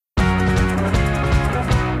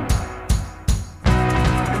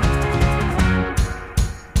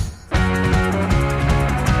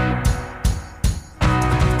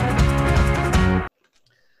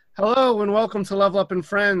Hello and welcome to Level Up and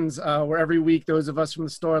Friends, where every week those of us from the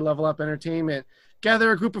store, Level Up Entertainment,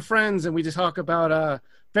 gather a group of friends and we just talk about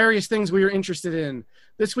various things we are interested in.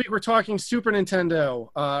 This week we're talking Super Nintendo,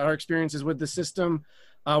 our experiences with the system.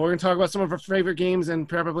 We're going to talk about some of our favorite games and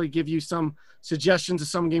probably give you some suggestions of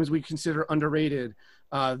some games we consider underrated.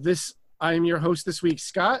 I am your host this week,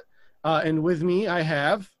 Scott, and with me I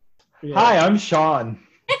have... Hi, I'm Sean.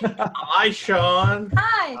 Hi, Sean.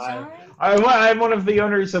 Hi, Sean. I'm one of the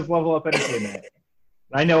owners of Level Up Entertainment.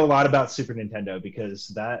 I know a lot about Super Nintendo because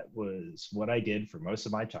that was what I did for most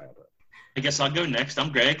of my childhood. I guess I'll go next.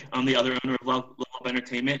 I'm Greg. I'm the other owner of Level Up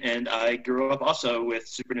Entertainment, and I grew up also with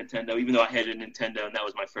Super Nintendo, even though I had a Nintendo, and that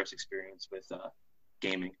was my first experience with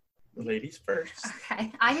gaming. Ladies first.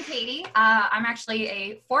 Okay, I'm Katie. I'm actually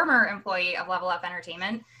a former employee of Level Up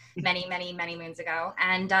Entertainment many moons ago,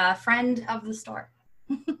 and a friend of the store.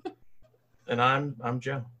 And I'm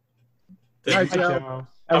Joe. Hi, Joe.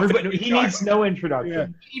 Everybody, he needs no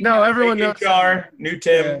introduction. Yeah. No, everyone knows. HR, new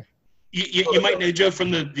Tim. Yeah. You might know Joe from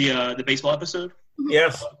the baseball episode.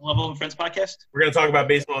 Yes. Level Up Friends podcast. We're going to talk about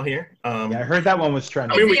baseball here. Yeah, I heard that one was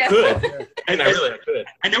trending. I mean, we could. And I really could.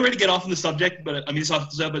 I know we're going to get off on the subject, but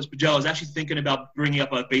Joe, I was actually thinking about bringing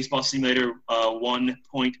up a Baseball Simulator 1.00,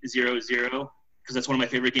 because that's one of my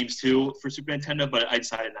favorite games too for Super Nintendo, but I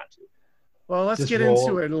decided not to. Well, let's get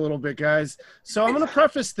into it a little bit, guys. So I'm going to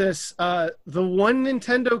preface this. The one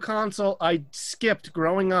Nintendo console I skipped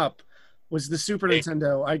growing up was the Super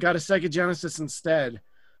Nintendo. I got a Sega Genesis instead.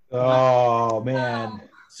 Oh, man.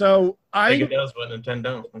 So Sega does, but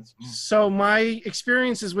Nintendo. So my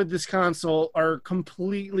experiences with this console are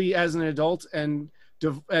completely as an adult and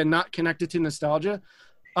not connected to nostalgia.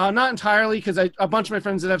 Not entirely, because a bunch of my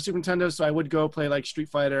friends that have Super Nintendo, so I would go play like Street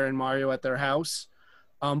Fighter and Mario at their house.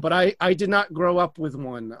 But I did not grow up with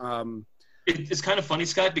one. It's kind of funny,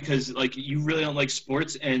 Scott, because like you really don't like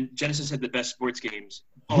sports, and Genesis had the best sports games.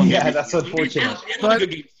 Yeah, that's unfortunate. But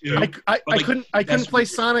I couldn't play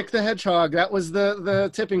Sonic the Hedgehog. That was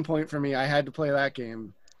the tipping point for me. I had to play that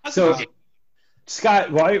game. So,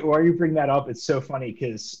 Scott, why you bring that up? It's so funny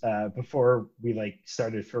because before we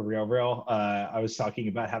started for real, I was talking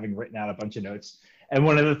about having written out a bunch of notes. And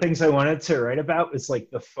one of the things I wanted to write about was like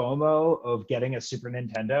the FOMO of getting a Super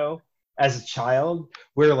Nintendo as a child,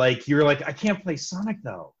 where you're like, I can't play Sonic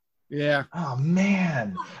though. Yeah. Oh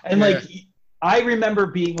man. And I remember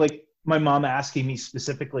being like, my mom asking me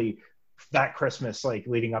specifically that Christmas,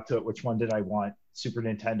 leading up to it, which one did I want, Super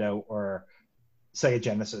Nintendo or Sega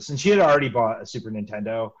Genesis? And she had already bought a Super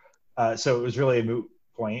Nintendo, so it was really a moot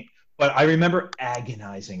point. But I remember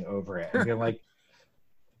agonizing over it and being like,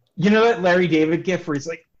 you know that Larry David gif where he's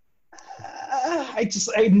like,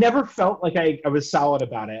 I never felt like I was solid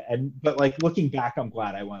about it. But looking back, I'm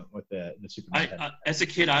glad I went with the Super Nintendo. As a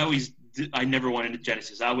kid, I never wanted a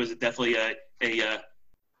Genesis. I was definitely a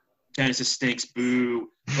Genesis stinks, boo.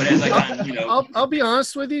 But as I got, I'll be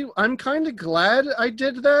honest with you, I'm kind of glad I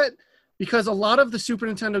did that, because a lot of the Super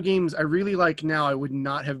Nintendo games I really like now I would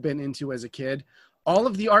not have been into as a kid. All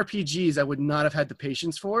of the RPGs I would not have had the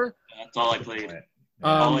patience for. That's all I played.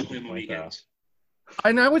 All I played on weekends.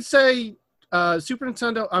 And I would say Super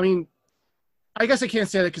Nintendo, I mean, I guess I can't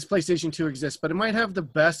say that because PlayStation 2 exists, but it might have the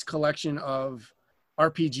best collection of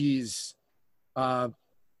RPGs, I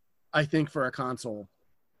think, for a console.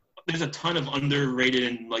 There's a ton of underrated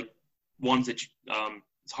and ones that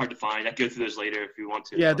it's hard to find. I can go through those later if you want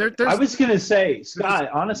to. Yeah, I was gonna say, Scott,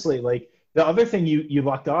 honestly, the other thing you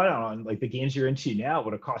lucked out on, the games you're into now,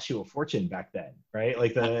 would have cost you a fortune back then, right?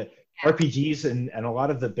 The RPGs and a lot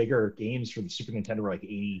of the bigger games for the Super Nintendo were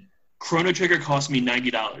 $80. Chrono Trigger cost me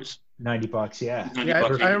 $90. $90, yeah.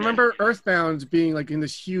 I remember Earthbound being in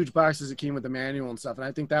this huge boxes that came with the manual and stuff, and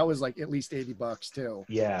I think that was at least $80 too.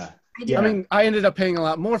 Yeah. I mean, I ended up paying a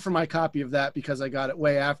lot more for my copy of that because I got it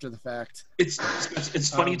way after the fact. It's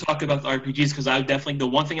funny you talk about the RPGs, because I definitely, the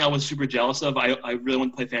one thing I was super jealous of, I really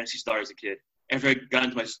wanted to play Phantasy Star as a kid. After I got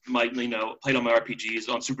into my played on my RPGs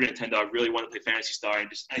on Super Nintendo, I really wanted to play Phantasy Star, and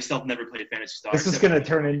I still have never played Phantasy Star. This is going to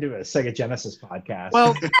turn into a Sega Genesis podcast.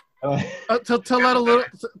 Well,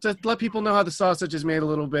 to let people know how the sausage is made a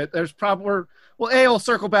little bit, there's probably I'll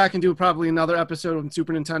circle back and do probably another episode on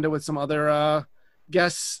Super Nintendo with some other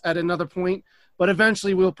guests at another point. But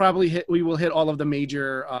eventually, we will hit all of the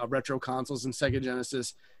major retro consoles, and Sega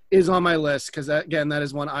Genesis is on my list because that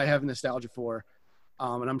is one I have nostalgia for.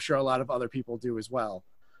 And I'm sure a lot of other people do as well.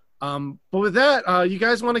 But with that, you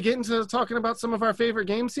guys want to get into talking about some of our favorite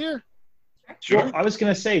games here? Sure. Well, I was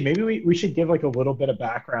going to say, maybe we should give a little bit of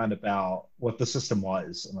background about what the system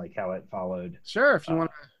was and how it followed. Sure, if you want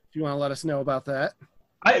to let us know about that.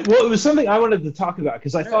 Well, it was something I wanted to talk about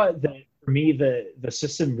because I thought that for me, the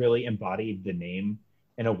system really embodied the name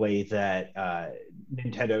in a way that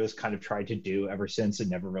Nintendo has kind of tried to do ever since and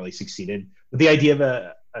never really succeeded. With the idea of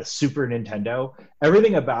a Super Nintendo,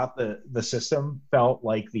 everything about the system felt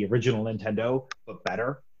like the original Nintendo, but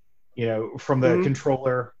better. You know, from the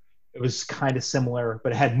controller, it was kind of similar,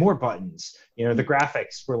 but it had more buttons. You know, the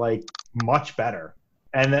graphics were like much better,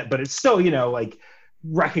 but it's still, you know, like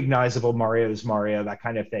recognizable Mario's Mario, that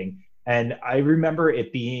kind of thing. And I remember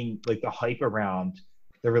it being like the hype around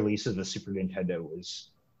the release of the Super Nintendo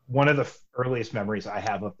was one of the earliest memories I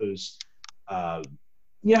have of those.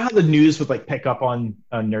 You know how the news would like pick up on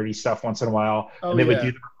nerdy stuff once in a while, and they would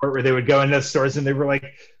do the report where they would go into stores and they were like,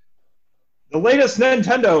 the latest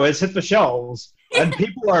Nintendo has hit the shelves and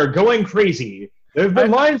people are going crazy. There have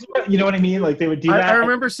been lines, you know what I mean? Like they would do that. I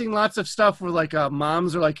remember seeing lots of stuff where like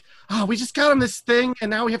moms are like, oh, we just got them this thing and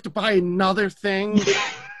now we have to buy another thing.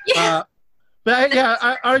 Yeah. But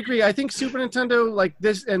I agree. I think Super Nintendo, like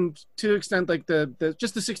this, and to an extent, like the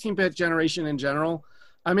just the 16-bit generation in general.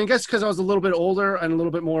 I mean, I guess because I was a little bit older and a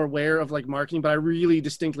little bit more aware of like marketing, but I really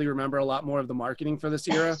distinctly remember a lot more of the marketing for this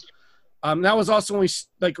era. That was also when we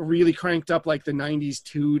like really cranked up like the 90s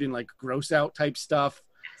tood and like gross out type stuff.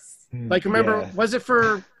 Like remember, was it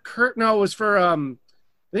for Kurt? No, it was for I think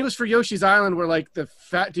it was for Yoshi's Island where like the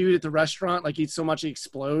fat dude at the restaurant like eats so much he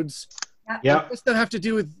explodes. Yeah. What's that have to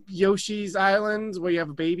do with Yoshi's Island where you have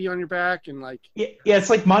a baby on your back and like? Yeah, it's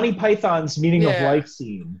like Monty Python's Meaning of Life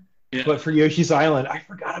scene, but for Yoshi's Island. I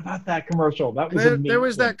forgot about that commercial. That was amazing. There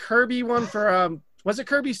was that Kirby one for was it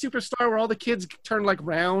Kirby Superstar where all the kids turn like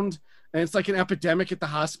round and it's like an epidemic at the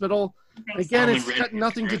hospital. Again, it's got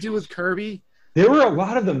nothing to do with Kirby. There were a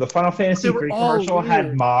lot of them. The Final Fantasy 3 commercial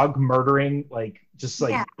had Mog murdering, like, just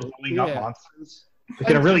like blowing up monsters.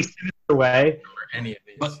 Like in a really sinister way. Any of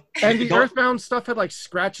these. And the Earthbound stuff had like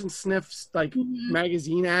scratch and sniffs, like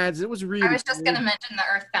magazine ads. It was really I was just going to mention the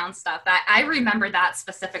Earthbound stuff. I remember that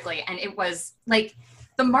specifically. And it was like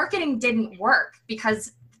the marketing didn't work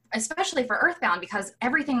because, especially for Earthbound, because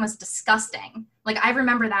everything was disgusting. Like I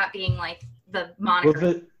remember that being like the moniker.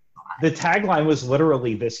 Well, the tagline was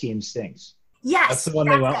literally "This game stinks." Yes, that's the one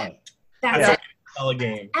they went with. That's it. Sell a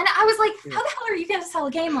game. And I was like, how the hell are you going to sell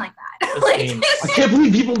a game like that? Like, I can't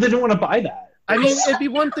believe people didn't want to buy that. I mean, it'd be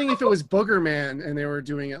one thing if it was Booger Man and they were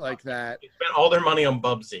doing it like that. They spent all their money on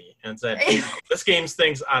Bubsy and said, this game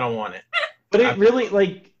stinks, I don't want it. But it really,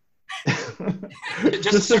 like...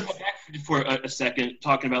 Just to circle back for a second,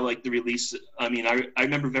 talking about like the release. I mean, I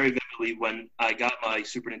remember very vividly when I got my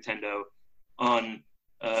Super Nintendo on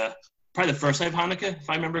probably the first night of Hanukkah, if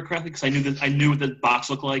I remember correctly, because I knew what the box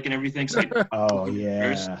looked like and everything. So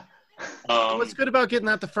what's good about getting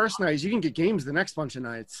that the first night is you can get games the next bunch of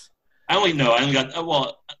nights. I only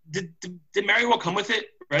got did Mario World come with it?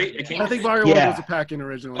 Right? It came I think Mario World was a pack-in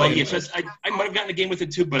originally. Oh yeah, so I might have gotten a game with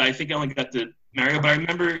it too, but I think I only got the Mario. But I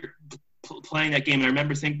remember playing that game, and I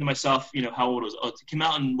remember thinking to myself, you know, how old was it? Oh, it came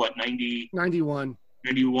out in what, 91.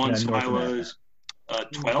 So I was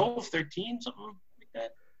 12, 13, something like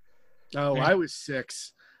that. Oh, I was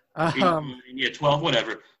 6. 12,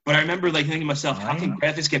 whatever. But I remember like thinking to myself, how can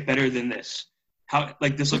graphics get better than this? How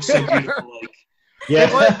like this looks so beautiful, like.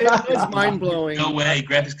 It was mind-blowing. No way,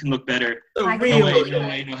 graphics can look better. No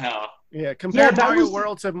way, no how. Yeah, compare Mario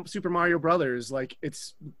World to Super Mario Brothers, like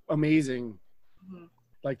it's amazing.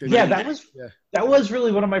 Like that was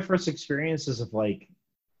really one of my first experiences of like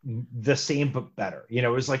the same but better. You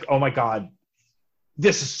know, it was like, oh my god,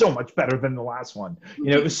 this is so much better than the last one.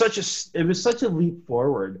 You know, it was such a leap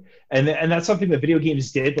forward, and that's something that video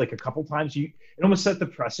games did like a couple times. It almost set the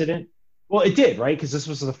precedent. Well, it did, right? Because this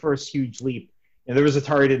was the first huge leap. And there was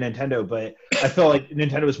Atari to Nintendo, but I felt like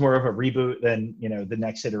Nintendo was more of a reboot than, you know, the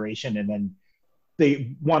next iteration. And then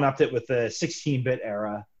they one-upped it with the 16-bit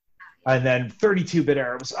era. And then 32-bit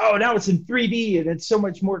era was, now it's in 3D and it's so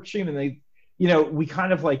much more extreme. And they, you know, we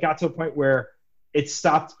kind of like got to a point where it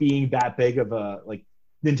stopped being that big of a like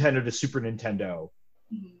Nintendo to Super Nintendo.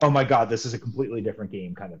 Oh my God, this is a completely different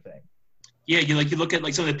game kind of thing. Yeah, you look at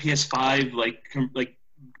like some of the PS5 like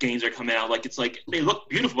games are coming out, like it's like they look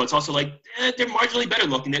beautiful, but it's also like they're marginally better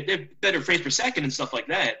looking. They're better frames per second and stuff like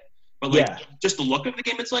that. But like just the look of the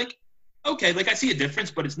game, it's like okay, like I see a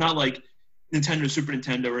difference, but it's not like Nintendo to Super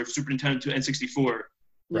Nintendo or Super Nintendo to N64.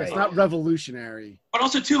 Right. It's not revolutionary. But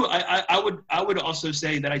also too, I would also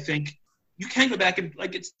say that I think you can go back and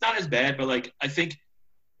like it's not as bad, but like I think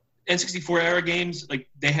N64 era games, like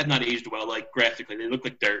they had not aged well, like graphically. They look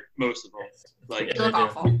like dirt, most of them. Like they look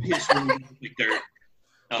awful. PS1 look like dirt.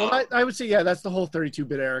 Well, I would say, that's the whole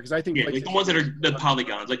 32-bit era, because I think... Yeah, like the ones that are the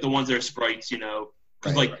polygons, like the ones that are sprites, you know.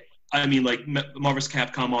 Because, like, I mean, like Marvel's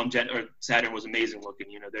Capcom on Saturn was amazing looking.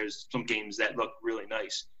 You know, there's some games that look really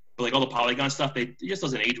nice, but like all the polygon stuff, it just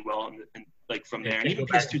doesn't age well, and like from there. And even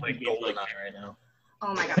PS2 games, GoldenEye like, right now.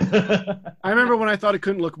 Oh my god, I remember when I thought it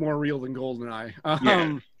couldn't look more real than GoldenEye.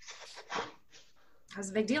 Yeah. that was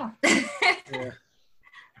a big deal. Yeah.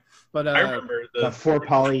 But I remember The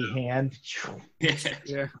 4-poly hand.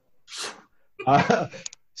 yeah.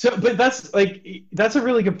 But that's a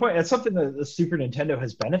really good point. That's something that the Super Nintendo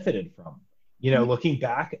has benefited from. You know, looking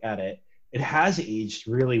back at it, it has aged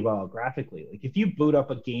really well graphically. Like if you boot up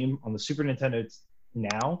a game on the Super Nintendo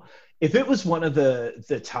now, if it was one of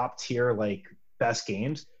the top tier like best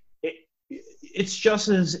games, it's just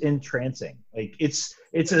as entrancing. Like it's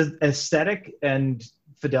an aesthetic and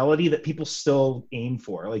fidelity that people still aim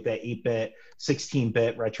for, like that 8-bit,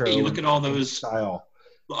 16-bit retro. you look at all those style.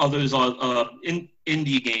 All those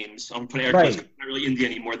indie games. I'm putting air Right. quotes, not really indie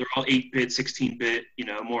anymore. They're all 8-bit, 16-bit, you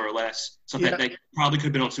know, more or less. Something Yeah. that probably could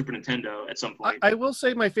have been on Super Nintendo at some point. I will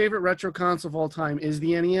say my favorite retro console of all time is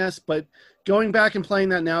the NES, but going back and playing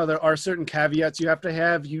that now, there are certain caveats you have to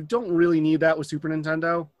have. You don't really need that with Super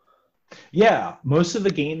Nintendo. Yeah, most of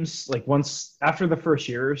the games, like once after the first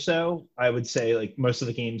year or so, I would say like most of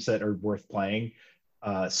the games that are worth playing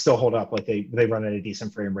still hold up. Like they run at a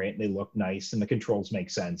decent frame rate and they look nice and the controls make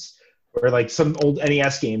sense. Or like some old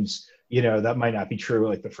NES games, you know, that might not be true.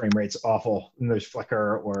 Like the frame rate's awful and there's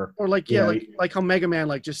flicker or Like you yeah, know, like how Mega Man,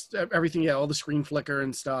 like just everything, all the screen flicker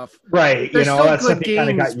and stuff. right. There's You know, still that's good something you kind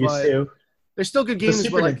of got games, used but- to. There's still good games,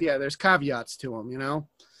 Super but like there's caveats to them, you know.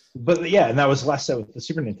 But yeah, and that was less so with the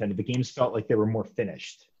Super Nintendo. The games felt like they were more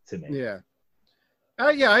finished to me. Yeah.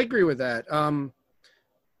 Yeah, I agree with that.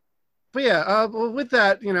 But yeah, well, with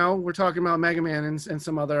that, you know, we're talking about Mega Man and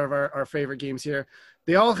some other of our favorite games here.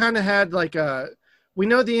 They all kind of had like we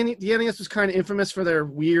know the NES was kind of infamous for their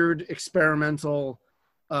weird experimental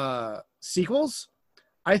sequels.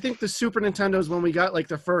 I think the Super Nintendo is when we got like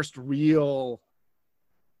the first real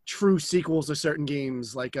true sequels to certain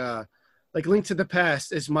games, like Link to the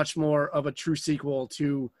Past is much more of a true sequel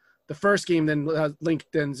to the first game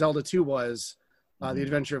than Zelda 2 was, The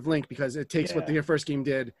Adventure of Link, because it takes what the first game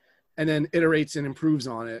did and then iterates and improves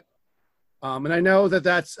on it. And I know that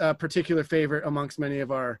that's a particular favorite amongst many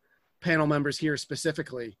of our panel members here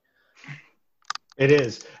specifically. It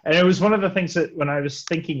is. And it was one of the things that when I was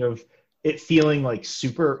thinking of it feeling like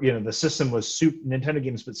Super, you know, the system was Super Nintendo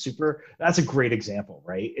games, but Super, that's a great example,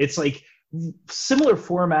 right? It's like similar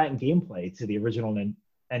format and gameplay to the original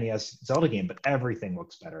NES Zelda game, but everything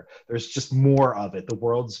looks better. There's just more of it. The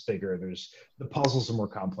world's bigger. The puzzles are more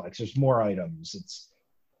complex. There's more items. It's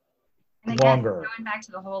And again, longer. going back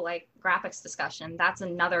to the whole like graphics discussion, that's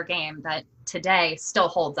another game that today still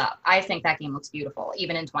holds up. I think that game looks beautiful,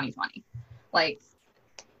 even in 2020. Like,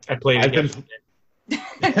 I played I've it. been-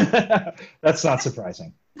 That's not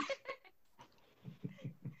surprising.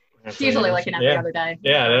 it's usually like an every other day.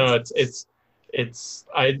 Yeah, no, it's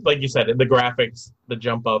I like you said, the graphics, the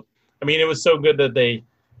jump up. I mean, it was so good that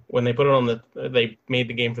when they put it on they made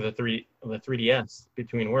the game for the 3DS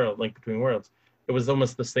Between Worlds. It was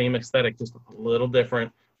almost the same aesthetic, just a little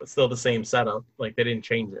different, but still the same setup. Like they didn't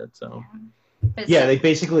change it. So But Yeah, they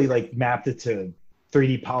basically like mapped it to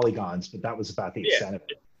 3D polygons, but that was about the Yeah. extent of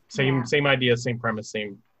it. same idea, same premise,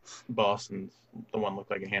 same boss, and the one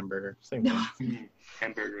looked like a hamburger. Same thing.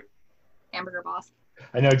 Hamburger. Hamburger Boss.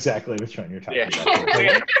 I know exactly which one you're talking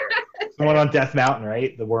Yeah. about. The one on Death Mountain,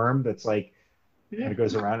 right? The worm that's like Yeah. it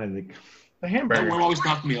goes around and The That hamburger. one always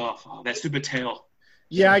knocked me off. Oh, that stupid tail.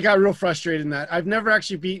 Yeah, I got real frustrated in that. I've never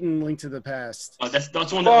actually beaten Link to the Past.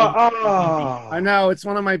 That's one that. I know, it's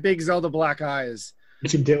one of my big Zelda black eyes. you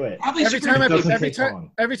can do it. Probably Every Super time It doesn't every take time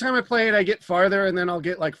long. every time I play it, I get farther and then I'll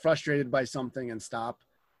get like frustrated by something and stop.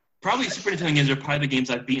 Probably Super Nintendo games are probably the games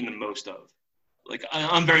I've beaten the most of. Like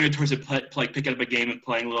I'm very notorious at picking up a game and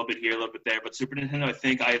playing a little bit here, a little bit there. But Super Nintendo, I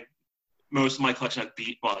think most of my collection I've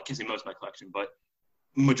beat. Well, I can't say most of my collection, but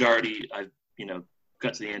majority I've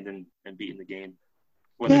got to the end and beaten the game.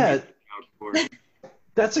 Yeah.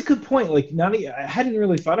 That's a good point. Like, I hadn't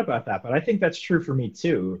really thought about that, but I think that's true for me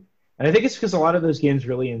too. And I think it's because a lot of those games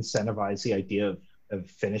really incentivize the idea of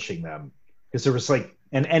finishing them, because there was like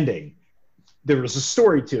an ending. There was a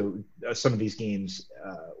story to some of these games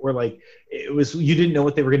where like it was, you didn't know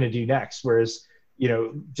what they were going to do next. Whereas,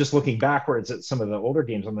 just looking backwards at some of the older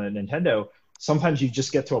games on the Nintendo, sometimes you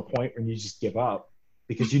just get to a point where you just give up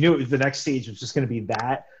because you knew the next stage was just going to be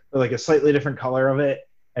that, or like a slightly different color of it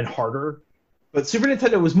and harder. But Super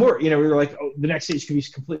Nintendo was more, we were like, oh, the next stage could be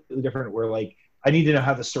completely different. We're like, I need to know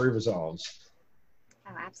how the story resolves.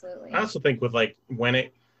 Oh, absolutely. I also think with like when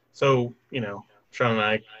it, so Sean and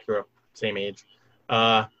I grew up same age.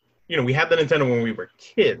 we had the Nintendo when we were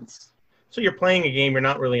kids. So you're playing a game, you're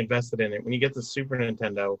not really invested in it. When you get the Super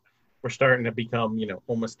Nintendo, we're starting to become,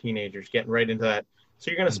 almost teenagers, getting right into that. So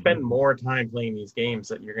you're going to spend more time playing these games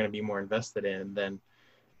that you're going to be more invested in than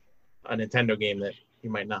a Nintendo game that you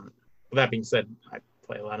might not. With that being said, I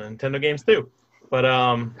play a lot of Nintendo games too. But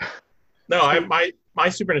no, my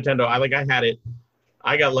Super Nintendo, I had it.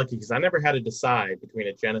 I got lucky because I never had to decide between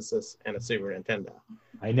a Genesis and a Super Nintendo.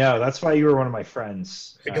 I know. That's why you were one of my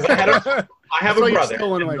friends. Because I have a brother.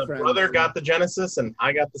 The brother got the Genesis and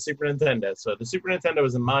I got the Super Nintendo. So the Super Nintendo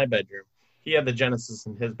was in my bedroom. He had the Genesis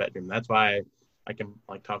in his bedroom. That's why I can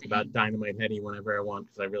talk about Dynamite Headdy whenever I want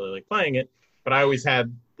because I really like playing it. But I always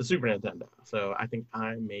had the Super Nintendo. So I think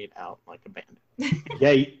I made out like a bandit.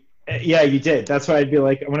 Yeah, you did. That's why I'd be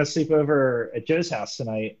like, I want to sleep over at Joe's house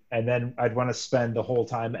tonight, and then I'd want to spend the whole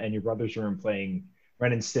time in your brother's room playing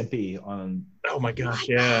Ren and Stimpy on. Oh my gosh,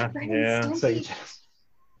 yeah. So you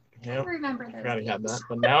I remember I forgot I had that,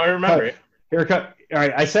 but now I remember it. Here it comes. All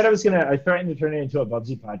right, I said I threatened to turn it into a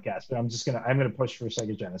Bubsy podcast, but I'm gonna push for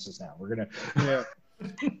Sega Genesis now. We're gonna. Yeah.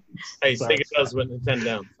 Hey, Sega does with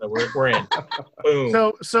Nintendo, so we're in. Boom.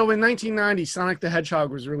 So in 1990, Sonic the Hedgehog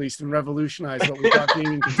was released and revolutionized what we thought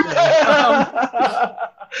gaming could do.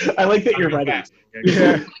 I like that you're ready.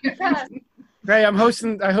 Yeah. Hey, I host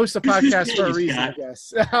a podcast for a reason, I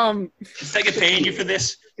guess. Is Sega paying you for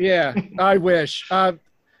this? Yeah, I wish.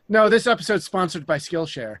 No, this episode's sponsored by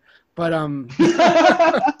Skillshare, but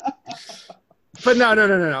but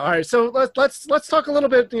no. All right, so let's talk a little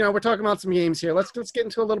bit. We're talking about some games here. Let's get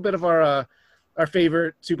into a little bit of our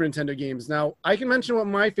favorite Super Nintendo games. Now, I can mention what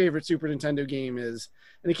my favorite Super Nintendo game is,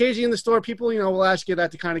 and occasionally in the store, people will ask you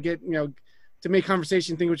that to kind of get to make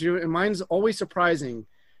conversation thing with you, and mine's always surprising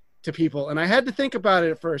to people. And I had to think about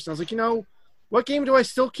it at first. I was like, what game do I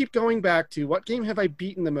still keep going back to? What game have I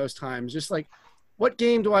beaten the most times? Just like, what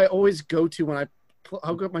game do I always go to when I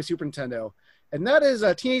hook up my Super Nintendo? And that is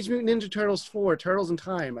Teenage Mutant Ninja Turtles 4, Turtles in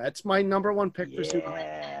Time. That's my number one pick for Super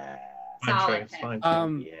Nintendo.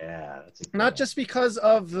 That's not just because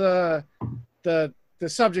of the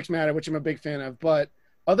subject matter, which I'm a big fan of, but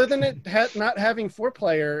other than it not having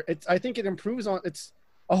 4-player, I think it improves on. It's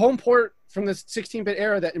a home port from the 16-bit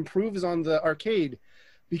era that improves on the arcade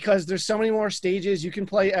because there's so many more stages. You can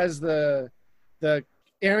play as the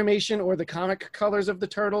animation or the comic colors of the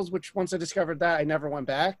turtles, which once I discovered that, I never went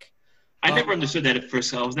back. I never understood that at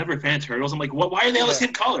first. I was never a fan of turtles. I'm like, why are they all the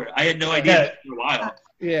same color? I had no idea for a while.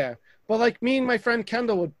 Yeah. But like me and my friend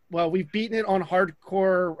Kendall we've beaten it on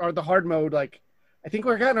hardcore or the hard mode. Like, I think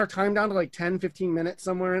we're getting our time down to like 10, 15 minutes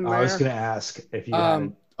somewhere in there. I was going to ask if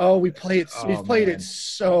you we've played it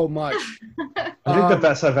so much. I think the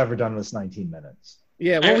best I've ever done was 19 minutes.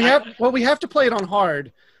 Yeah. We have to play it on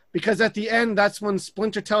hard because at the end, that's when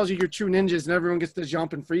Splinter tells you you're true ninjas and everyone gets to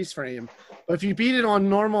jump and freeze frame. But if you beat it on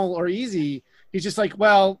normal or easy, he's just like,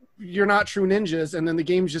 well, you're not true ninjas. And then the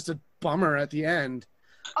game's just a bummer at the end.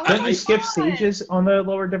 Don't you skip stages on the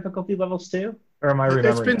lower difficulty levels too? Or am I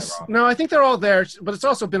remembering that wrong? No, I think they're all there, but it's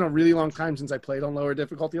also been a really long time since I played on lower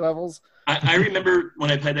difficulty levels. I remember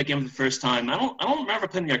when I played that game the first time. I don't remember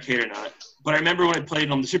playing the arcade or not, but I remember when I played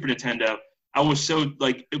it on the Super Nintendo. I was so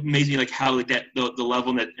amazing, how the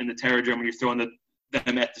level in the Terradrome when you're throwing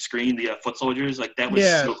them at the screen, the foot soldiers, that was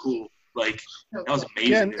so cool. That was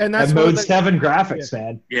amazing. Yeah, and that's Mode 7 graphics,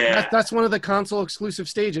 man. Yeah, that's one of the console exclusive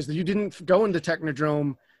stages that you didn't go into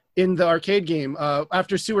Technodrome in the arcade game.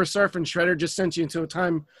 After Sewer Surfing, Shredder just sent you into a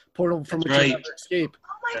time portal from which you never escape. Oh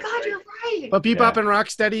my God, you're right. But Bebop and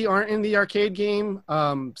Rocksteady aren't in the arcade game.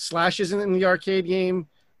 Slash isn't in the arcade game.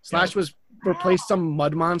 Slash was replaced some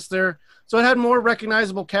mud monster. So it had more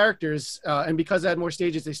recognizable characters, and because it had more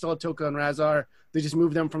stages, they still had Toka and Razar. They just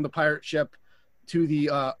moved them from the pirate ship to the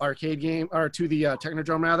arcade game, or to the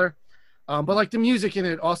Technodrome rather. But the music in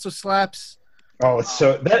it also slaps. Oh,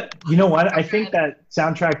 so that, you know what? I think that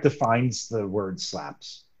soundtrack defines the word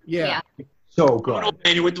slaps. Yeah. So good.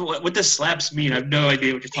 What does slaps mean? I have no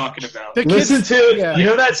idea what you're talking about. Listen to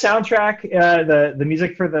that soundtrack, the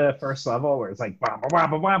music for the first level where it's like blah, blah, blah,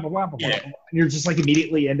 blah, blah, blah, blah, and you're just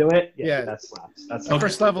immediately into it. Yeah, that slaps. That's the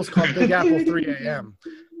first level's called Big Apple 3 AM.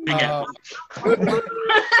 Big Apple.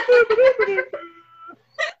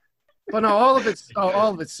 But no, all of it's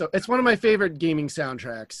so. It's one of my favorite gaming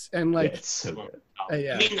soundtracks, and it's so good.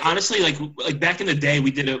 I mean, honestly, back in the day,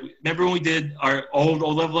 remember when we did our old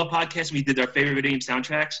Level Up podcast? We did our favorite video game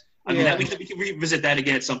soundtracks. I mean, we can revisit that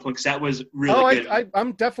again at some point because that was really good.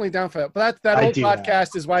 I'm definitely down for that. But that old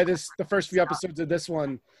podcast is why the first few episodes of this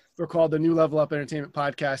one were called the New Level Up Entertainment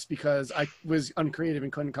Podcast because I was uncreative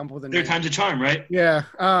and couldn't come up with a name. Third time's a charm, right? Yeah.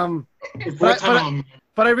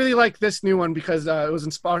 But I really like this new one because it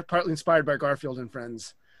was partly inspired by Garfield and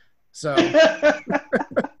Friends. So, and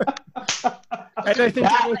I think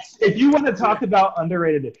if you want to talk about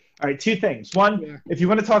underrated, all right, two things. One, if you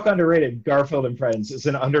want to talk underrated, Garfield and Friends is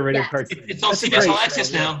an underrated cartoon. It's on CBS All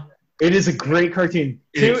Access now. It is a great cartoon.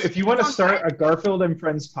 Two, if you want to start a Garfield and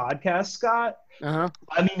Friends podcast, Scott, let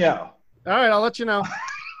me know. All right, I'll let you know.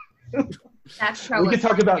 We could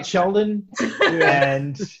talk about Sheldon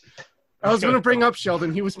and. I was going to bring up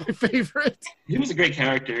Sheldon. He was my favorite. He was a great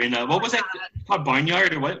character. And what was that called?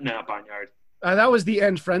 Barnyard or what? No, not Barnyard. That was the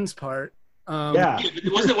end Friends part.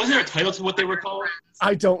 Wasn't there a title to what they were called?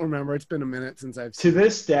 I don't remember. It's been a minute since I've seen it. To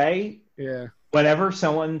this day, yeah. Whenever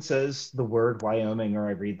someone says the word Wyoming or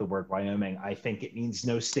I read the word Wyoming, I think it means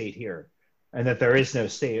no state here. And that there is no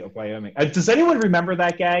state of Wyoming. Does anyone remember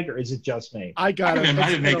that gag, or is it just me? I got it. I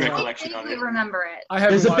have a vague recollection of it. I remember it.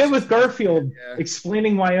 There's a bit with Garfield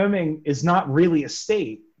explaining Wyoming is not really a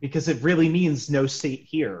state because it really means no state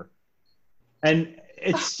here. And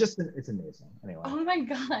it's just, it's amazing. Anyway. Oh my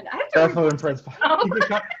God. I have to Garfield and Friends.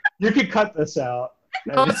 You could cut this out.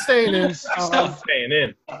 No, it's staying in. Stuff staying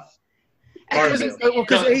in.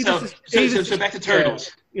 So back to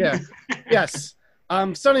Turtles. Yeah. Yes.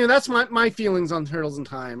 So anyway, that's my feelings on Turtles in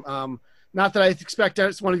Time. Not that I expect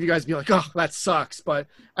one of you guys to be like, "Oh, that sucks," but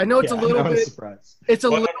I know it's a little bit. It's a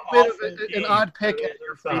little bit of an odd pick at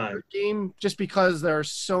your favorite game, just because there are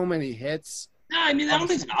so many hits. No, I mean I don't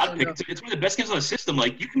think it's an odd pick. It's one of the best games on the system.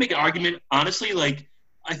 Like you can make an argument, honestly. Like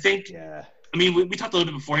I think. Yeah. I mean, we talked a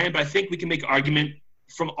little bit beforehand, but I think we can make an argument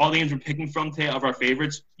from all the games we're picking from today of our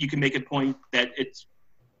favorites. You can make a point that it's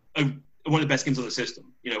one of the best games on the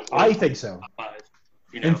system. I think so.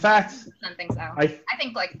 In fact, I think so. I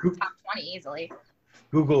think like top 20 easily.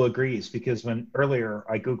 Google agrees because when earlier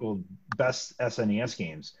I Googled best SNES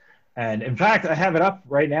games, and in fact I have it up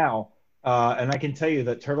right now, and I can tell you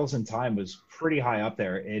that Turtles in Time was pretty high up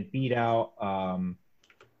there. It beat out.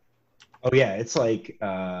 It's like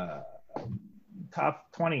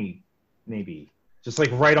top 20 maybe, just like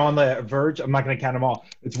right on the verge. I'm not going to count them all.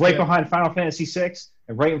 It's right behind Final Fantasy VI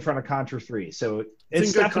and right in front of Contra 3. So.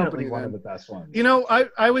 It's definitely one of the best ones.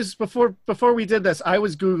 I was before we did this, I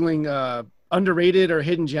was Googling underrated or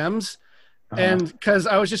hidden gems. And because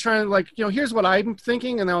I was just trying to here's what I'm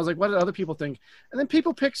thinking. And I was like, what did other people think? And then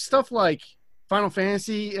people picked stuff like Final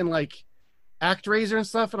Fantasy and like ActRaiser and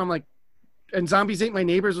stuff. And I'm like, and Zombies Ate My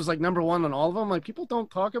Neighbors was like number one on all of them. Like people don't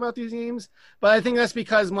talk about these games, but I think that's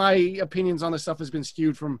because my opinions on this stuff has been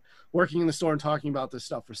skewed from working in the store and talking about this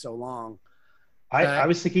stuff for so long. I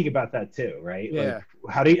was thinking about that too, right? Yeah.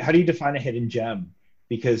 Like, how do you define a hidden gem?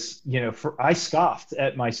 Because I scoffed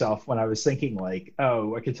at myself when I was thinking like,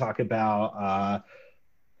 oh, I could talk about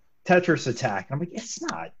Tetris Attack. And I'm like, it's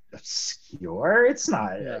not obscure. It's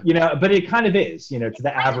not, but it kind of is, to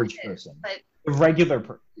the average person, the regular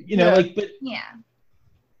person,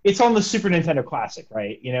 it's on the Super Nintendo Classic,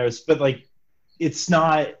 right? But like. It's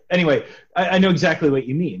not anyway. I know exactly what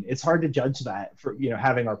you mean. It's hard to judge that for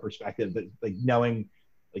having our perspective, but like knowing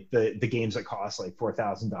like the games that cost like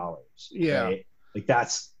 $4,000. Yeah, right? Like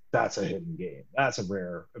that's a hidden game. That's a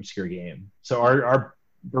rare, obscure game. So our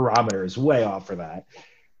barometer is way off for that.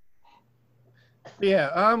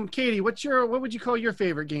 Yeah. Katie, what would you call your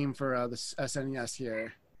favorite game for the SNES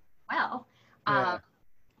here? Well,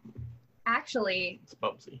 actually, it's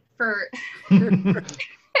Bubsy. For.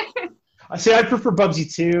 I say I prefer Bubsy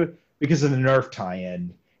 2 because of the Nerf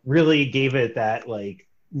tie-in. Really gave it that like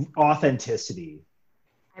authenticity.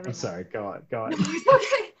 I'm sorry. Go on.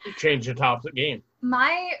 Change the top of the game.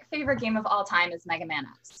 My favorite game of all time is Mega Man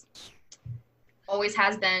X. Always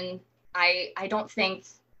has been. I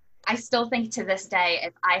still think to this day,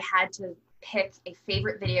 if I had to pick a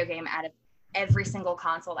favorite video game out of every single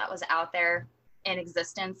console that was out there in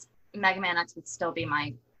existence, Mega Man X would still be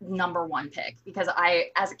my number one pick because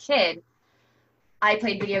as a kid, I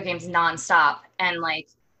played video games nonstop. And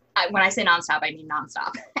when I say nonstop, I mean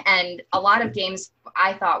nonstop. And a lot of games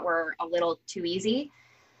I thought were a little too easy.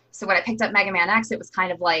 So when I picked up Mega Man X, it was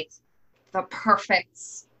kind of like the perfect,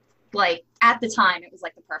 at the time, it was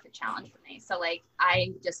like the perfect challenge for me. So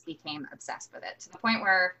I just became obsessed with it to the point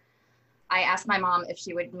where I asked my mom if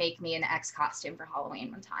she would make me an X costume for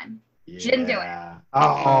Halloween one time. Yeah. She didn't do it.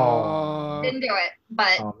 Oh. Didn't do it,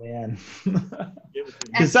 but. Oh, man.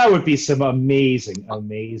 Because that would be some amazing.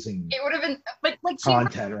 It would have been, but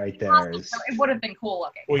content right there. So it would have been cool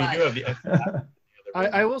looking. Well, you do have the.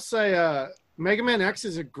 I will say, Mega Man X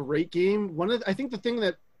is a great game. I think the thing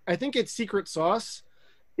that I think its secret sauce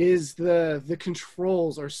is the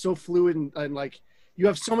controls are so fluid and you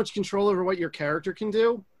have so much control over what your character can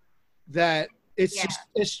do that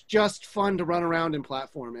it's just fun to run around and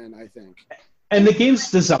platform in, I think. And the game's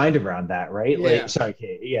designed around that, right? Yeah. Like, sorry,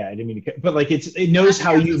 Kate. Yeah, I didn't mean to. But like, it knows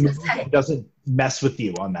how you move. It doesn't mess with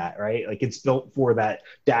you on that, right? Like, it's built for that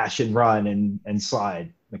dash and run and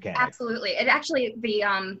slide mechanic. Absolutely. It actually,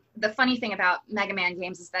 the funny thing about Mega Man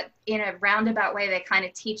games is that in a roundabout way, they kind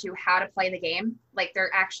of teach you how to play the game. Like,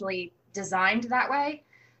 they're actually designed that way.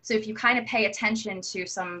 So if you kind of pay attention to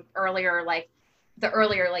some earlier, like the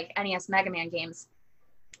earlier like NES Mega Man games,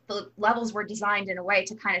 the levels were designed in a way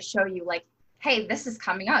to kind of show you like, hey, this is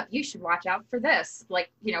coming up. You should watch out for this.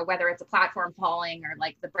 Like, you know, whether it's a platform falling or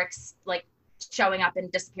like the bricks like showing up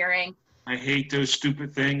and disappearing. I hate those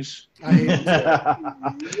stupid things. I hate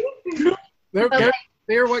them.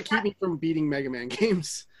 They're what keep me from beating Mega Man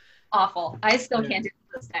games. Awful. I still can't do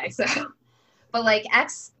it to this day. So, but like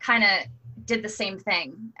X kind of did the same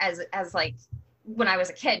thing as like when I was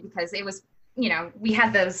a kid, because it was, you know, we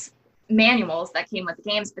had those manuals that came with the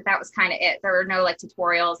games, but that was kind of it. There were no like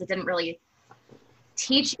tutorials. It didn't really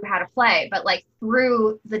teach you how to play, but like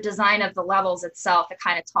through the design of the levels itself, it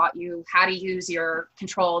kind of taught you how to use your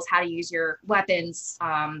controls, how to use your weapons,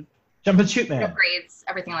 Jump and Shoot Man. upgrades,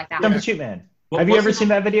 everything like that. Jump and Shoot Man. What Have you was ever it? seen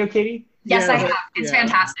that video, Katie? Yes, Yeah, I have. It's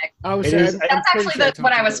fantastic. I was It is- That's actually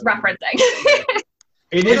what I was referencing.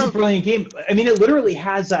 It is a brilliant game. I mean, it literally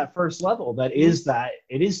has that first level. That is that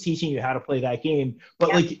it is teaching you how to play that game. But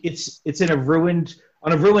Yeah. like, it's in a ruined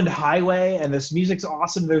highway, and this music's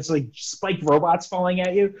awesome. There's like spiked robots falling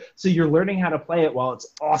at you, so you're learning how to play it while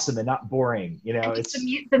it's awesome and not boring. You know, And it's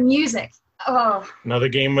the music. Oh Another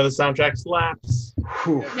game where the soundtrack slaps.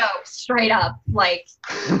 whew. no, straight up, like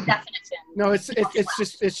definition. No,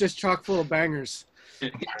 it's just chock full of bangers.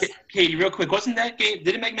 Katie, real quick, wasn't that game?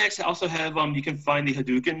 Didn't Mega Man X also have you can find the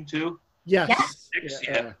Hadouken too? Yes. Yes.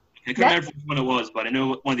 Yeah. I couldn't remember which one it was, but I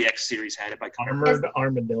know one of the X series had it by color. Armored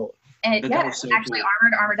Armadillo. And That yeah, was so actually, cool.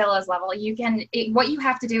 Armored Armadillo's level. What you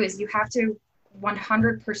have to do is you have to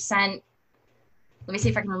 100%. Let me see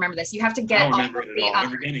if I can remember this. You have to I get don't all remember of it the at all. I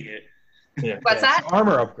remember getting it. Yeah. what's Yeah, that? it's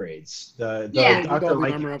armor upgrades. The Yeah. Dr. All the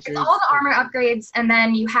Light- armor It's upgrades. all the armor upgrades, and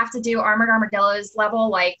then you have to do Armored Armadillo's level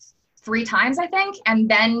like 3 times, I think, and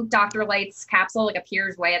then Dr. Light's capsule like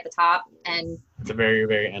appears way at the top, and At the very,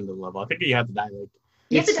 very end of the level. I think you have to die like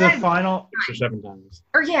you have It's to the die, final. 6 or 7 times.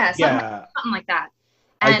 or yeah, Yeah, something like that.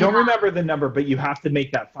 I And, don't remember the number, but you have to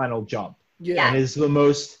make that final jump. Yeah. And it's the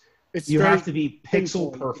most. It's You very have to be pixel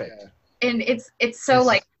painful, perfect. yeah. and it's so It's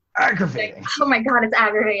like, aggravating. oh my god, it's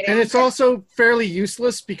aggravating. And it's also fairly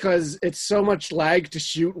useless because it's so much lag to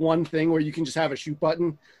shoot one thing where you can just have a shoot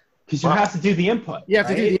button. Because you have to do the input. You have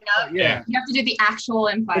to do right? the yeah. you have to do the actual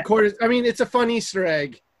input. The quarters. I mean, it's a fun Easter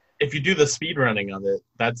egg. If you do the speed running of it,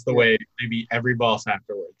 that's the way they beat every boss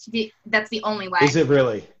afterwards. That's the only way. Is it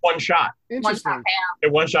really? One shot. One Interesting. shot,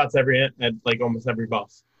 It one shots at like almost every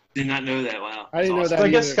boss. Did not know that. Wow. I didn't know That's that. So I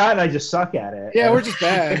guess either. Scott and I just suck at it. Yeah, we're just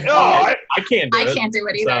bad. Oh, I can't do I it. can't do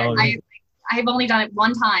it either. So- I've only done it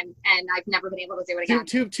one time, and I've never been able to do it again.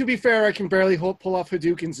 To be fair, I can barely pull off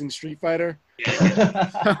Hadoukens in Street Fighter.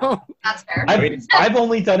 That's fair. I've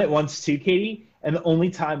only done it once too, Katie, and the only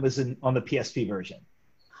time was on the PSP version,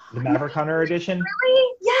 the Maverick Hunter edition.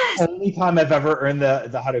 Really? Yes. Only time I've ever earned the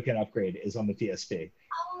Hadouken upgrade is on the PSP.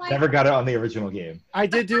 Oh my Never got it on the original game. I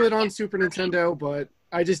did do it on Super Nintendo, but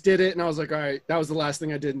I just did it, and I was like, all right, that was the last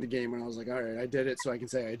thing I did in the game, and I was like, all right, I did it, so I can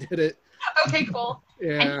say I did it. Okay, cool.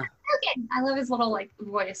 Yeah, Okay. I love his little like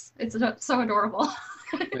voice. It's so adorable.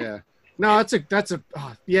 yeah. No,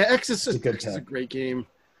 yeah. X is It's a good X is a pick. great game.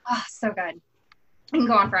 Oh, so good. We can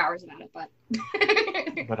go on for hours about it, but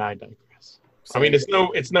But I digress. I mean, it's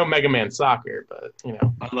no Mega Man Soccer, but you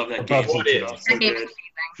know. I love that Above game. what it is. So that game is good.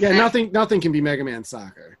 amazing. Yeah, nothing can be Mega Man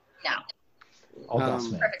Soccer. All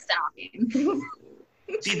Dust Man. Perfect style game.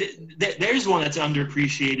 See, there's one that's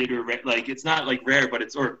underappreciated or like it's not like rare, but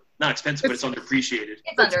it's or not expensive, but it's underappreciated.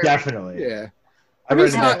 It's under. Definitely. Yeah, I I mean,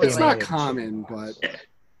 read it it's in not the- common, but Yeah.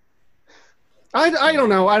 I don't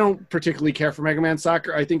know. I don't particularly care for Mega Man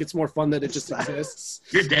Soccer. I think it's more fun that it just exists.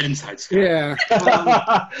 You're dead inside, Scott. Yeah,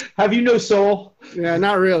 Have you no soul? yeah,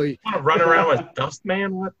 not really. Want to run around with Dust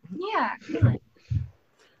Man? What? Yeah.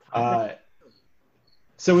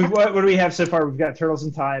 So what do we have so far? We've got Turtles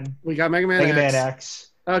in Time, We got Mega Man Mega Man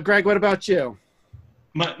X. X. Greg, what about you?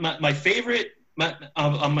 My favorite.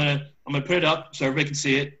 I'm gonna put it up so everybody can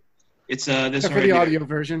see it. It's this Except one for right the here. audio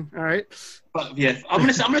version. All right. But yeah, I'm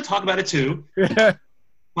gonna talk about it too.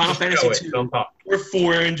 Final Fantasy Go away, 2 don't talk. or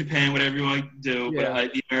 4 in Japan, whatever you want to do, Yeah.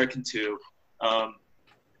 but the American 2. I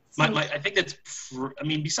think I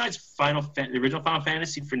mean, besides the original Final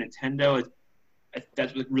Fantasy for Nintendo,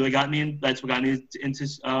 that's what really got me in. That's what got me into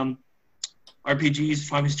RPGs.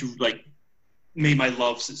 Final Fantasy 2 like made my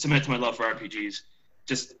love cemented my love for RPGs.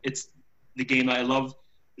 Just it's the game that I love.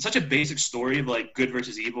 It's such a basic story of like good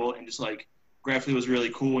versus evil, and just like graphically was really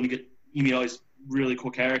cool, and you meet all these really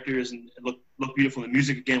cool characters, and it looked beautiful. The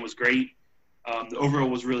music again was great. The overall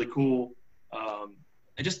was really cool.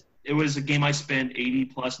 It was a game I spent 80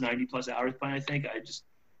 plus, 90 plus hours playing. I think I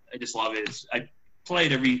just love it. I don't play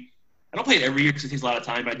it every year because it takes a lot of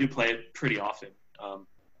time, but I do play it pretty often.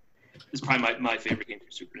 It's probably my favorite game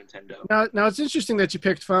for Super Nintendo. Now it's interesting that you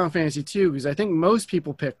picked Final Fantasy 2 because I think most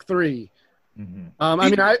people pick 3. Mm-hmm. I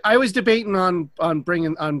mean, I was debating on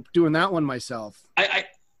doing that one myself. I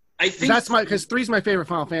think that's because 3's my favorite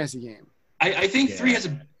Final Fantasy game. I think 3 has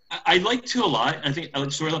I like 2 a lot. I think I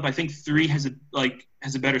like story level. I think 3 has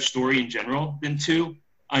a better story in general than 2.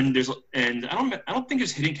 And I don't think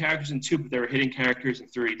there's hidden characters in 2, but there are hidden characters in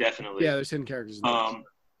 3 definitely. Yeah, there's hidden characters.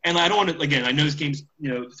 And I don't want to, again, I know this game's,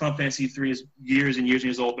 Final Fantasy 3 is years and years and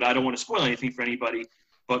years old, but I don't want to spoil anything for anybody.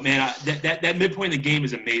 But man, that midpoint of the game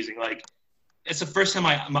is amazing. Like, it's the first time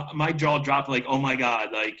my jaw dropped. Like, oh my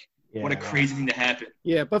god, like what a crazy thing to happen.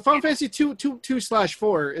 Yeah, but Final Fantasy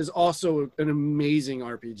 2/4 is also an amazing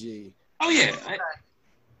RPG. Oh yeah,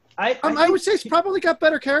 I would say it's probably got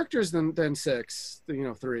better characters than 6.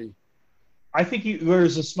 3. I think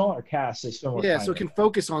there's a smaller cast. They spend more time. So it can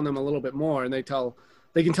focus on them a little bit more, and they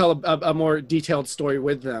can tell a more detailed story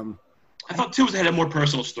with them. I thought 2 had a more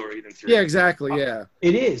personal story than 3. Yeah, exactly. Yeah,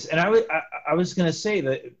 it is, and I was gonna say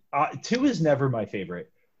that 2 is never my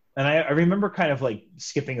favorite, and I remember kind of like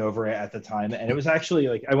skipping over it at the time, and it was actually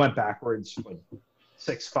like I went backwards, like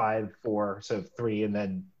 6, 5, 4, so 3, and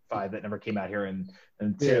then 5 that never came out here, and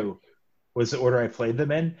 2 was the order I played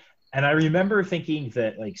them in. And I remember thinking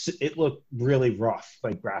that like it looked really rough,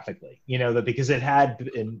 like graphically, that because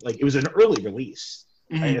it was an early release,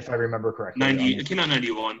 right, if I remember correctly. It came out in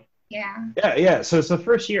 91. Yeah. So it's the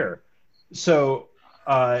first year. So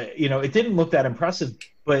it didn't look that impressive,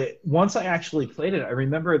 but once I actually played it, I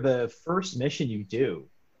remember the first mission you do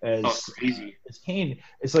as Kain.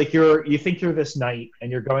 It's like you think you're this knight and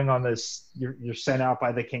you're going on this. You're sent out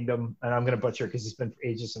by the kingdom, and I'm going to butcher because it's been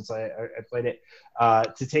ages since I played it.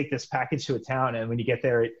 To take this package to a town, and when you get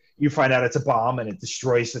there, you find out it's a bomb and it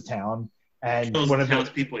destroys the town. And one of the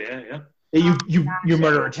people, you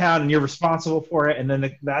murder a town and you're responsible for it, and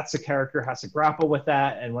then that's the character has to grapple with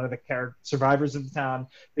that, and one of the survivors of the town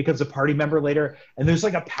becomes a party member later, and there's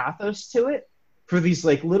like a pathos to it for these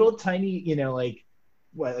like little tiny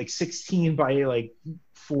 16 by like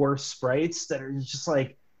 4 sprites that are just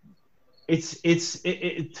like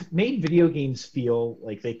it made video games feel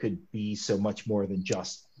like they could be so much more than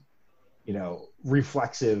just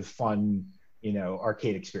reflexive fun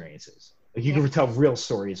arcade experiences. Like you can tell real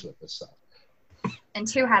stories with this stuff. And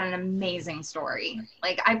 2 had an amazing story.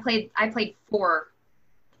 Like I played 4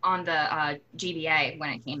 on the GBA when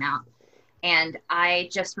it came out, and I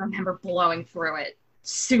just remember blowing through it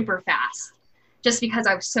super fast, just because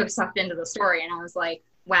I was so sucked into the story, and I was like,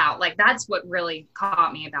 wow, like that's what really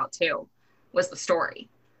caught me about 2 was the story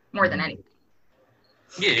more than anything.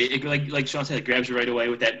 Yeah, like Sean said, it grabs you right away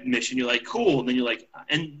with that mission. You're like, cool, and then you're like,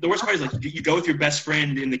 and the worst part is like you go with your best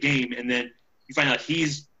friend in the game, and then you find out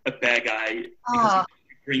he's a bad guy because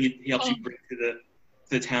he helps you bring to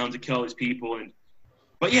the town to kill his people.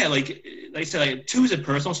 But yeah, like I said, like 2 is a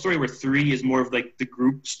personal story, where 3 is more of like the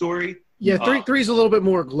group story. Yeah, 3 is a little bit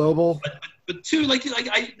more global. But 2, like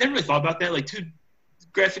I never really thought about that. Like 2,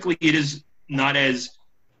 graphically, it is not as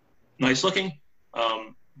nice looking,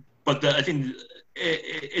 but I think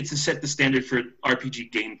it's to set the standard for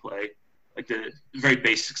RPG gameplay, like the very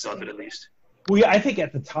basics of it at least. Well, yeah, I think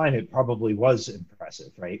at the time it probably was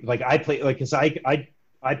impressive, right? Like I played, like, because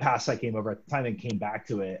I passed that game over at the time and came back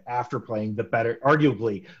to it after playing the better,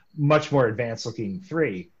 arguably much more advanced looking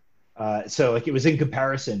 3. So like it was in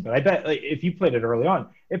comparison, but I bet like, if you played it early on,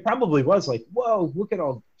 it probably was like, whoa, look at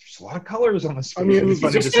there's a lot of colors on the screen.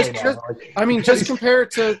 Just compare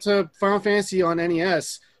it to Final Fantasy on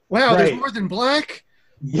NES. Wow, There's more than black.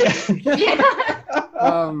 Yeah.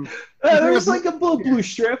 There was like a blue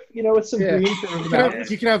strip, with some green.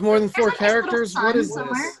 You can have more than 4 characters. What is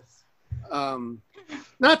this?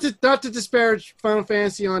 Not to disparage Final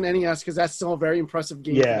Fantasy on NES, because that's still a very impressive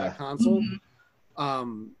game for that console.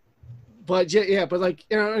 Mm-hmm. But like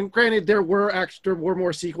and granted, there were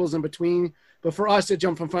more sequels in between. But for us, it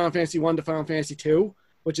jumped from Final Fantasy 1 to Final Fantasy 2,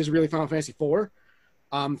 which is really Final Fantasy 4.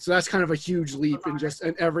 So that's kind of a huge leap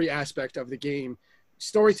in every aspect of the game.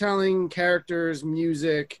 Storytelling, characters,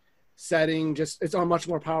 music, setting, it's on much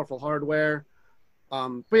more powerful hardware.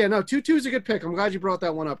 But yeah, no, 2 is a good pick. I'm glad you brought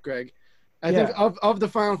that one up, Greg. I think of the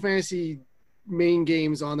Final Fantasy main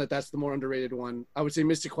games on that, that's the more underrated one. I would say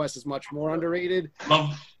Mystic Quest is much more underrated.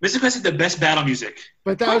 Mystic Quest is the best battle music.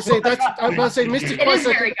 But I would say I'm about to say Mystic It Quest.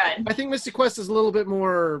 is very good. I think Mystic Quest is a little bit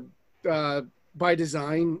more by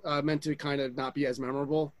design, meant to kind of not be as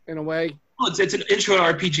memorable in a way. Well, it's an intro to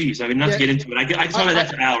RPGs. I mean, not to get into it. I can talk about that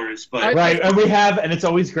for hours, but Right, and we have, and it's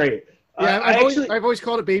always great. Yeah, I've I've always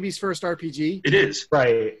called it baby's first RPG. it is.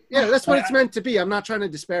 Right. Yeah, that's what it's meant to be. I'm not trying to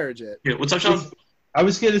disparage it. Yeah, what's up, Sean? I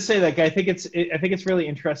was going to say, like, I think it's really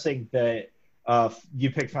interesting that you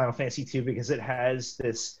picked Final Fantasy II because it has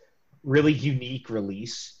this really unique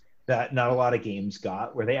release that not a lot of games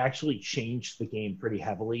got, where they actually changed the game pretty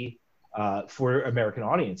heavily for American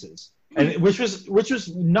audiences, and which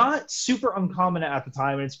was not super uncommon at the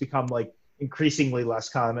time, and it's become like increasingly less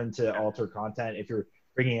common to alter content if you're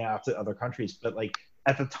bringing it out to other countries. But like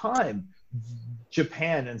at the time,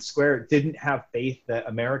 Japan and Square didn't have faith that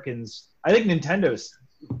Americans. I think Nintendo's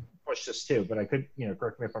pushed this too, but I could,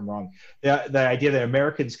 correct me if I'm wrong. The idea that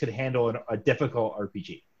Americans could handle a difficult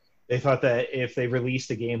RPG. They thought that if they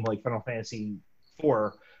released a game like Final Fantasy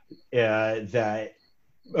IV, that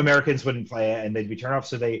Americans wouldn't play it and they'd be turned off.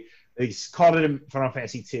 So they called it Final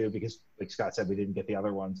Fantasy II because, like Scott said, we didn't get the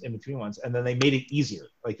other ones, in between ones, and then they made it easier.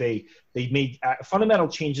 Like they made fundamental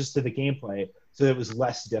changes to the gameplay so that it was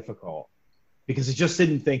less difficult because it just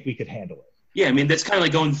didn't think we could handle it. Yeah, I mean, that's kind of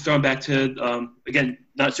like throwing back to, again,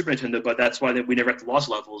 not Super Nintendo, but that's why we never had the loss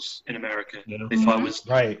levels in America. Yeah. They thought it was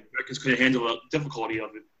Right. Americans couldn't handle the difficulty of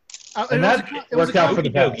it. And that worked out for the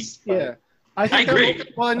best. Yeah. I agree.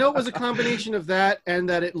 I know it was a combination of that and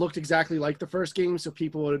that it looked exactly like the first game, so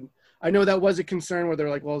people would. I know that was a concern where they're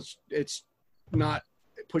like, well, it's not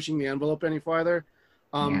pushing the envelope any farther.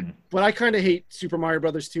 But I kind of hate Super Mario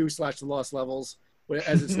Brothers 2 / The Lost Levels,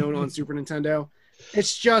 as it's known on Super Nintendo.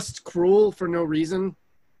 It's just cruel for no reason.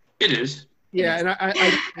 It is. Yeah, and I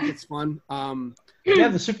think it's fun. Yeah,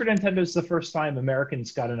 the Super Nintendo is the first time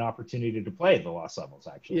Americans got an opportunity to play the Lost Levels,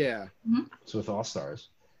 actually. Yeah. It's with All Stars.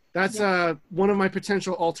 That's one of my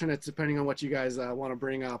potential alternates, depending on what you guys want to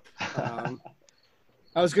bring up.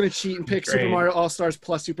 I was going to cheat and pick Super Mario All-Stars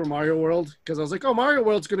plus Super Mario World because I was like, oh, Mario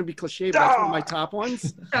World's going to be cliche, but that's one of my top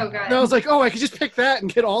ones. So good. And I was like, oh, I could just pick that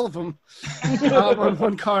and get all of them on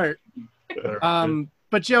one cart.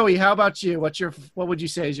 But Joey, how about you? What would you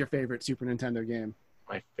say is your favorite Super Nintendo game?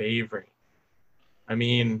 My favorite. I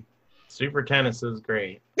mean, Super Tennis is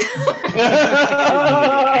great.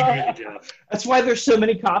 That's why there's so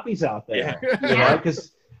many copies out there. Yeah.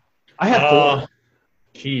 Because I have four.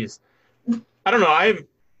 Jeez. I don't know.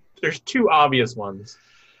 There's two obvious ones.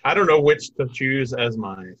 I don't know which to choose as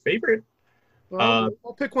my favorite. Well,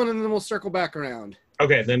 I'll pick one and then we'll circle back around.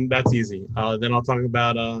 Okay, then that's easy. Then I'll talk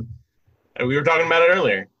about we were talking about it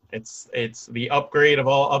earlier. It's the upgrade of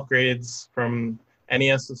all upgrades from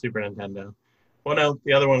NES to Super Nintendo. Well, no,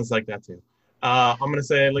 the other one is like that too. I'm gonna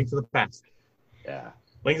say Link to the Past. Yeah.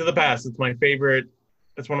 Link to the Past. It's my favorite.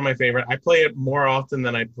 It's one of my favorite. I play it more often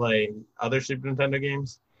than I play other Super Nintendo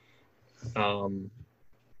games.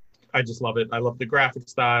 I just love it. I love the graphic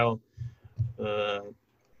style, the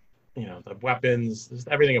weapons, just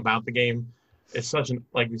everything about the game. It's such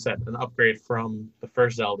like we said, an upgrade from the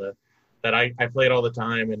first Zelda that I play it all the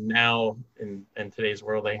time. And now in today's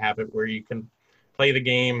world, they have it where you can play the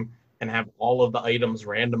game and have all of the items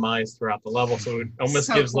randomized throughout the level. So it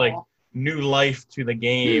almost gives like new life to the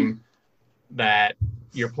game that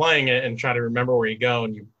you're playing it and try to remember where you go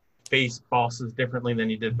and you face bosses differently than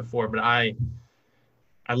you did before. But I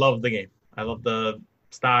love the game. I love the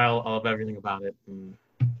style. I love everything about it. And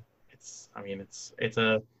it's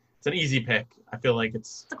an easy pick. I feel like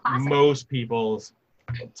it's most people's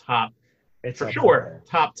top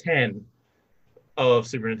 10 of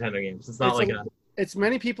Super Nintendo games. It's not it's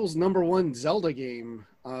many people's number one Zelda game.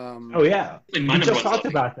 Oh yeah, we just talked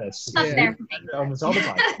about this. On the Zelda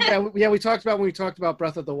podcast. Yeah, we talked about when we talked about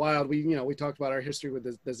Breath of the Wild. We talked about our history with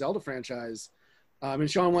the Zelda franchise,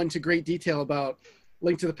 and Sean went into great detail about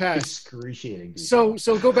Link to the Past. Excruciating. So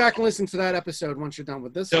go back and listen to that episode once you're done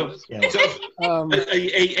with this. So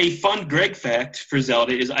a fun Greg fact for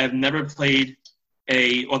Zelda is I have never played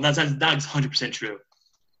that's not 100% true.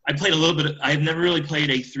 I played a little bit. I've never really played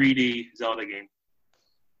a 3D Zelda game.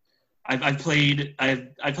 I've played a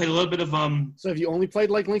little bit of So have you only played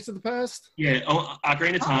like Link to the Past? Yeah,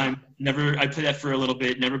 Ocarina of Time. Never. I played that for a little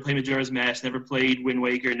bit. Never played Majora's Mask. Never played Wind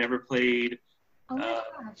Waker. Never played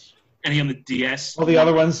any on the DS. All the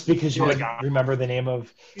other ones because you wouldn't remember the name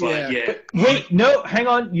of. But, yeah. Wait, no, hang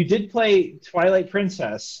on. You did play Twilight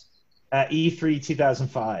Princess at E3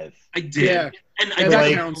 2005. I did. Yeah. And Yeah, I that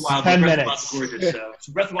played counts. for a while. 10 Breath of the minutes. Wild's gorgeous, so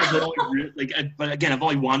Breath of the Wild, but again, I've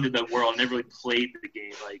always wanted the world. Never really played the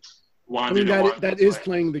game. Like wandered. That is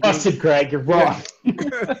playing the game. Busted, Greg. You're wrong.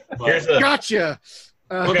 Here's a Gotcha.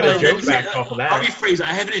 I've got a joke back off of I'll that. rephrase.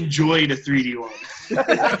 I haven't enjoyed a 3D one.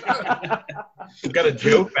 I've got a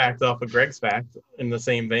joke backed off of Greg's fact in the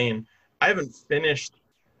same vein. I haven't finished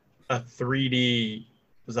a 3D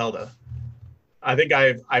Zelda. I think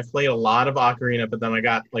I've played a lot of Ocarina, but then I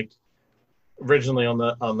got like originally on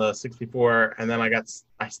the 64, and then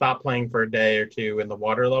I stopped playing for a day or two in the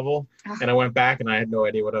water level, and I went back and I had no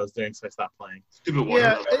idea what I was doing, so I stopped playing. Stupid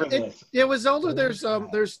water. Yeah, with Zelda,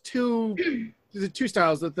 there's two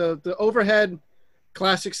styles: the overhead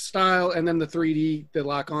classic style, and then the 3D, the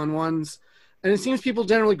lock-on ones. And it seems people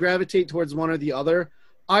generally gravitate towards one or the other.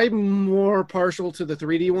 I'm more partial to the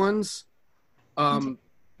 3D ones,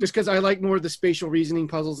 just because I like more of the spatial reasoning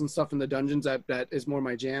puzzles and stuff in the dungeons. That is more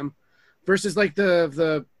my jam. Versus like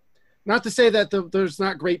the not to say that there's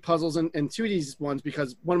not great puzzles in 2D ones,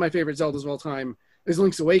 because one of my favorite Zeldas of all time is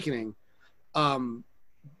Link's Awakening.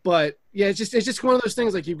 But yeah, it's just one of those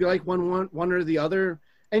things, like you like one or the other,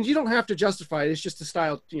 and you don't have to justify it. It's just a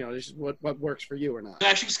style, it's just what works for you or not.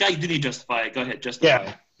 Actually, Scott, you do need to justify it. Go ahead, justify Yeah.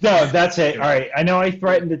 it. No, that's it. All right. I know I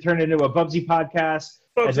threatened to turn it into a Bubsy podcast.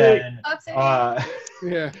 And then,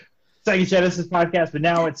 Yeah. Sega Genesis podcast, but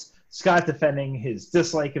now it's Scott defending his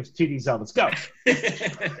dislike of 2D Zelda. Let's go.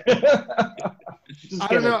 I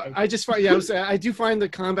don't know. I just find, I do find the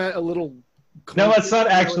combat a little. No, let's not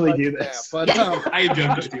actually do this. But I am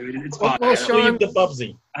joking, dude. It's fine. Well, Sean, Leave the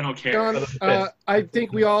Bubsy. I don't care. Sean, I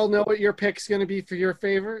think we all know what your pick's going to be for your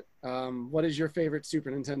favorite. What is your favorite Super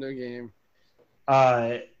Nintendo game?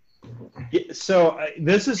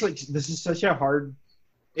 This is such a hard.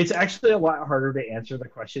 It's actually a lot harder to answer the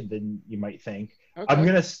question than you might think. Okay. I'm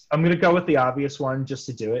gonna go with the obvious one just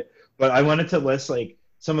to do it, but I wanted to list like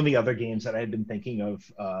some of the other games that I had been thinking of.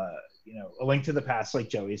 A Link to the Past, like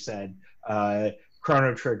Joey said,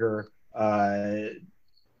 Chrono Trigger.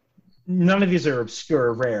 None of these are obscure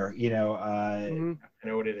or rare. I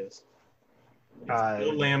know what it is.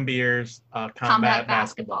 Bill Lambier's Combat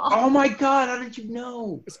Basketball. Oh my God! How did you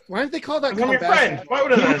know? Why didn't they call that I'm your Combat friend. Why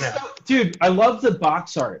would I know? Dude, I love the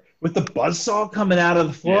box art with the buzzsaw coming out of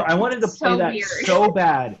the floor. Yeah. I wanted to play that weird. so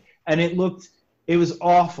bad, and it was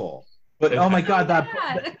awful. But oh my God, that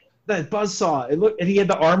buzzsaw! And he had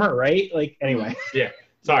the armor, right? Like anyway. Yeah.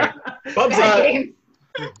 Sorry. Bubsy.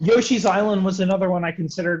 Yoshi's Island was another one I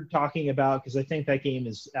considered talking about because I think that game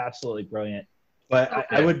is absolutely brilliant. But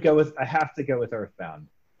I have to go with Earthbound.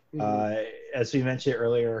 As we mentioned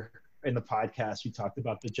earlier in the podcast, we talked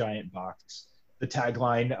about the giant box, the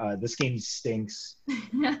tagline, this game stinks.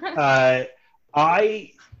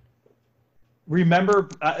 I remember,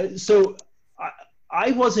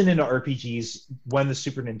 I wasn't into RPGs when the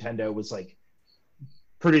Super Nintendo was like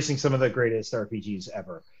producing some of the greatest RPGs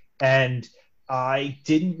ever. And I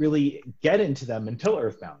didn't really get into them until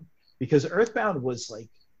Earthbound, because Earthbound was like,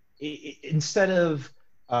 instead of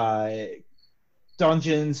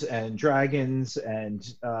Dungeons and Dragons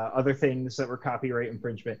and other things that were copyright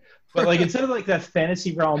infringement, but like instead of like that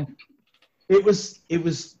fantasy realm, it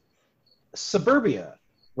was suburbia,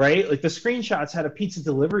 right? Like the screenshots had a pizza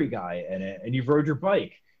delivery guy in it, and you rode your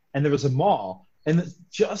bike, and there was a mall, and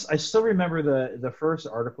I still remember the first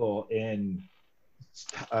article in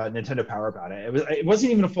Nintendo Power about it. It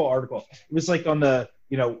wasn't even a full article. It was like on the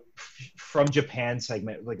from Japan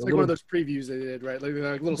segment, like one of those previews they did, right? Like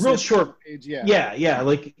little real short page, yeah,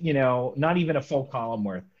 like not even a full column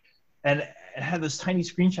worth, and it had those tiny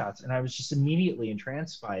screenshots, and I was just immediately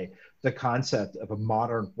entranced by the concept of a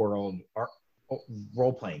modern world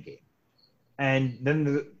role-playing game. And then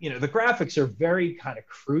the graphics are very kind of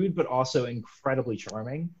crude, but also incredibly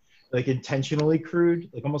charming, like intentionally crude,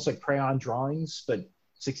 like almost like crayon drawings, but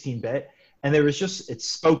 16-bit. And it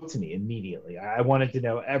spoke to me immediately. I wanted to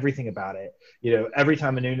know everything about it. Every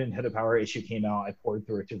time a new Nintendo Power issue came out, I poured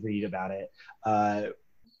through it to read about it.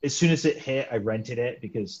 As soon as it hit, I rented it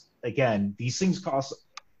because, again, these things cost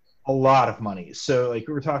a lot of money. So, like,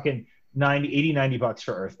 we were talking $90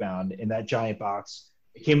 for Earthbound in that giant box.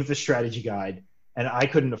 It came with a strategy guide, and I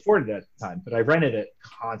couldn't afford it at the time, but I rented it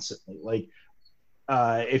constantly. Like,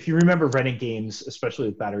 if you remember renting games, especially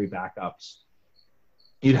with battery backups,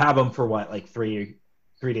 you'd have them for what, like 3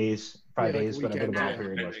 days, 5 days, whatever the long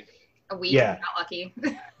period was. A week, yeah. Not lucky.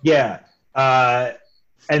 Yeah.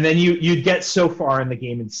 And then you'd get so far in the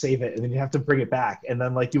game and save it, and then you have to bring it back. And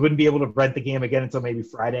then like you wouldn't be able to rent the game again until maybe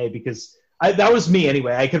Friday, because that was me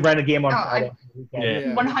anyway. I could rent a game on Friday.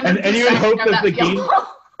 Yeah. 100%. And you would hope that the game,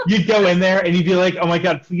 you'd go in there and you'd be like, oh my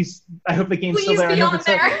God, please, I hope the game's still there. Please be on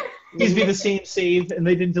there. Please be the same save, and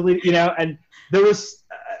they didn't delete it, And there was,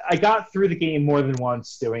 I got through the game more than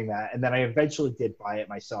once doing that, and then I eventually did buy it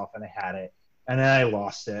myself, and I had it, and then I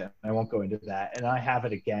lost it. I won't go into that, and I have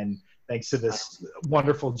it again thanks to this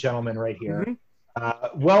wonderful gentleman right here.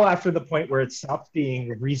 Well, after the point where it stopped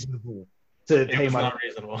being reasonable to pay money. Not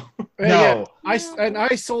reasonable. No, I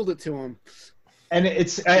sold it to him. And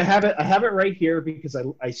I have it right here because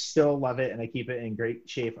I still love it and I keep it in great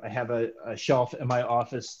shape. I have a shelf in my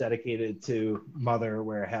office dedicated to Mother,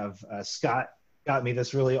 where I have Scott got me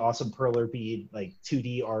this really awesome perler bead, like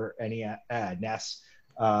 2D art NES.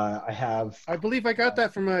 I believe I got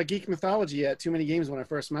that from Geek Mythology at Too Many Games when I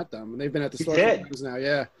first met them. They've been at the store for years now.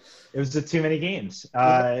 Yeah, it was at Too Many Games,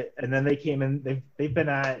 and then they came in. They've been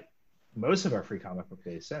at most of our free comic book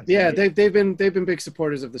days since. Yeah, right? they've been big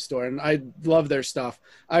supporters of the store, and I love their stuff.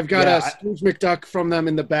 I've got a Scrooge McDuck from them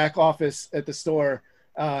in the back office at the store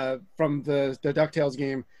from the DuckTales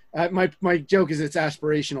game. My joke is it's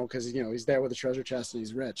aspirational because he's there with a treasure chest and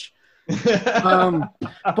he's rich.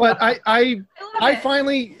 But I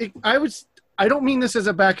finally I don't mean this as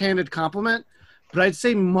a backhanded compliment, but I'd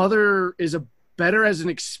say Mother is better as an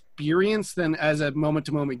experience than as a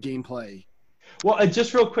moment-to-moment gameplay. Well,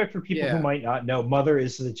 just real quick for people who might not know, Mother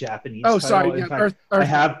is the Japanese title. Sorry. In fact, I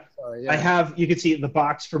have, you can see the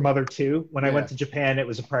box for Mother 2. When I went to Japan, it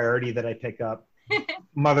was a priority that I pick up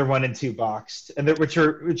Mother 1 and 2 boxed, and which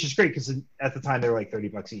is great because at the time they were like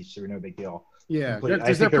 $30 each, so they were no big deal. Yeah,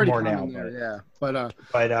 I think they're more now.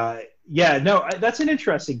 That's an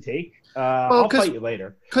interesting take. I'll fight you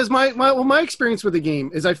later. Because my experience with the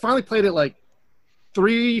game is I finally played it like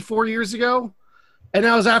 3-4 years ago. And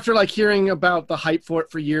that was after like hearing about the hype for it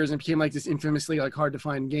for years and became like this infamously like hard to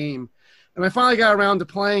find game. And I finally got around to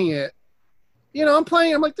playing it. I'm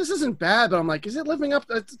playing. I'm like, this isn't bad, but I'm like, is it living up?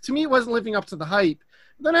 To me, it wasn't living up to the hype.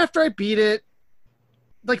 And then after I beat it,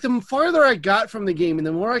 like the farther I got from the game and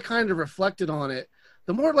the more I kind of reflected on it,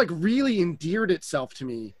 the more it like really endeared itself to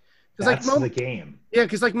me. That's the game. Yeah,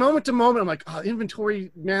 because like moment to moment, I'm like, inventory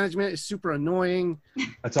management is super annoying.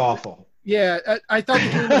 That's awful. Yeah, I thought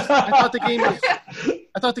the game was.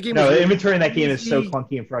 No, the inventory in that game is so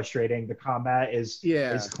clunky and frustrating. The combat is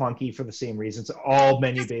clunky for the same reasons. All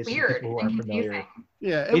menu based. People who aren't familiar.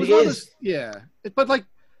 Yeah, it is. But like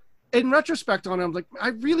in retrospect on it, I'm like, I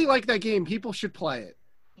really like that game. People should play it.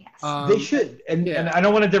 Yes. They should, and I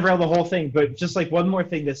don't want to derail the whole thing, but just like one more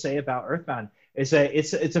thing to say about Earthbound is that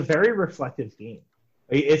it's a very reflective game.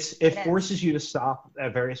 It forces you to stop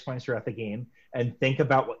at various points throughout the game and think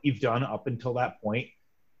about what you've done up until that point,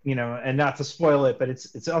 and not to spoil it, but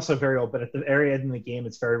it's also very old. But at the area in the game,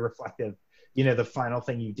 it's very reflective. The final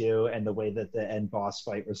thing you do and the way that the end boss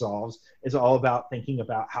fight resolves is all about thinking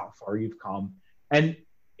about how far you've come. And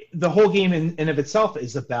the whole game in of itself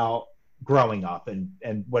is about growing up and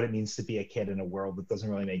what it means to be a kid in a world that doesn't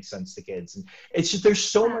really make sense to kids. And it's just, there's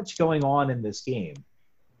so much going on in this game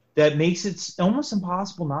that makes it almost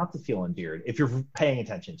impossible not to feel endeared if you're paying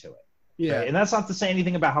attention to it. Yeah. Right? And that's not to say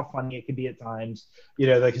anything about how funny it can be at times,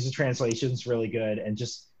 because the translation's really good. And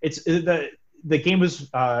just, the game was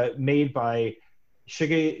made by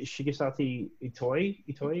Shigesaki Itoi.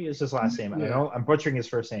 Itoi is his last name. I don't know. I'm butchering his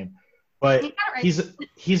first name, but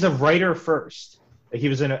he's a writer first.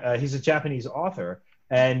 He's a Japanese author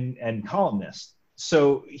and columnist.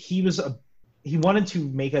 So he wanted to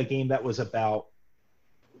make a game that was about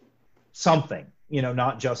something,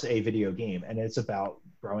 not just a video game, and it's about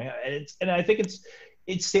growing up. And I think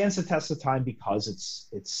it stands the test of time because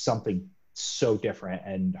it's something so different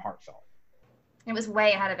and heartfelt. It was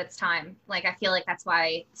way ahead of its time. Like, I feel like that's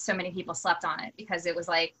why so many people slept on it, because it was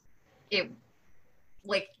it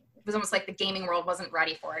was almost like the gaming world wasn't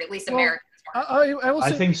ready for it. At least Americans weren't.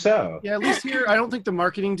 I think so. Yeah, at least here, I don't think the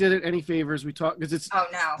marketing did it any favors. We talked because it's. Oh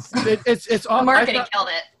no! It's all marketing killed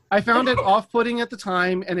it. I found it off-putting at the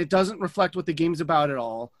time, and it doesn't reflect what the game's about at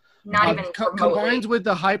all. Not even combined with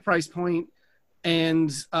the high price point and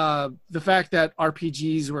the fact that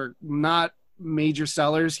RPGs were not major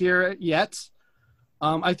sellers here yet.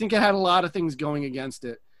 I think it had a lot of things going against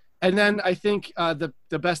it. And then I think the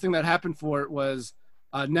best thing that happened for it was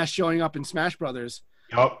Ness showing up in Smash Brothers.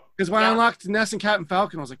 Yep. Because when I unlocked Ness and Captain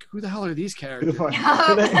Falcon, I was like, who the hell are these characters? Who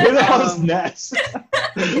the hell is Ness?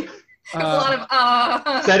 A lot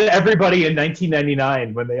of said everybody in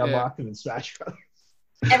 1999 when they unlocked him in Smash Brothers.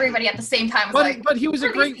 Everybody at the same time was but he was a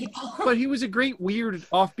great weird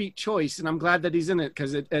offbeat choice, and I'm glad that he's in it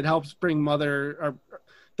because it helps bring the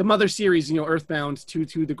Mother series, Earthbound to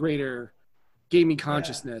the greater gaming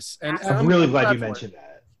consciousness. And I'm really glad you mentioned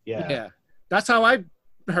that. Yeah, that's how I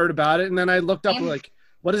heard about it, and then I looked up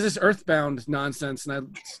what is this Earthbound nonsense, and I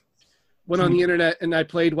went on the internet and I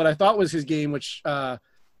played what I thought was his game, which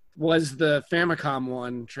was the Famicom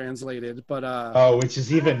one translated, but which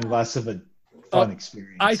is even less of a fun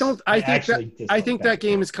experience. I think that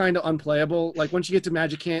game is is kind of unplayable. Like once you get to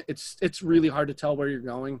Magic Hand, it's really hard to tell where you're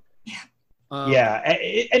going.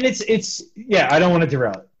 And it's I don't want to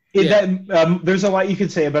derail it. There's a lot you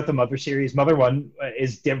could say about the Mother series. Mother 1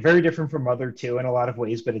 is very different from Mother 2 in a lot of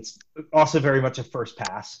ways, but it's also very much a first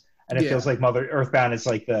pass. And it feels like Mother Earthbound is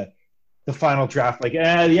like the final draft. Like,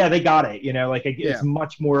 they got it. You know, like it's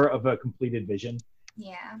much more of a completed vision.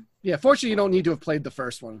 Yeah. Yeah. Fortunately, you don't need to have played the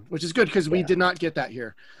first one, which is good because we did not get that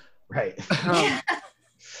here. Right.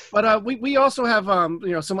 But we also have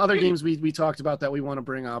some other games we talked about that we want to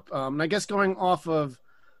bring up. And I guess going off of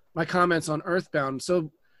my comments on Earthbound,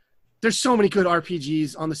 so there's so many good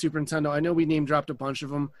RPGs on the Super Nintendo. I know we name dropped a bunch of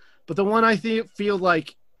them, but the one I feel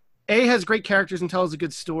like has great characters and tells a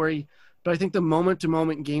good story, but I think the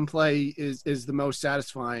moment-to-moment gameplay is the most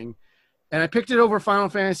satisfying. And I picked it over Final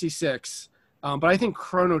Fantasy VI, but I think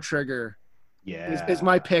Chrono Trigger is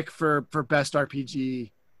my pick for best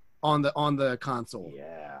RPG on the console.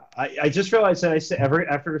 Yeah. I just realized that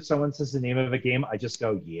after someone says the name of a game, I just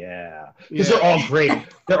go, because they're all great.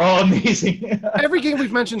 They're all amazing. Every game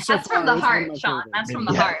we've mentioned so That's far. from the heart, Sean. That's from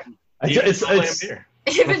the heart.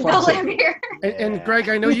 Even Bill Lambier. And Greg,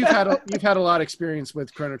 I know you've had a lot of experience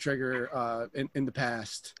with Chrono Trigger in the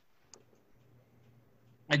past.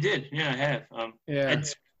 I did. Yeah, I have.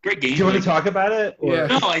 It's a great game. Do you want to talk about it? Or? Yeah.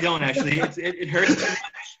 No, I don't actually. It hurts too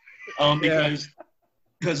much.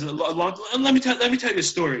 Because let me tell you a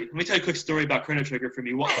story. Let me tell you a quick story about Chrono Trigger for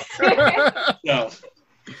me. So,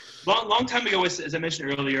 long time ago, as I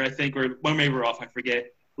mentioned earlier, I think, or when we were off, I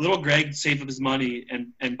forget. Little Greg saved up his money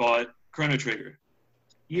and bought Chrono Trigger.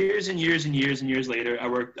 Years and years and years and years later, I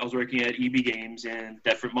was working at EB Games in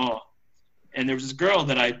Deptford Mall, and there was this girl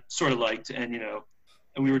that I sort of liked, and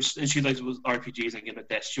and she liked RPGs and games like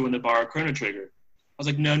that. She wanted to borrow Chrono Trigger. I was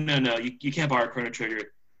like, no, you can't borrow Chrono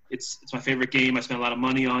Trigger. It's my favorite game. I spent a lot of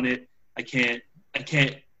money on it. I can't let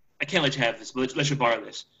you have this, but let you borrow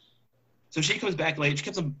this. So she comes back late. She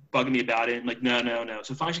kept on bugging me about it. And like, no.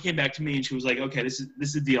 So finally she came back to me and she was like, okay, this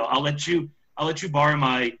is the deal. I'll let you borrow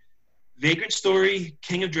my Vagrant Story,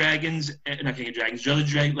 Legend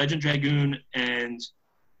Dragoon, and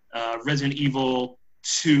Resident Evil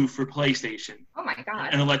 2 for PlayStation. Oh my god.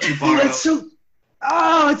 And I'll let you borrow.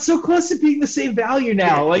 It's so close to being the same value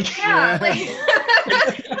now. Like, and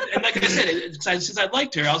like I said, since I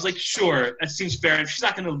liked her, I was like, sure, that seems fair. She's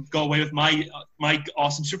not going to go away with my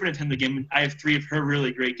awesome Super Nintendo game. And I have 3 of her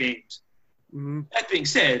really great games. Mm-hmm. That being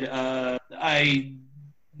said, I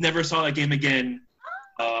never saw that game again.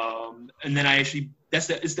 And then I actually, it's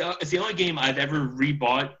the only game I've ever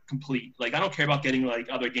rebought complete. Like, I don't care about getting like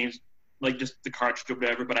other games, like just the cartridge or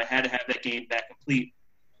whatever, but I had to have that game back complete.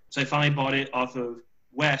 So I finally bought it off of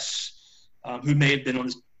Wes, who may have been on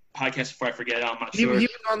this podcast before I forget. I'm not sure. He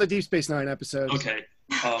was on the Deep Space Nine episode. Okay.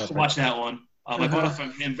 So watch that one. I bought it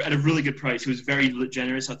from him at a really good price. He was very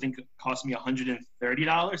generous. I think it cost me $130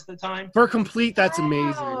 at the time. For complete, that's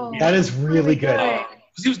amazing. Wow. that is really good.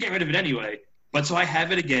 Because he was getting rid of it anyway. But so I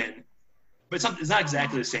have it again. But it's not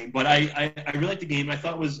exactly the same. But I really like the game. I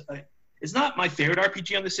thought it was it's not my favorite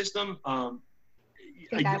RPG on the system.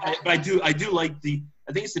 But I do like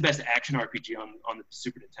I think it's the best action RPG on the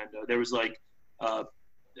Super Nintendo. There was like that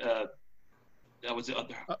was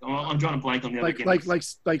I'm drawing a blank on the other game.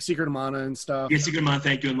 Like Secret of Mana and stuff. Yeah, Secret of Mana,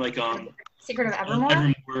 thank you, and like Secret of Evermore.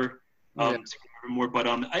 Secret of Evermore. But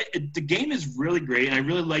the game is really great, and I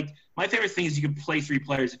really like. My favorite thing is you could play 3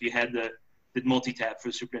 players if you had the multi-tap for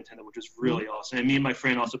the Super Nintendo, which was really awesome. And me and my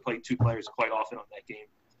friend also played 2 players quite often on that game.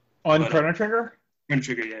 On Chrono Trigger? Chrono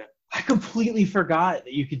Trigger, yeah. I completely forgot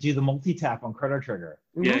that you could do the multi-tap on Chrono Trigger.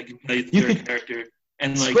 Yeah, you can play the third character.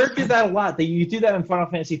 And like Square did that a lot. You do that in Final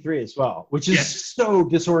Fantasy 3 as well, which is so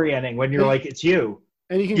disorienting when you're like, it's you.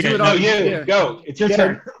 And you can do it on go. It's your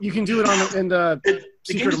turn. You can do it on the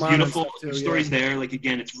game is beautiful. The story's there. Like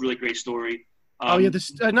again, it's a really great story.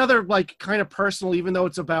 This another like kind of personal, even though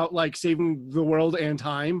it's about like saving the world and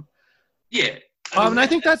time. Yeah. And I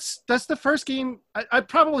think that's the first game. I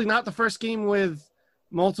probably not the first game with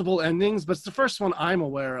multiple endings, but it's the first one I'm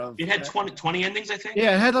aware of. It had 20 endings, I think.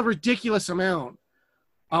 Yeah, it had a ridiculous amount.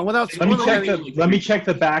 Let me check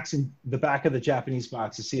the back of the Japanese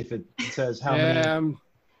box to see if it says how many.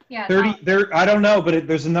 30. There, I don't know, but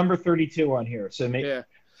there's a number 32 on here. So maybe. Yeah.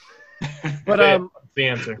 But the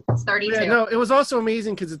answer. It's 32. Yeah, no, it was also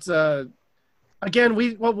amazing because it's again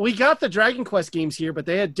we got the Dragon Quest games here, but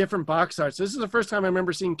they had different box art. So this is the first time I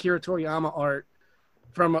remember seeing Kira Toriyama art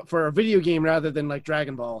for a video game rather than like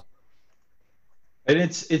Dragon Ball. And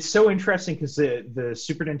it's so interesting because the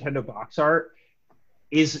Super Nintendo box art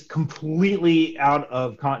is completely out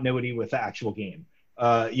of continuity with the actual game.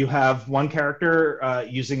 You have one character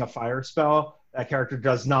using a fire spell. That character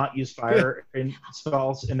does not use fire in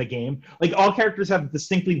spells in the game. Like all characters have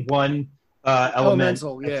distinctly one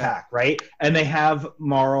elemental attack, right? And they have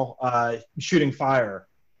Marl shooting fire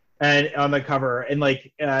and on the cover, and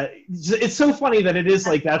like it's so funny that it is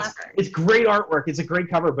like it's great artwork. It's a great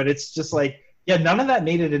cover, but it's just like none of that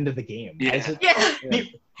made it into the game.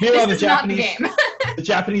 Meanwhile, the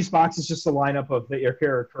Japanese box is just a lineup of the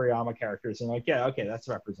Akira Toriyama characters, and like okay, that's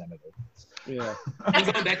representative. Yeah. And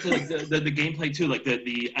going back to like the gameplay too, like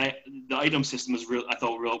the item system was real. I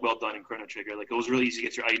thought real well done in Chrono Trigger. Like it was really easy to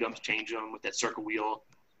get your items, change them with that circle wheel.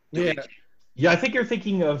 Yeah, I think you're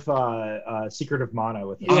thinking of Secret of Mana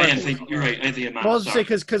with. You're right. I think Well, I was say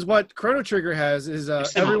because what Chrono Trigger has is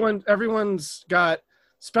everyone's got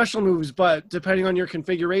special moves, but depending on your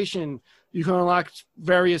configuration, you can unlock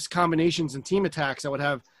various combinations and team attacks that would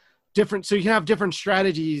have different. So you can have different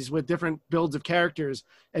strategies with different builds of characters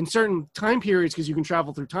and certain time periods because you can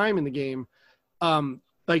travel through time in the game.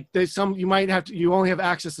 Like there's some you only have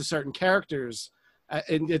access to certain characters at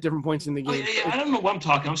different points in the game. I don't know what I'm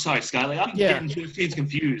talking. I'm sorry, Scott. Like I'm getting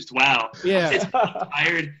confused. Wow. Yeah.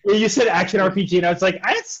 Tired. You said action RPG, and I was like,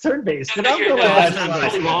 it's turn-based. I'm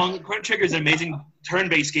totally wrong. Chrono Trigger is an amazing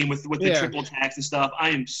turn-based game with the triple attacks and stuff.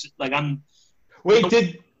 Wait,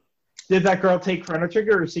 did that girl take Chrono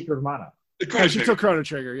Trigger or Secret of Mana? She took Chrono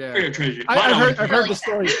Trigger. Yeah. I've heard the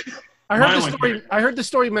story. I heard the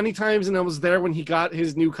story many times, and I was there when he got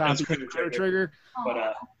his new copy of Chrono Trigger.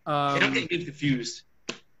 But I'm getting confused.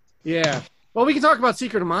 Yeah. Well, we can talk about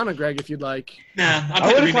Secret of Mana, Greg, if you'd like. Nah,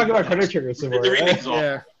 I want to talk about Chrono Trigger some more.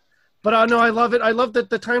 Yeah. But no, I love it. I love that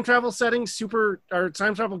the time travel setting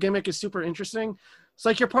time travel gimmick is super interesting. It's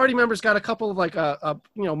like your party members got a couple of like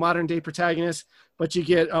modern day protagonists, but you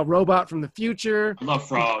get a robot from the future. I love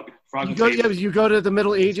Frog. You go to the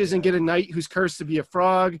Middle Ages and get a knight who's cursed to be a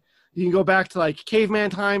frog. You can go back to like caveman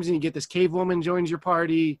times and you get this cave woman joins your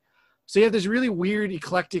party. So you have this really weird,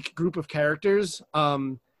 eclectic group of characters.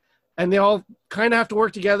 And they all kind of have to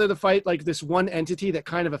work together to fight like this one entity that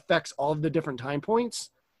kind of affects all of the different time points.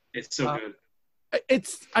 It's so good.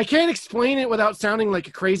 I can't explain it without sounding like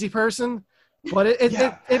a crazy person, but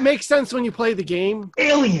it makes sense when you play the game.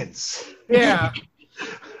 Aliens. Yeah.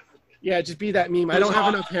 Yeah, just be that meme. I don't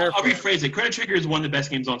have enough hair. I'll rephrase it. Chrono Trigger is one of the best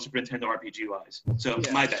games on Super Nintendo RPG-wise. So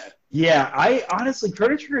my bad. Yeah, I honestly,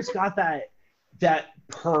 Chrono Trigger's got that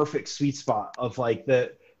perfect sweet spot of like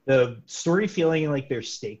the story feeling like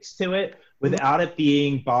there's stakes to it without it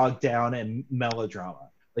being bogged down in melodrama.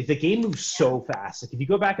 Like the game moves so fast. Like if you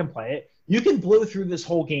go back and play it, you can blow through this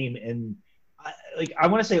whole game in I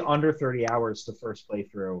want to say under 30 hours the first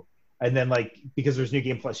playthrough, and then like because there's New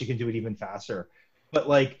Game Plus, you can do it even faster. But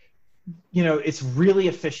like it's really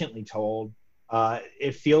efficiently told.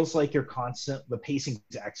 It feels like you're constant. The pacing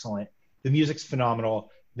is excellent. The music's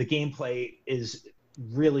phenomenal. The gameplay is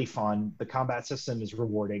really fun. The combat system is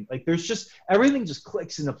rewarding. Like there's just everything just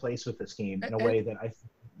clicks into place with this game in a way that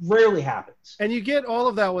rarely happens. And you get all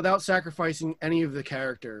of that without sacrificing any of the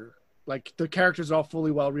character. Like the characters are all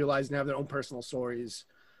fully well realized and have their own personal stories.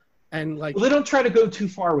 And like they don't try to go too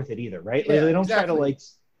far with it either, right? Like they don't try to like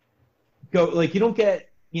go like you don't get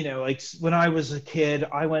like when I was a kid,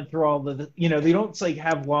 I went through all the they don't like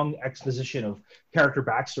have long exposition of character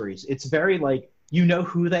backstories. It's very like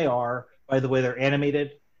who they are by the way they're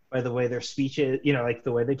animated, by the way their speech is, like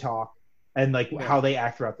the way they talk, and like how they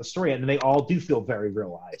act throughout the story, and they all do feel very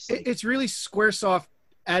realized. Like, it's really SquareSoft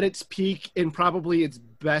at its peak in probably its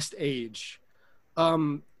best age.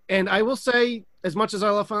 And I will say, as much as I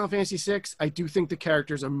love Final Fantasy VI, I do think the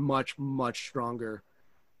characters are much, much stronger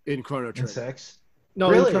in Chrono Trigger. In 6? No,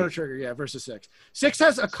 really? In Chrono Trigger, versus 6. 6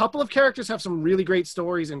 has a couple of characters have some really great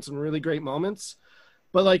stories and some really great moments,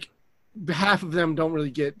 but like half of them don't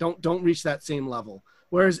reach that same level.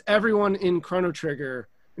 Whereas everyone in Chrono Trigger,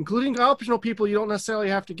 including optional people you don't necessarily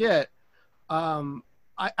have to get,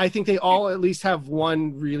 I think they all at least have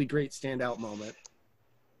one really great standout moment.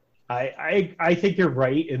 I think you're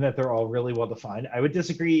right in that they're all really well defined. I would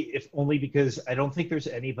disagree if only because I don't think there's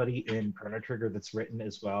anybody in Chrono Trigger that's written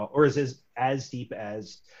as well or is as deep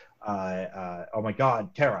as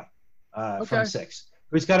Terra from 6,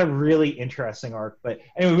 who's got a really interesting arc. But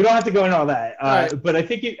anyway, we don't have to go into all that. Right. But I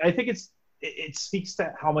think it speaks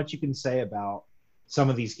to how much you can say about some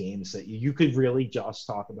of these games that you could really just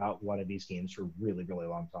talk about one of these games for a really, really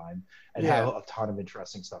long time and have a ton of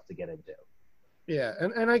interesting stuff to get into. Yeah,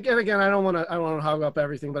 and again, I don't want to hog up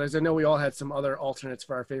everything, but as I know we all had some other alternates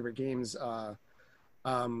for our favorite games. But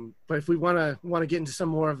if we want to get into some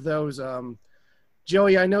more of those,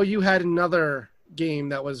 Joey, I know you had another game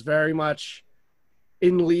that was very much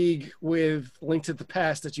in league with Link to the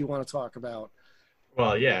Past that you want to talk about?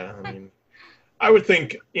 Well, yeah. I mean, I would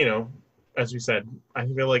think, as we said, I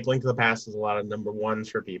feel like Link to the Past is a lot of number ones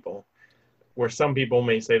for people, where some people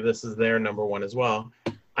may say this is their number one as well.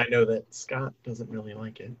 I know that Scott doesn't really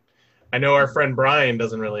like it. I know our friend Brian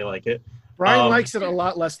doesn't really like it. Brian likes it a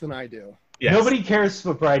lot less than I do. Yes. Nobody cares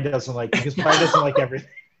what Brian doesn't like because Brian doesn't like everything.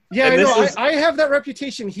 Yeah, And I know. this is- I have that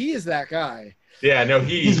reputation. He is that guy. Yeah, no,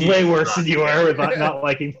 He's way worse than you are with not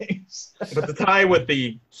liking things. But the tie with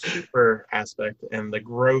the super aspect and the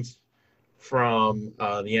growth from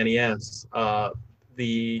the NES,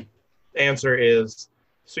 the answer is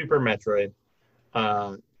Super Metroid.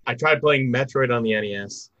 I tried playing Metroid on the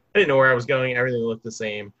NES. I didn't know where I was going. Everything looked the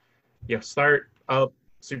same. You start up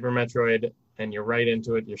Super Metroid, and you're right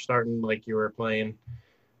into it. You're starting like you were playing,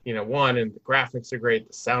 one, and the graphics are great.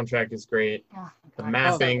 The soundtrack is great. The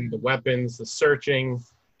mapping, the weapons, the searching,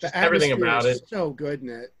 The everything atmosphere about is it. so good in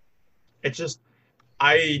it. It's just,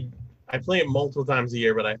 I play it multiple times a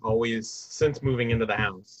year, but I always, since moving into the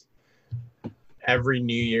house, every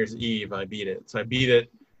New Year's Eve I beat it. So I beat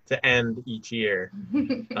it to end each year.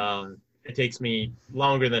 It takes me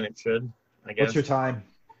longer than it should, I guess. What's your time?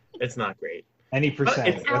 It's not great. Any percent.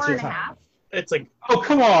 It's- What's Hour your and a time? half? It's like, Oh,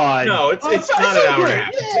 come on. no, it's not an hour and a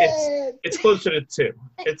half. It's closer to 2.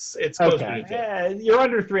 It's closer Okay. to 2. Yeah, you're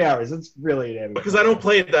under 3 hours. That's really damn Because I don't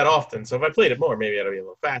play it that often. So if I played it more, maybe I'd be a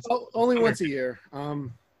little faster. Oh, only once a year.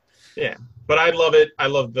 But I love it. I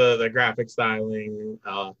love the graphic styling.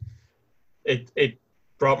 It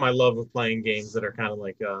brought my love of playing games that are kind of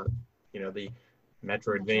like, the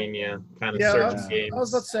Metroidvania kind of Yeah, certain games. I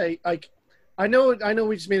was about to say, like, I know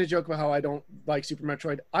we just made a joke about how I don't like Super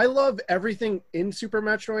Metroid. I love everything in Super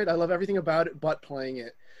Metroid. I love everything about it but playing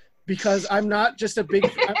it. Because I'm not just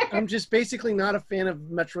I'm just basically not a fan of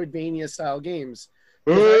Metroidvania style games.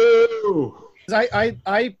 Boo! 'Cause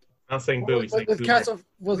I Not saying boo, he's saying with boomer.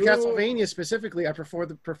 Castlevania specifically, I prefer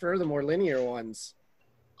the more linear ones.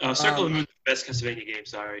 Circle of the Moon is the best Castlevania game.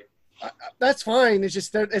 Sorry. That's fine. It's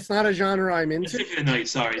just that it's not a genre I'm into. Symphony of the Night.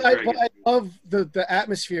 Sorry. It's I very good. love the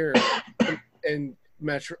atmosphere in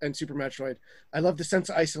Super Metroid. I love the sense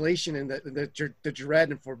of isolation and the dread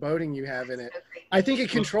and foreboding you have in it. I think it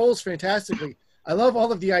controls fantastically. I love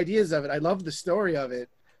all of the ideas of it. I love the story of it.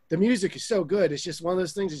 The music is so good. It's just one of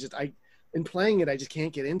those things. It's just in playing it, I just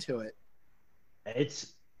can't get into it.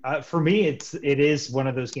 It's for me. It is one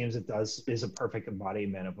of those games that is a perfect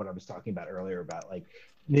embodiment of what I was talking about earlier about like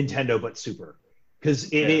Nintendo but Super, because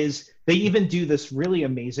it is. They even do this really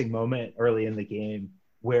amazing moment early in the game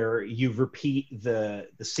where you repeat the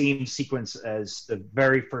same sequence as the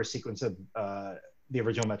very first sequence of the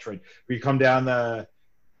original Metroid, where you come down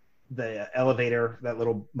the elevator, that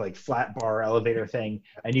little like flat bar elevator thing,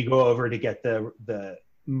 and you go over to get the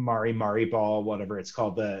Mari ball, whatever it's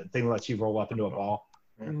called, the thing that lets you roll up into a ball.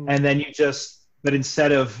 And then but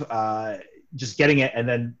instead of just getting it and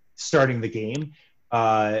then starting the game,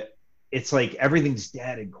 it's like everything's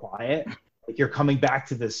dead and quiet. Like you're coming back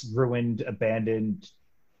to this ruined, abandoned,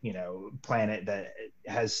 planet that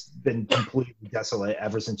has been completely desolate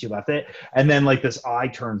ever since you left it. And then like this eye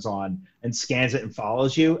turns on and scans it and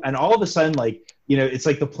follows you. And all of a sudden, like, it's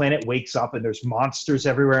like the planet wakes up and there's monsters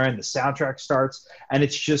everywhere and the soundtrack starts. And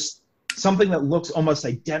it's just something that looks almost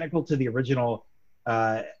identical to the original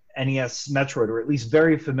NES Metroid, or at least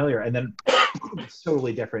very familiar. And then it's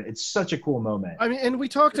totally different. It's such a cool moment. I mean, and we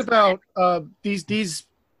talked about these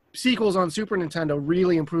sequels on Super Nintendo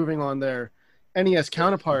really improving on their NES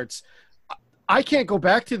counterparts. I can't go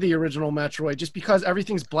back to the original Metroid just because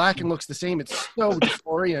everything's black and looks the same. It's so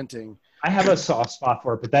disorienting. I have a soft spot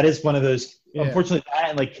for it, but that is one of those. Yeah. Unfortunately, that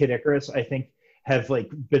and like Kid Icarus, I think, have like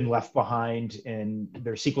been left behind, and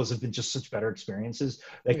their sequels have been just such better experiences.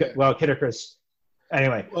 Like, well, Kid Icarus.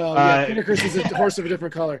 Anyway, Well, yeah, Kid Icarus is a horse of a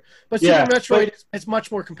different color, but Super Yeah, Metroid is much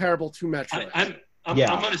more comparable to Metroid. I'm Yeah.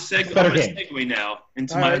 going to It's a better game. segue now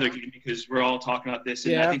into All my right. other game because we're all talking about this,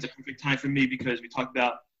 and Yeah. I think it's a perfect time for me because we talked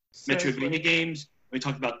about Metroidvania games. We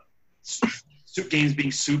talked about games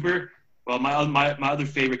being super. Well, my other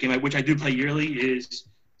favorite game, which I do play yearly, is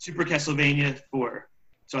Super Castlevania 4.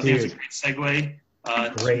 So I think it's a great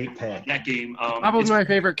segue. Great pick. That game. Probably it's- my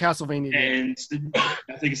favorite Castlevania game. and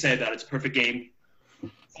nothing to say about it. It's a perfect game.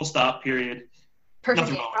 Full stop. Period. Perfect.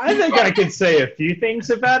 Nothing wrong. I think I could say a few things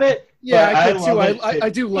about it. Yeah, but I could too. love it I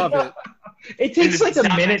do love it. It takes And like the a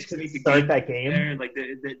soundtrack's minute to great, the start game that game. There, like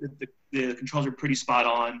the controls are pretty spot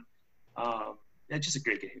on. Yeah, just a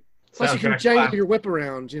great game. Plus, you can Soundtrack's jangle classic. your whip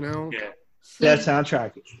around, Yeah. That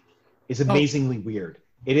soundtrack is amazingly weird.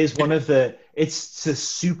 It is one of the. It's a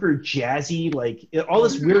super jazzy, like all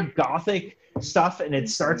this weird gothic stuff, and it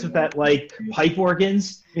starts with that like pipe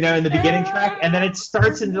organs, in the beginning track, and then it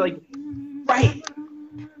starts into like right.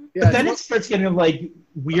 Yeah, But then it starts getting like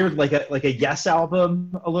weird, like a Yes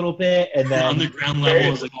album a little bit, and The then underground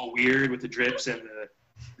level is like all weird with the drips and the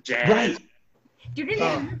jazz. right.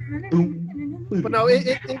 but no,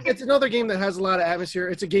 it's another game that has a lot of atmosphere.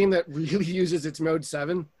 It's a game that really uses its Mode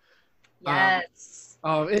 7. Yes.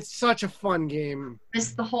 Oh, it's such a fun game.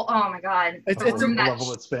 Just the whole. Oh my god. It's the a level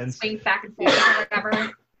that spins. Swings back and forth or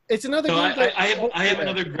whatever. It's another So game. That, I have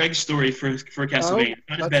another Greg story for Castlevania.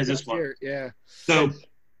 Not as bad as this one. Yeah. So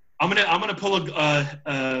I'm gonna pull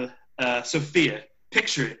Sophia.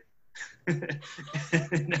 Picture it.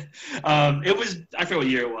 It was, I forget what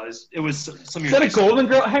year it was. It was some year. Is that a Golden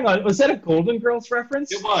Girl? Hang on, was that a Golden Girls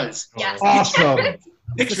reference? It was. Yes. Awesome.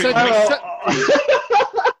 Picture it.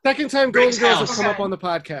 Second time Golden Greg's Girls have house. come up on the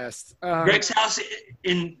podcast. Greg's house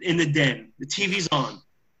in the den. The TV's on.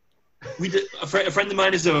 We did, a friend of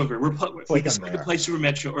mine is over. We decided to play Super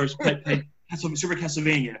Metro or play Super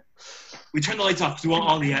Castlevania. We turn the lights off because we want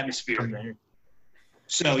all the atmosphere.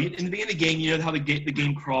 So in the beginning of the game, you know how the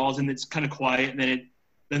game crawls and it's kind of quiet, and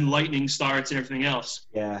then lightning starts and everything else.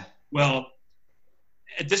 Yeah. Well,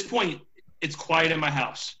 at this point, it's quiet in my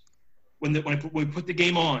house. When we put the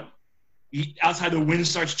game on, outside the wind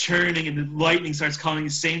starts churning and the lightning starts coming at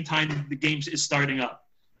the same time the game is starting up.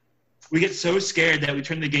 We get so scared that we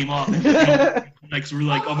turn the game off. So we're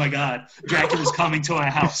like, oh my god, Dracula's coming to our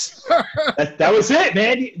house. That was it,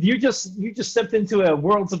 man. You just stepped into a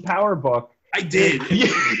Worlds of Power book. I did.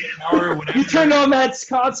 You turned on that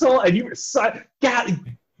console and you were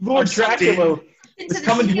Lord Dracula is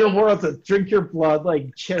coming to your world to drink your blood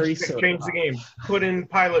like cherry soda. Change the game. Put in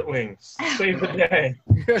Pilot Wings. Save the day.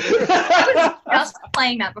 Just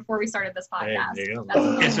playing that before we started this podcast. There you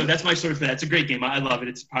go. Yeah, so that's my story for that. It's a great game. I love it.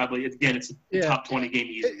 It's probably, again, it's a top 20 game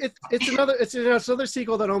easy. It's another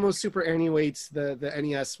sequel that almost super annihilates the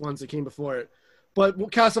NES ones that came before it. But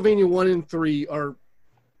Castlevania 1 and 3 are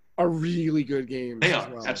really good games. They as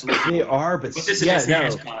are, well. absolutely. They are, but This is yeah,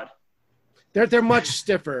 SNES no. pod. They're much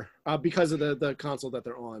stiffer because of the console that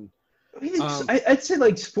they're on. I mean, I'd say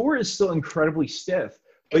like 4 is still incredibly stiff,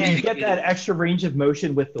 but you get that extra range of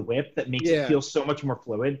motion with the whip that makes it feel so much more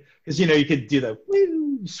fluid. Because you could do the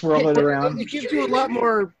swirl it around. It gives you a lot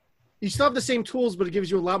more. You still have the same tools, but it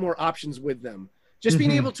gives you a lot more options with them. Just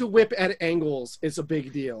being able to whip at angles is a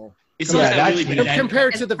big deal. It's not that really big.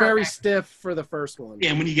 Compared to the very stiff for the first one. Yeah,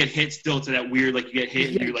 and when you get hit, still to that weird, like you get hit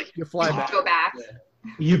and you're like, you fly back. Go back. Yeah.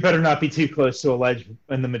 You better not be too close to a ledge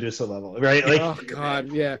in the Medusa level, right? Like, oh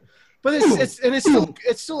god, yeah. But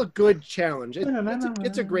it's still a good challenge.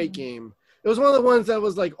 It's a great game. It was one of the ones that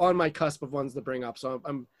was like on my cusp of ones to bring up. So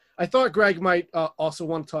I thought Greg might also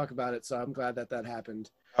want to talk about it. So I'm glad that happened.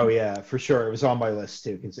 Oh yeah, for sure. It was on my list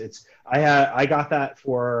too because I got that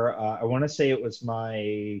for I want to say it was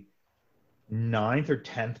my 9th or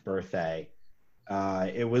 10th birthday.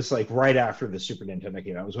 It was like right after the Super Nintendo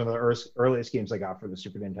came out. It was one of the earliest games I got for the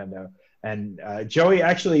Super Nintendo. And Joey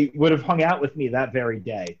actually would have hung out with me that very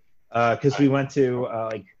day because we went to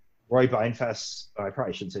like Roy Beinfest's, I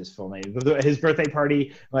probably shouldn't say his full name, his birthday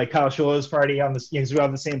party, like Kyle Shulo's party because we all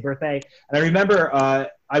have the same birthday. And I remember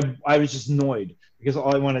I was just annoyed because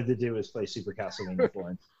all I wanted to do was play Super Castlevania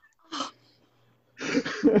 4.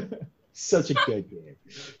 Such a good game.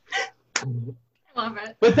 I love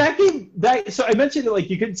it. But that game, so I mentioned that like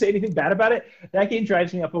you couldn't say anything bad about it. That game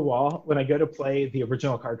drives me up a wall when I go to play the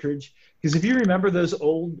original cartridge. Because if you remember those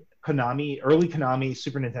old early Konami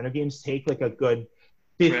Super Nintendo games take like a good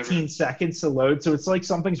 15 seconds to load. So it's like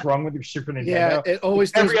something's wrong with your Super Nintendo. Yeah, it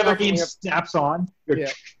always every other game snaps on.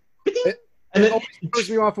 Yeah. And it always throws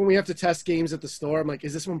me off when we have to test games at the store. I'm like,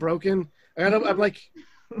 is this one broken? And I'm like,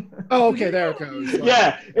 oh, okay, there it goes. Like,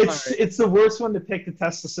 yeah, it's the worst one to pick to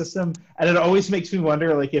test the system, and it always makes me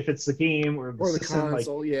wonder, like, if it's the game or the system.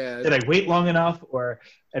 Console. Like, yeah. Did I wait long enough? Or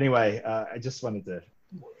anyway, I just wanted to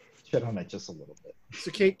shit on it just a little bit.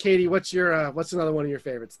 So, Katie, what's another one of your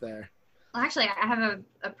favorites there? Well, actually, I have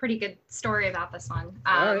a pretty good story about this one.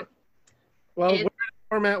 All right. Well, we're in a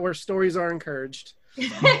format where stories are encouraged.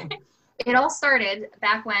 It all started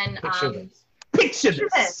back when Picture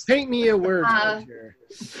this. Paint me a word.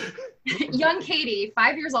 Young Katie,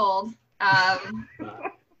 5 years old.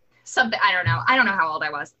 Something I don't know how old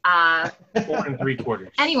I was. 4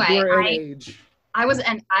 3/4. Anyway, I was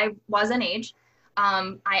an age.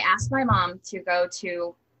 I asked my mom to go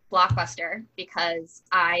to Blockbuster because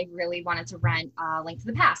I really wanted to rent Link to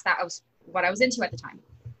the Past. That was what I was into at the time.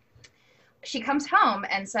 She comes home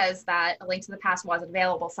and says that A Link to the Past wasn't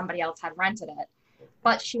available. Somebody else had rented it.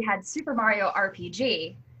 But she had Super Mario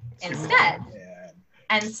RPG instead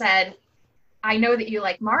and said, I know that you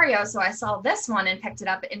like Mario, so I saw this one and picked it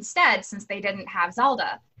up instead since they didn't have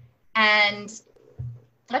Zelda. And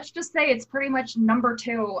let's just say it's pretty much number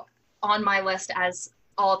 2 on my list as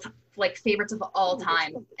like favorites of all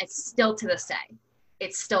time. It's still to this day.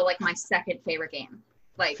 It's still like my second favorite game.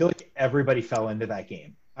 I Like, feel like everybody fell into that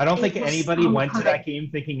game. I don't think It was anybody so went to good. that game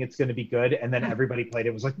thinking it's going to be good, and then everybody played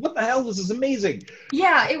it was like, what the hell? This is amazing.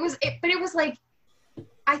 yeah, but it was like,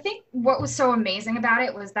 I think what was so amazing about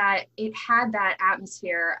it was that it had that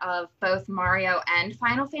atmosphere of both Mario and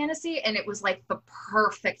Final Fantasy, and it was like the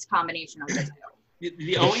perfect combination of the two.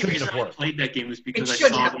 The only shouldn't reason have I worked. played that game was because It I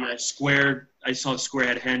shouldn't saw have the Square. I saw Square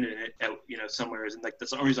had a hand in it, somewhere, and like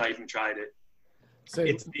that's the only reason I even tried it. So,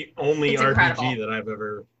 It's the only It's RPG incredible. that I've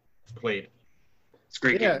ever played. It's a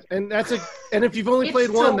great yeah, game. and if you've only It's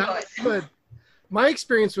played so one, that's good. My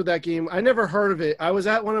experience with that game, I never heard of it. I was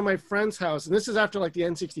at one of my friend's house, and this is after like the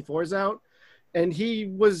N64 is out, and he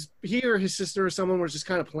or his sister or someone was just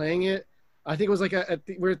kind of playing it. I think it was like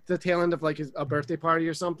we're at the tail end of like a birthday party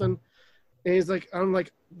or something. And he's like, I'm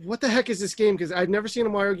like, what the heck is this game? Because I'd never seen a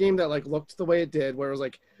Mario game that like looked the way it did, where it was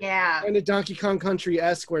like Yeah. kind of Donkey Kong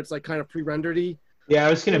Country-esque, where it's like kind of pre-rendered-y. Yeah, I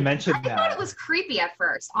was going to mention I thought that. it was creepy at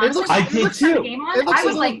first. It Honestly, looks- I when did first turned too. the game on, It looks I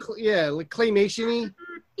was like, like claymation-y.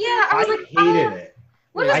 yeah, I was I like, hated it.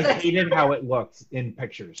 What is I this? hated how it looked in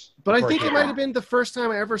pictures. But I before think it came might out. have been the first time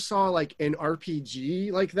I ever saw like an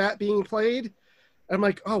RPG like that being played. I'm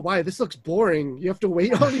like, oh, why? This looks boring. You have to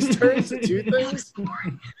wait all these turns to do things.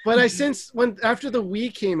 But after the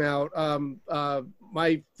Wii came out,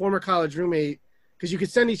 my former college roommate, because you could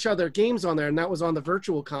send each other games on there, and that was on the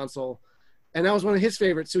Virtual Console, and that was one of his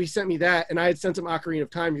favorites. So he sent me that, and I had sent him Ocarina of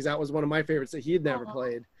Time because that was one of my favorites that he had never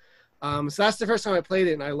played. So that's the first time I played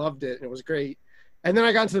it, and I loved it, and it was great. And then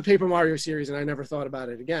I got into the Paper Mario series, and I never thought about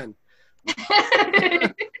it again.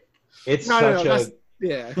 It's No, such that's-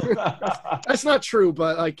 Yeah, that's not true,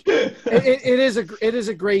 but like it is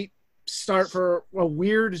a great start for a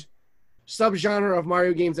weird subgenre of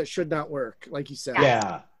Mario games that should not work, like you said.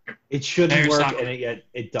 yeah, it shouldn't Mario work, Soccer. and yet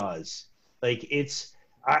it does. Like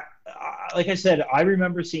like I said, I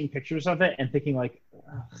remember seeing pictures of it and thinking like,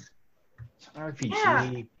 ugh, it's an RPG,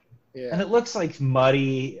 Yeah. Yeah. and it looks like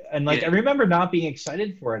muddy, and like Yeah. I remember not being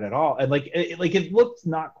excited for it at all, and like it looked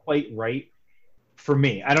not quite right for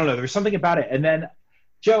me. I don't know. There was something about it, and then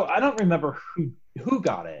Joe, I don't remember who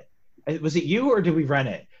got it. Was it you or did we rent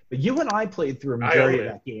it? But you and I played through a majority of owned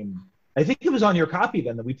it. that game. I think it was on your copy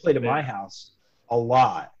then that we played at my house a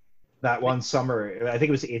lot that one summer. I think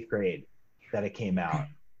it was 8th grade that it came out.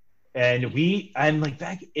 And like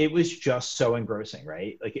that, it was just so engrossing,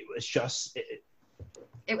 right? Like it was just,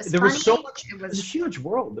 It was there funny. was so much, It it was a was huge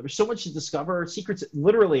world. There was so much to discover, secrets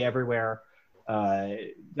literally everywhere.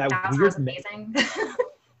 That Bowser was weird, amazing.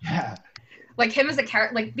 yeah. Like him as a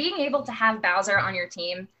character, like being able to have Bowser on your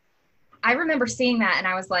team. I remember seeing that and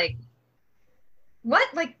I was like, what?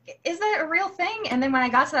 Like, is that a real thing? And then when I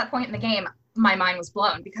got to that point in the game, my mind was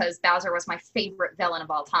blown because Bowser was my favorite villain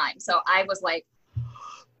of all time. So I was like,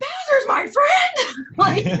 Bowser's my friend!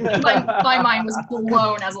 Like, my mind was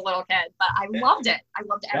blown as a little kid, but I loved it. I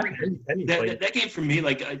loved everything. Penny played. That game for me,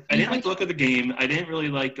 like I didn't like the look of the game. I didn't really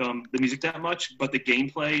like the music that much, but the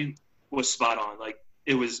gameplay was spot on. Like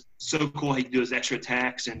it was so cool how you could do those extra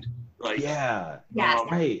attacks and like Yeah. Yes.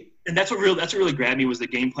 Right. and that's what really grabbed me was the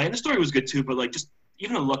gameplay, and the story was good too. But like just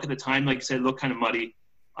even the look at the time, like I said, it looked kind of muddy.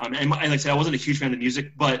 And like I said, I wasn't a huge fan of the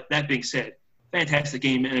music, but that being said, fantastic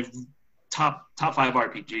game and a top 5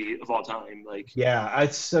 RPG of all time. Like Yeah,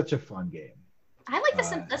 it's such a fun game. I like the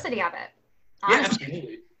simplicity of it. yeah, Honestly.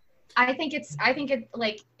 absolutely. I think it's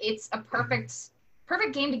a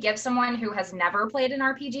perfect game to give someone who has never played an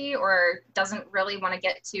RPG or doesn't really want to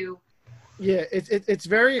get to Yeah, it's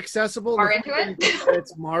very accessible. far into it.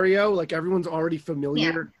 It's Mario, like everyone's already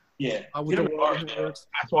familiar Yeah, with the world and how it works.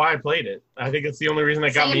 That's why I played it. I think it's the only reason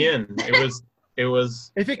that got me in. It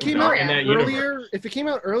was If it came not out in that earlier, universe. if it came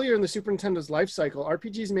out earlier in the Super Nintendo's life cycle,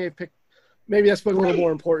 RPGs may have picked. Maybe that's put a little Right.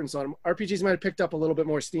 more importance on them. RPGs might have picked up a little bit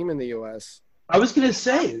more steam in the U.S. I was gonna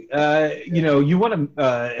say, you want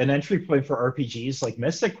an entry point for RPGs like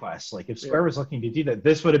Mystic Quest. Like if Square was looking to do that,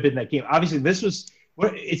 this would have been that game. Obviously,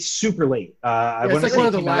 it's super late. I it's want to like say one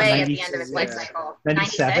of the it came out last- way in at the end of its life Yeah. cycle.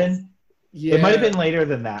 97. Yeah, It might have been later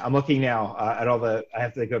than that. I'm looking now at all the. I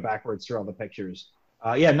have to go backwards through all the pictures.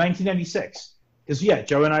 1996. Because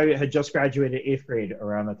Joe and I had just graduated 8th grade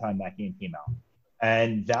around the time that game came out,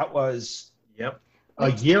 and that was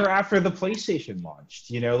a year after the PlayStation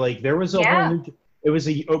launched. Like there was a Yeah. whole new. It was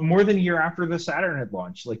more than a year after the Saturn had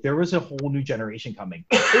launched. Like there was a whole new generation coming.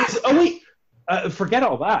 Forget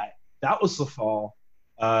all that. That was the fall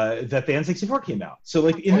that the N64 came out. So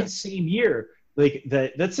like in the same year, like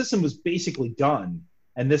that system was basically done,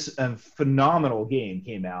 and this phenomenal game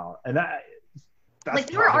came out, and that's like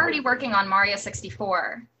they were already working on Mario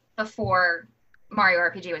 64 before Mario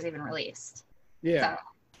RPG was even released. Yeah. So,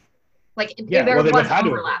 like Yeah, there well, they was had to.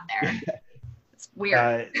 overlap there. It's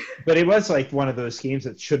weird. But it was like one of those games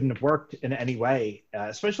that shouldn't have worked in any way,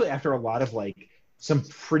 especially after a lot of like some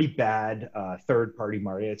pretty bad third-party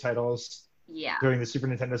Mario titles Yeah. during the Super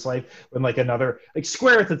Nintendo's life. When like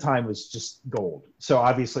Square at the time was just gold, so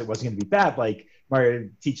obviously it wasn't going to be bad. Like Mario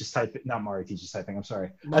Teaches Typing, not Mario Teaches Typing. I'm sorry,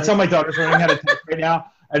 that's how my daughter's learning how to type right now.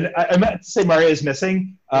 And I meant to say Mario is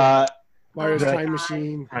missing. Mario's the- Time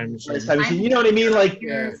Machine. Mario's Time Machine. You know what I mean? Like,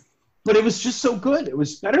 Yeah. but it was just so good. It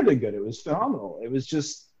was better than good. It was phenomenal. It was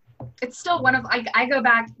just. It's still one of I go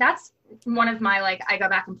back. That's one of my like I go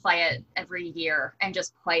back and play it every year and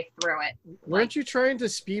just play through it. Weren't you trying to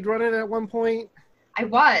speedrun it at one point? I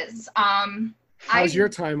was. How's your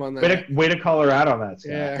time on that? Way to call her out on that,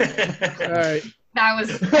 Scott. Yeah. All right. That was.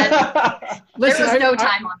 Listen, there was no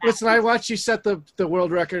time on that. Listen, I watched you set the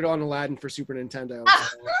world record on Aladdin for Super Nintendo.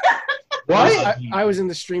 What? I was in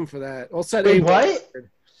the stream for that. Well, set Wait, a what? record.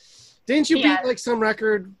 Didn't you Yeah. beat like some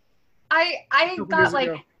record? I couple got years like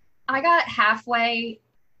ago? I got halfway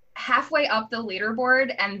up the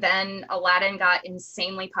leaderboard, and then Aladdin got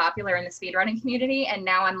insanely popular in the speedrunning community, and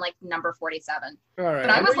now I'm like number 47. All right. But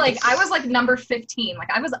I was like number 15. Like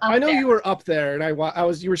I was up I know there. you were up there,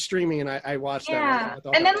 and you were streaming, and I watched that. Yeah. I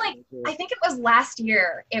thought And that then was like cool. I think it was last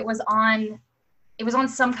year. It was on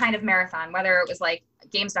some kind of marathon, whether it was like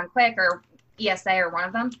Games Done Quick or ESA or one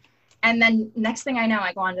of them. And then next thing I know,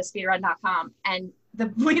 I go on to speedrun.com, and the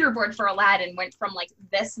leaderboard for Aladdin went from like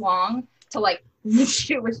this long to like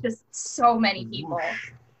it was just so many people. They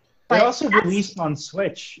But also that's- released on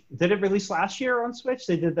Switch. Did it release last year on Switch?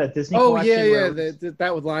 They did that Disney. Oh collection yeah, where yeah, it was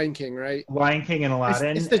that with Lion King, right? Lion King and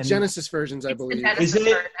Aladdin. It's the and- Genesis versions, I It's the believe. Genesis. Is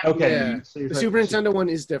it? Okay. Yeah. So you're The right. Super Nintendo one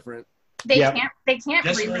is different. they Yep. can't This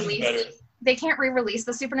version's re-release better. they can't re-release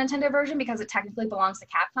the Super Nintendo version because it technically belongs to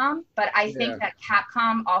Capcom. But I think Yeah. that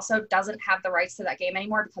Capcom also doesn't have the rights to that game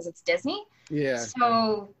anymore because it's Disney. Yeah.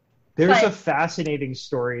 So There's but- a fascinating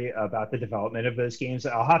story about the development of those games.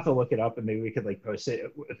 I'll have to look it up, and maybe we could like post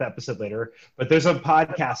it with the episode later. But there's a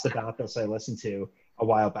podcast about this I listened to a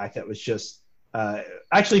while back that was just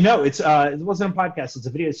actually no, it wasn't a podcast. It's a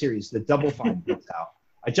video series. The Double Fine puts out.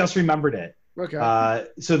 I just remembered it. Okay.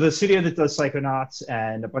 So the studio that does Psychonauts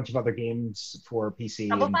and a bunch of other games for PC.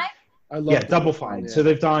 Double and- Fine? I love Double Fine. Yeah. So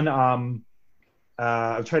they've done.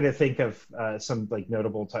 I'm trying to think of some like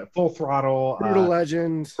notable type. Full Throttle. Brutal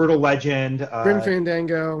Legend, Brutal Legend. Grim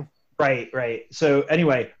Fandango. Right. So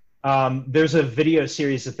anyway, there's a video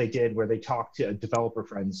series that they did where they talked to developer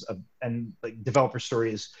friends and like developer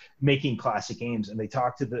stories making classic games, and they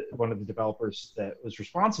talked to one of the developers that was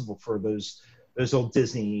responsible for those old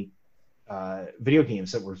Disney video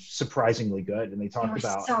games that were surprisingly good, and they They talked were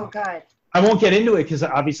about. so good. I won't get into it because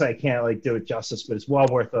obviously I can't like do it justice, but it's well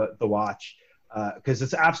worth the watch because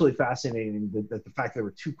it's absolutely fascinating the fact that there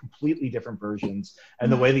were two completely different versions and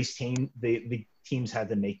the way these the teams had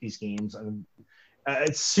to make these games.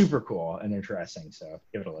 It's super cool and interesting. So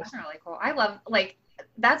give it a That's listen. really cool. I love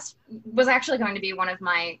was actually going to be one of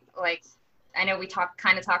my like. I know we talked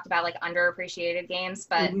about like underappreciated games,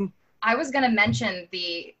 but Mhm. I was going to mention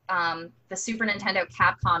the Super Nintendo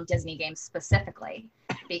Capcom Disney games specifically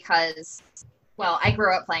because, well, I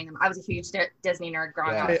grew up playing them. I was a huge Disney nerd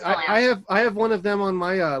growing Yeah. up. Hey, Still am. I have one of them on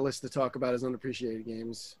my list to talk about as unappreciated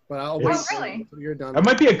games, but I'll wait Yes. until really? you're done. That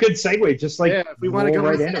might be a good segue. Just like Yeah, if we wanna roll go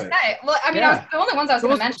right into- I was into gonna it. say, well, I mean, Yeah. the only ones I was So going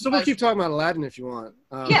we'll, to mention so we'll was, keep talking about Aladdin if you want.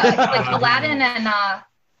 yeah, like Aladdin and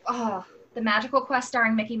the Magical Quest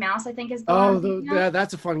starring Mickey Mouse. I think is the Oh, one. yeah,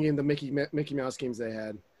 that's a fun game. The Mickey Mouse games they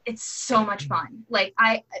had. It's so much fun. Like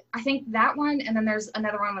I think that one, and then there's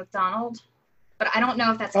another one with Donald, but I don't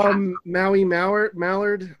know if that's Maui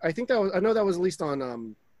Mallard. I think I know that was released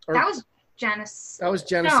on or that was Genesis. that was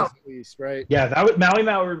Genesis No. at least, right? Yeah, that was Maui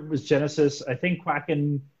Mallard was Genesis. I think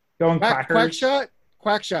Quackshot. Quackshot.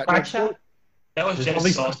 Quackshot. That was There's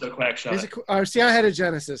Genesis only- also Quackshot. Is it, see, I had a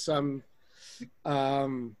Genesis.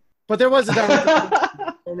 But there was a down.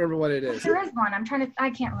 I don't remember what it is. There is one. I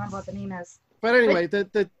can't remember what the name is. But anyway,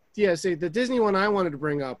 the Disney one I wanted to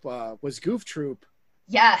bring up was Goof Troop.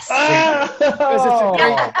 Yes. Oh!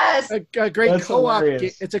 Yes. A great That's co-op.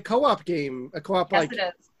 hilarious. It's a co-op game. A co-op Yes, like it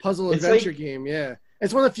is. puzzle It's adventure like- game. Yeah,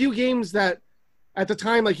 it's one of the few games that at the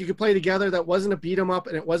time like you could play together that wasn't a beat 'em up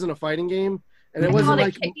and it wasn't a fighting game and it Mhm. wasn't Called a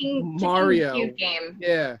like kicking Mario. cube game.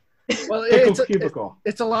 Yeah. Well, Pickle it's Cubicle.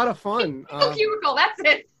 it's a lot of fun. Cubicle. That's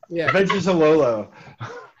it. Yeah. Adventures of Lolo.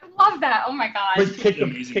 I love that. Oh my god. Kick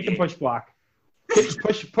and push block.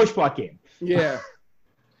 Push block game. Yeah.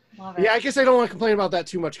 Love it. Yeah, I guess I don't want to complain about that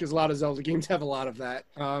too much because a lot of Zelda games have a lot of that.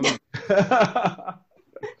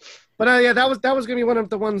 But yeah, that was gonna be one of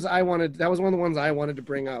the ones I wanted. That was one of the ones I wanted to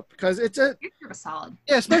bring up because it's a solid.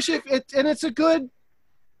 Yeah, especially if it's a good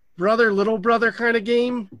brother little brother kind of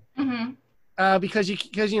game. Mm-hmm. Because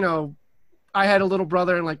you know, I had a little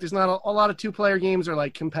brother and like there's not a lot of 2-player games are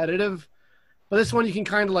like competitive, but this one you can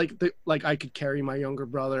kind of like I could carry my younger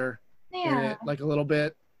brother in it like a little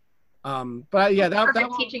bit. But yeah, that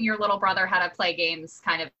teaching your little brother how to play games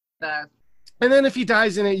kind of. And then if he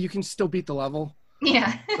dies in it, you can still beat the level.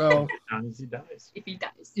 Yeah. So he dies. If he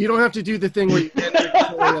dies. You don't have to do the thing where you get your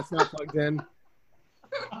controller that's not plugged in.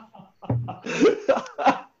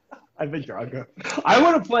 Ivan Drago. I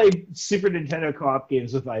want to play Super Nintendo co-op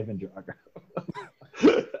games with Ivan Drago.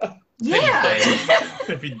 Yeah.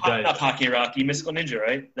 If he dies. Not Pocky Rocky, Mystical Ninja,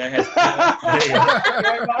 right? That has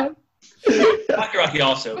Pocky Rocky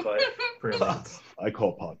also, but I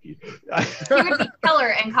call Pocky. He would be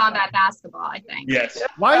killer in combat basketball, I think. yes.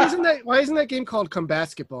 Why isn't that game called Come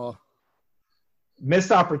Basketball?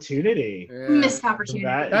 Missed opportunity. Yeah. Missed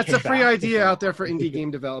opportunity. That's a free idea out there for indie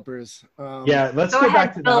game developers. Yeah, let's Go go ahead,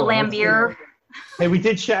 back to Bill that. Lambier. Hey, we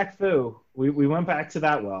did Shaq Fu. We went back to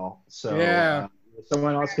that well. So Yeah.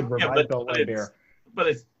 someone else can provide Bill Lambier. But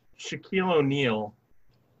it's Shaquille O'Neal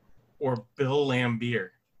or Bill Lambier.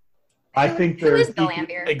 I think Who there's is Bill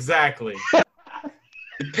Lambier? Exactly. The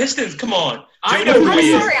Pistons, come on. I Joe know who knows I'm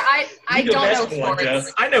he is. sorry, I You know don't know basketball, sports.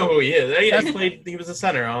 Joe. I know who he is. He was a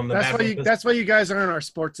center on the That's why you guys aren't our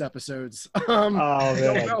sports episodes. Oh,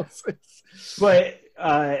 man. But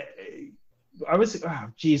I was,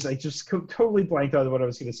 I just totally blanked on what I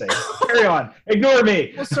was going to say. Carry on. Ignore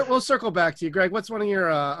me. We'll circle back to you, Greg. What's one of your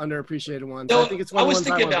underappreciated ones? No, I think it's one of the ones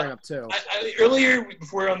I want to bring up too. Earlier,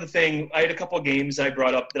 before on the thing, I had a couple of games I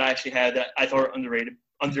brought up that I actually had that I thought were underrated,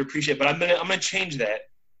 underappreciated. But I'm gonna change that.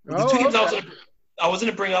 The two games I was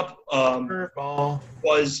gonna bring up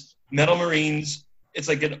was Metal Marines. It's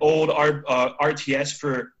like an old RTS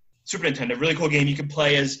for Super Nintendo. Really cool game. You can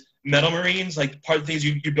play as Metal Marines. Like part of the things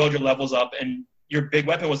you build your levels up, and your big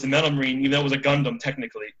weapon was the Metal Marine, even though it was a Gundam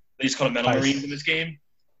technically. They just called it Metal Marines in this game.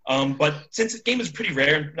 But since the game is pretty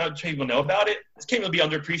rare and not many people know about it, this game will be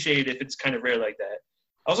underappreciated if it's kind of rare like that.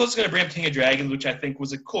 I was also going to bring up King of Dragons, which I think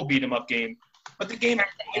was a cool beat 'em up game. But the game I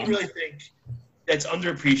really think that's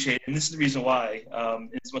underappreciated, and this is the reason why,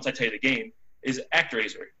 once I tell you the game, is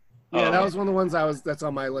ActRaiser. Yeah, that was one of the ones that's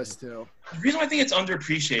on my list too. The reason why I think it's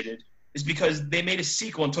underappreciated is because they made a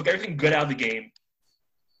sequel and took everything good out of the game.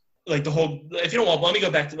 Like the whole, if you don't want, let me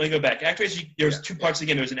go back. ActRaiser, there's two parts of the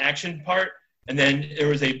game. There was an action part, and then there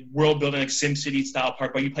was a world building, like SimCity style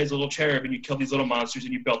part, where you play as a little cherub and you kill these little monsters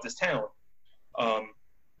and you built this town.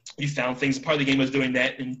 You found things. Part of the game was doing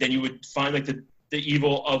that, and then you would find like the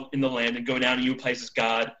evil in the land and go down and you would play as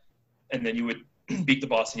God, and then you would beat the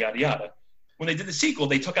boss and yada yada. When they did the sequel,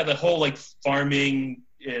 they took out the whole like farming,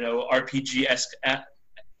 RPG-esque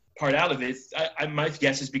part out of it. My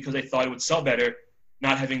guess is because they thought it would sell better,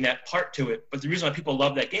 not having that part to it. But the reason why people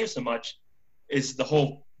love that game so much is the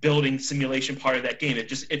whole building simulation part of that game.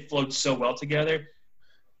 It flowed so well together.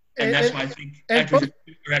 And that's why I think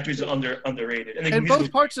actors are underrated. And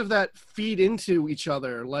both parts of that feed into each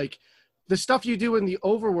other. Like the stuff you do in the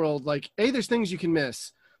overworld, like there's things you can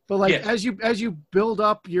miss. But like as you build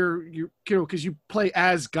up your because you play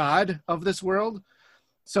as God of this world.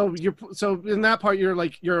 So in that part you're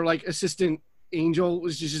like assistant angel,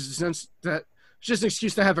 which is just a sense that it's just an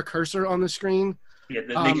excuse to have a cursor on the screen. Yeah,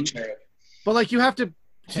 the naked cherub. But like you have to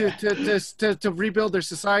rebuild their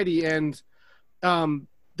society, and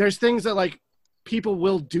there's things that like people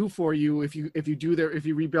will do for you if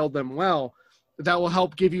you rebuild them well, that will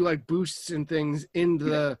help give you like boosts and things in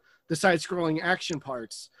the side scrolling action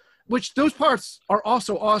parts, which those parts are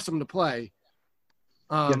also awesome to play.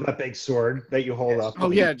 You have that big sword that you hold up.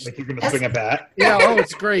 Oh yeah, like you're gonna swing a bat. Yeah,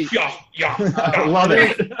 it's great. I love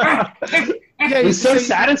it. Yeah, it's so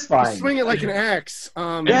satisfying. You swing it like an axe.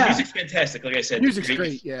 And the music's fantastic, like I said. Music's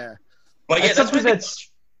great, yeah. But yeah, that's something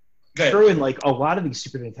that's true in like a lot of these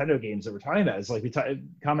Super Nintendo games that we're talking about. Is like we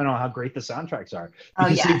comment on how great the soundtracks are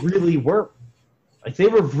because they really were. Like they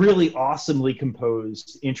were really awesomely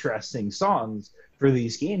composed, interesting songs for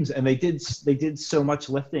these games, and they did so much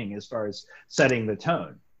lifting as far as setting the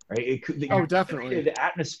tone, right? Definitely. Created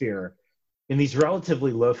atmosphere in these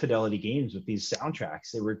relatively low fidelity games with these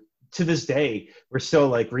soundtracks. They were, to this day, we're still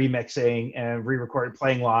like remixing and re-recording,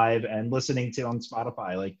 playing live, and listening to on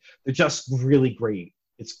Spotify. Like they're just really great.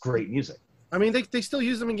 It's great music. I mean, they still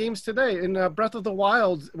use them in games today. In Breath of the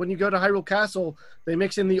Wild, when you go to Hyrule Castle, they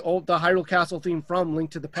mix in the Hyrule Castle theme from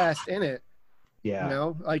Link to the Past in it. Yeah. You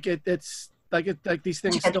know, like it's like these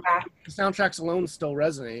things still, the soundtracks alone still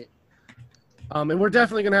resonate. And we're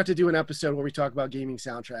definitely gonna have to do an episode where we talk about gaming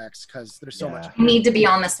soundtracks because there's so much. You need to be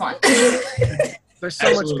on this one. There's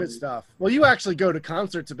so much good stuff. Well, you actually go to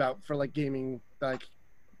concerts for like gaming, like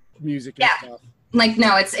music and stuff. Like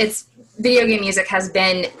no, it's video game music has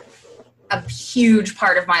been a huge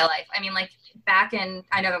part of my life. I mean, like back in,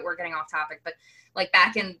 I know that we're getting off topic, but like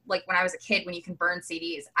back in, like when I was a kid, when you can burn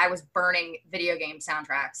CDs, I was burning video game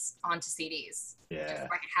soundtracks onto CDs. Yeah. Just so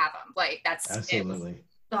I could have them. Like that's Absolutely.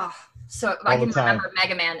 So I can remember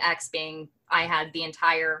Mega Man X being, I had the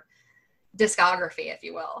entire discography, if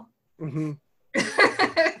you will. Mm-hmm.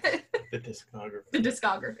 The discography. The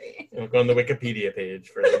discography. We'll go on the Wikipedia page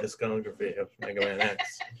for the discography of Mega Man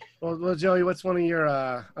X. Well, Joey, what's one of your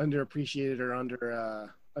underappreciated or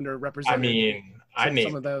underrepresented? I mean, I named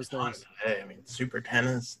some of those things. Today. I mean, Super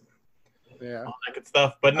Tennis, Yeah, all that good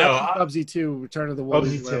stuff. But no, Bubsy 2, Return of the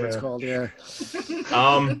Woolies, Bubsy whatever 2. it's called. Yeah.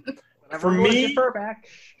 For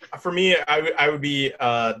me, I would be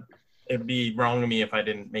it'd be wrong of me if I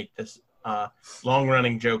didn't make this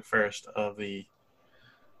long-running joke first of the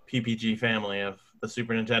PPG family of the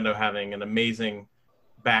Super Nintendo having an amazing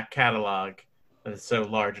back catalog that is so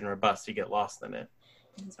large and robust you get lost in it.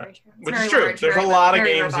 It's very true. Which is true. There's a lot of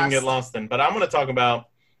games you can get lost in, but I'm going to talk about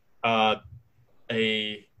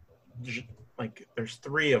there's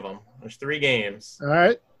 3 of them. There's 3 games. All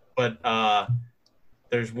right. But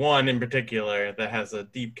there's one in particular that has a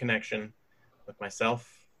deep connection with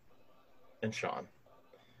myself and Sean.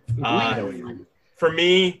 For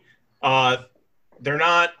me, they're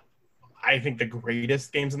not, I think, the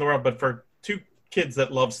greatest games in the world, but for 2 kids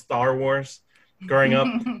that love Star Wars growing up,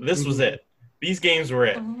 this was it. These games were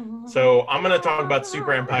it. So I'm going to talk about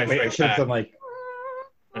Super Empire Strikes Back.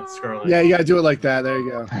 That's scrolling. Yeah, you got to do it like that. There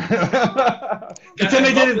you go. Pretend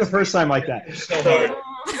I did it the first time like that. So hard.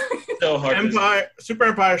 So hard. Super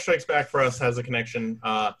Empire Strikes Back for us has a connection.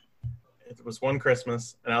 It was one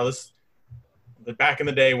Christmas. Now back in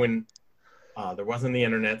the day when there wasn't the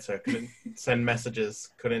internet, so I couldn't send messages,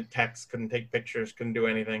 couldn't text, couldn't take pictures, couldn't do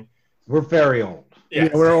anything. We're very old. Yes.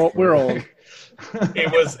 Yeah, we're old.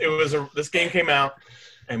 This game came out,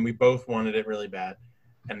 and we both wanted it really bad.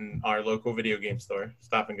 And our local video game store,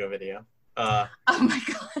 Stop and Go Video, oh my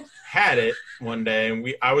god, had it one day, and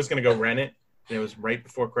I was gonna go rent it, and it was right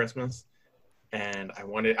before Christmas, and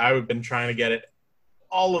I've been trying to get it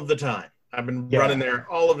all of the time. I've been running there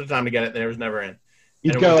all of the time to get it, and it was never in.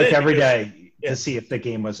 You'd go like every day to see if the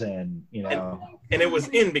game was in, you know. And it was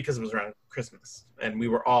in because it was around Christmas, and we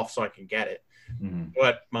were off so I could get it. Mm-hmm.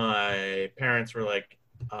 But my parents were like,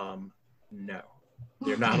 no,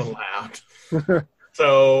 you're not allowed.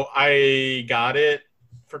 So I got it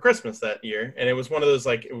for Christmas that year, and it was one of those,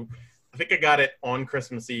 like, I think I got it on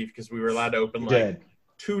Christmas Eve because we were allowed to open, like,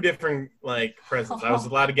 2 different, like, presents. I was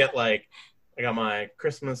allowed to get, like, I got my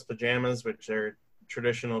Christmas pajamas, which are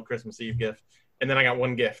traditional Christmas Eve gift, and then I got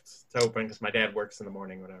 1 gift to open because my dad works in the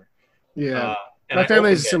morning, whatever. Yeah. My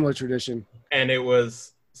family has a similar tradition. And it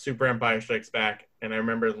was Super Empire Strikes Back, and I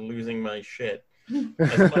remember losing my shit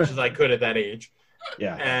as much as I could at that age.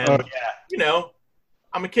 Yeah. And, you know,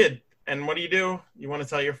 I'm a kid, and what do? You want to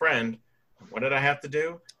tell your friend. What did I have to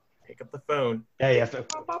do? Pick up the phone. Yeah, you have to.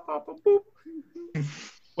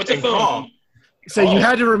 What's a phone? So you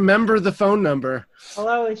had to remember the phone number.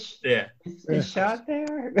 Hello, is Sean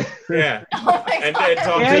there? Yeah. Oh my And God.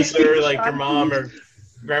 talk to either, like, your mom or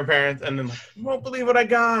grandparents, and then, like, you won't believe what I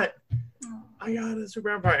got. I got a Super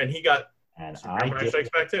Empire. And he got Super Empire Strikes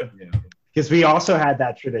Back, too. Because we also had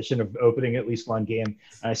that tradition of opening at least 1 game.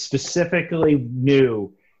 And I specifically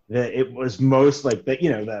knew that it was most like the, you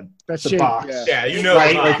know, the box. Yeah, you know,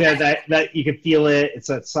 right? Like that you could feel it. It's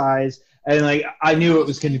that size. And like, I knew it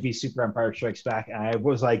was going to be Super Empire Strikes Back. And I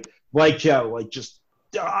was like Joe, like just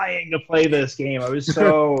dying to play this game. I was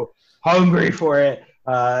so hungry for it.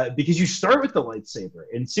 Because you start with the lightsaber.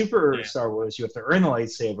 In Super Star Wars, you have to earn the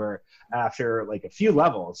lightsaber after like a few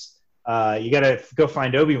levels. You got to go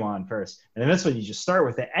find Obi-Wan first. And then this one, you just start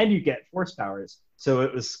with it, and you get force powers. So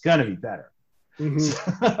it was going to be better.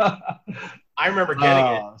 Mm-hmm. I remember getting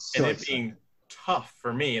it, and it being tough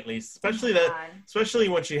for me, at least. Especially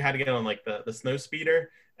once you had to get on like the snow speeder,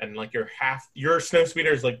 and like your snow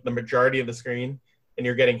speeder is like the majority of the screen, and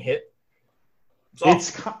you're getting hit.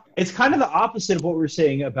 It's kind of the opposite of what we were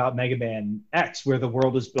saying about Mega Man X, where the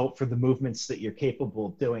world is built for the movements that you're capable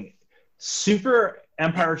of doing. Super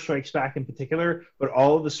Empire Strikes Back in particular, but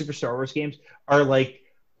all of the Super Star Wars games are like,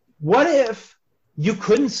 what if you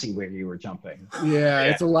couldn't see where you were jumping. Yeah,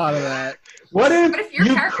 it's a lot of that. What What if if your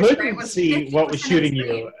you character sprite couldn't was see what was 50% shooting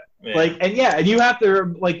extreme? you? Yeah. And you have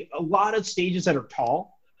to like a lot of stages that are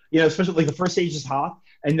tall, especially like the first stage is hot,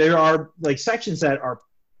 and there are like sections that are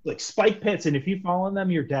like spike pits, and if you fall in them,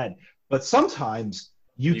 you're dead. But sometimes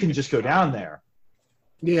you can just go down there,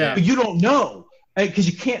 Yeah. but you don't know because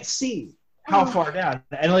you can't see how far down.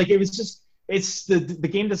 And like it's the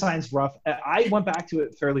game design's rough. I went back to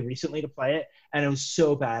it fairly recently to play it, and I was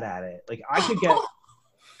so bad at it. Like I could get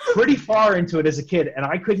pretty far into it as a kid, and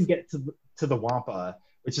I couldn't get to the Wampa,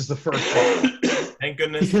 which is the first one. Thank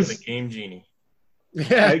goodness for the Game Genie.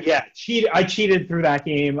 Yeah. I cheated through that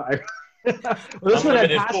game. This one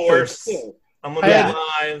had Unlimited passwords force. too. Unlimited Yeah.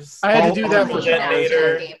 lives. I had to do that Powerful for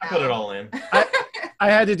detonator. Game I put it all in.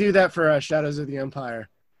 I had to do that for Shadows of the Empire.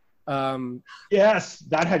 Yes,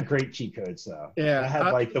 that had great cheat codes though. Yeah. I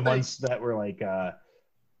had like the ones that were like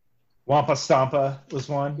Wampa Stompa was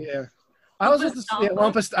one. Yeah. I was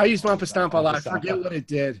with I used Wampa Stomp a lot. I Wampa forget Stompa. what it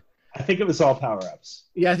did. I think it was all power ups.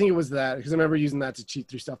 Yeah, I think it was that because I remember using that to cheat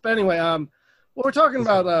through stuff. But anyway, what we're talking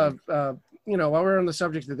about, while we're on the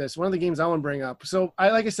subject of this, one of the games I want to bring up. So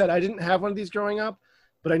like I said, I didn't have one of these growing up,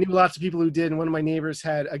 but I knew lots of people who did. And one of my neighbors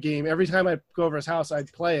had a game. Every time I'd go over his house,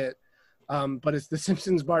 I'd play it. But it's The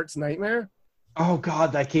Simpsons Bart's Nightmare. Oh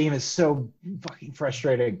god, that game is so fucking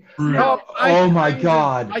frustrating. No, my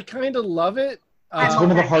god. I kind of love it. It's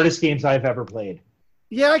one of the hardest games I've ever played.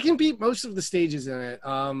 Yeah, I can beat most of the stages in it.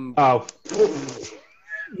 Oh.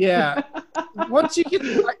 Yeah. Once you get,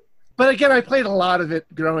 but again, I played a lot of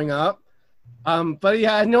it growing up. But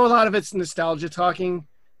yeah, I know a lot of it's nostalgia talking,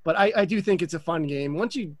 but I do think it's a fun game.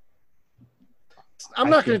 Once you, I'm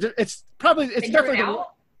not going to do. It's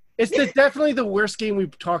definitely the worst game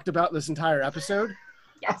we've talked about this entire episode.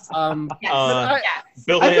 Yes. Bill I think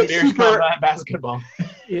Lambier's Super- Combat Basketball.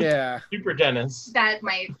 Yeah. Super Dennis. That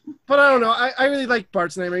might. But I don't know. I really like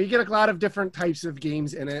Bart's Nightmare. You get a lot of different types of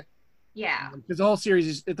games in it. Yeah. Because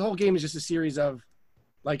the whole game is just a series of,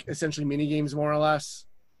 like, essentially mini games, more or less.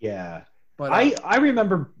 Yeah. But I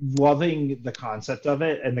remember loving the concept of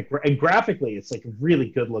it, and graphically, it's like really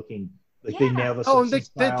good looking. Like they nail the and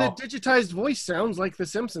Simpsons the style. digitized voice sounds like The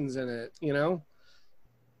Simpsons in it. You know.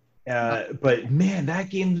 But man, that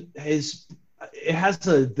game has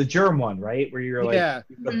the germ one, right? Where you're like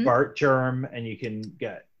the Bart germ, and you can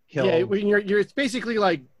get killed. Yeah, when you're it's basically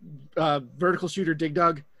like vertical shooter Dig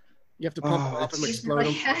Dug. You have to pump them up and explode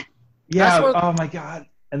them. Yeah. Oh my god.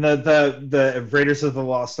 And the Raiders of the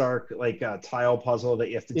Lost Ark tile puzzle that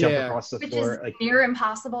you have to jump across the floor. Which is near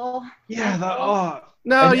impossible. Yeah.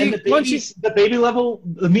 The baby level,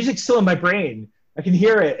 the music's still in my brain. I can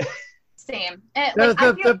hear it. Same.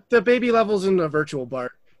 The baby level's in the virtual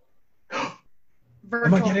Bart. Am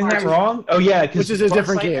I getting that wrong? Oh yeah, which is a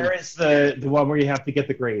different game. There is the one where you have to get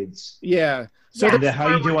the grades. Yeah. So how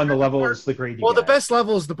you do on the level is the grade. The best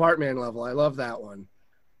level is the Bartman level. I love that one.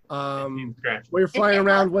 Where you're flying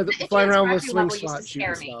around with swing slot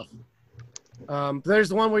shooting stuff. There's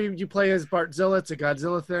the one where you play as Bartzilla. It's a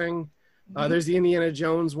Godzilla thing. There's the Indiana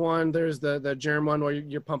Jones one. There's the germ one where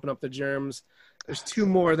you're pumping up the germs. There's two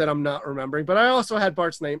more that I'm not remembering. But I also had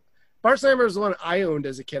Bart's Name. Bart's Nightmare was the one I owned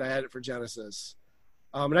as a kid. I had it for Genesis.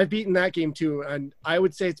 And I've beaten that game too. And I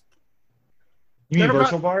would say it's... You mean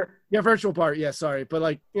Virtual Bart? Yeah, Virtual Bart. Yeah, sorry.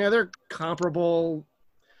 But they're comparable.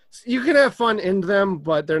 You can have fun in them,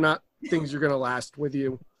 but they're not things you're going to last with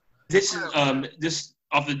you. This is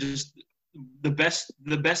the best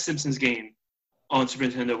Simpsons game on Super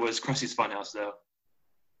Nintendo was Krusty's Funhouse, though.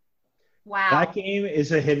 Wow. That game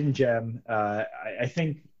is a hidden gem. I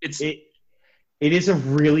think it is a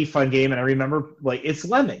really fun game, and I remember it's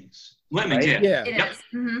Lemmings. Lemmings, Yeah. right? It is.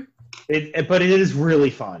 Mm-hmm. But it is really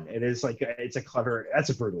fun. It is that's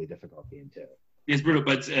a brutally difficult game too. It's brutal,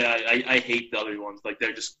 but I hate the other ones.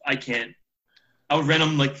 They're just I would rent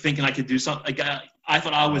them thinking I could do something. I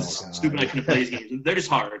thought I was stupid. I couldn't play these games. They're just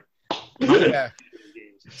hard. Yeah.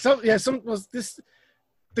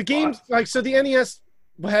 The games so the NES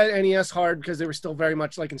had NES hard because they were still very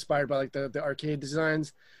much inspired by the arcade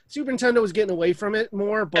designs. Super Nintendo was getting away from it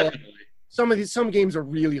more, but some games are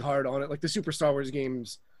really hard on it. Like the Super Star Wars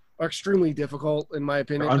games are extremely difficult in my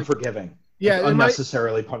opinion. They're unforgiving.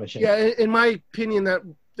 Unnecessarily punishing. Yeah, in my opinion,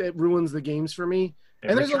 that ruins the games for me.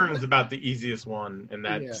 And Return's about the easiest one, and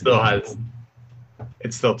that it's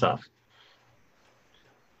still tough.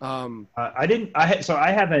 I haven't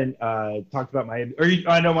talked about my.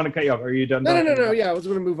 I don't want to cut you off. Are you done? No. Yeah, I was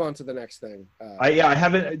going to move on to the next thing. I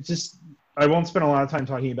haven't. I won't spend a lot of time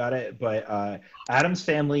talking about it, but Addams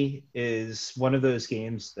Family is one of those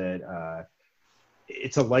games that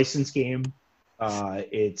it's a licensed game.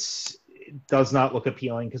 does not look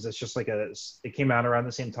appealing because it's just like it came out around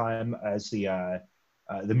the same time as the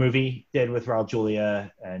movie did with Raul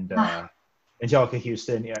Julia and Angelica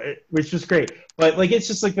Houston, which was great. But like, it's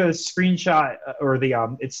just like a screenshot or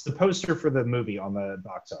it's the poster for the movie on the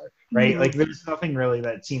box art, right? Like, there's nothing really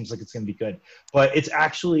that seems like it's going to be good, but it's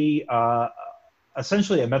actually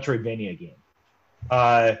essentially a Metroidvania game,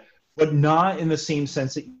 but not in the same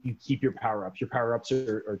sense that you keep your power-ups. Your power-ups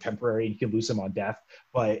are temporary, and you can lose them on death.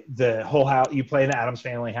 But the whole house, you play in the Addams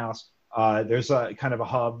Family house. There's a kind of a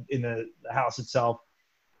hub in the house itself.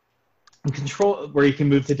 Control where you can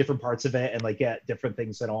move to different parts of it and like get different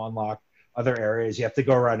things that'll unlock other areas. You have to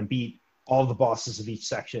go around and beat all the bosses of each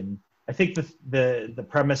section. I think the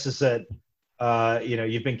premise is that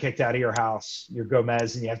you've been kicked out of your house, you're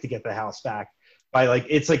Gomez, and you have to get the house back by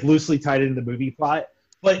it's like loosely tied into the movie plot.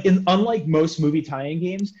 But unlike most movie tie-in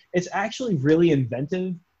games, it's actually really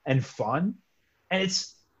inventive and fun, and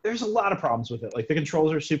there's a lot of problems with it. Like, the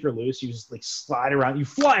controls are super loose. You just like slide around, you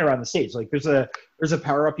fly around the stage. Like, there's a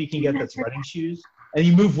power up you can get that's running shoes, and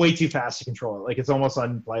you move way too fast to control it. Like, it's almost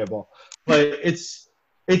unplayable. But it's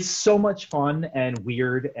so much fun and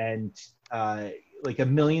weird, and like a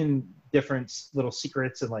million different little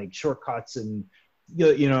secrets and like shortcuts. And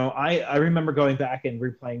I remember going back and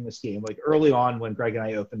replaying this game like early on when Greg and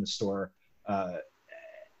I opened the store.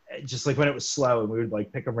 Just like when it was slow, and we would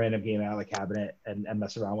like pick a random game out of the cabinet and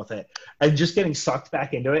mess around with it, and just getting sucked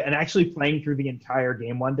back into it, and actually playing through the entire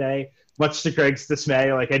game one day, much to Greg's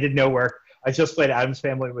dismay. Like, I did no work. I just played Addams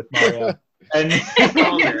Family with Mario, and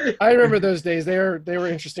I remember those days. They were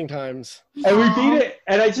interesting times. And we beat it,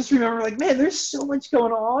 and I just remember like, man, there's so much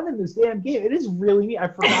going on in this damn game. It is really neat. I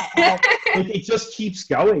forgot how it just keeps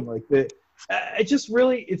going. Like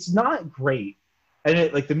it's not great.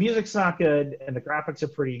 And the music's not good, and the graphics are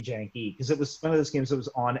pretty janky because it was one of those games that was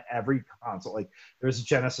on every console. Like, there was a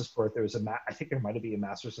Genesis port, there was I think there might have been a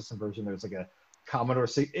Master System version. There was like a Commodore.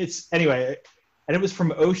 Anyway, and it was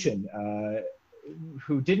from Ocean,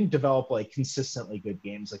 who didn't develop like consistently good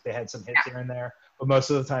games. Like, they had some hits here and there, but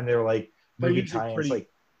most of the time they were like movie tie-ins. Like,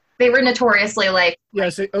 they were notoriously like.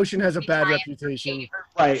 Yes, Ocean has a bad reputation.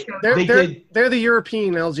 Right? They're the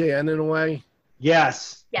European LJN in a way.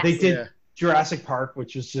 Yes. They did. Yeah. Jurassic Park,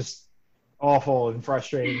 which was just awful and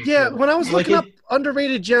frustrating. Yeah, when I was looking up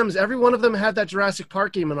underrated gems, every one of them had that Jurassic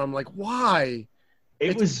Park game, and I'm like, why?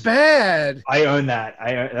 It was bad. I own that.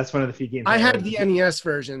 That's one of the few games. I had the NES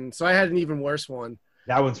version, so I had an even worse one.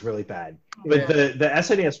 That one's really bad. But the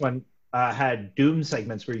SNES one had Doom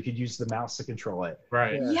segments where you could use the mouse to control it.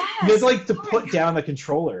 Right. Yes. You'd like to put down the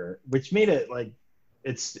controller, which made it like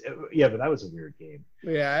but that was a weird game.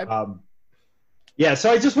 Yeah. Yeah,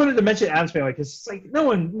 so I just wanted to mention Addams Family because it's like no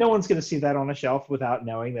one's going to see that on a shelf without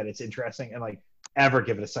knowing that it's interesting and like ever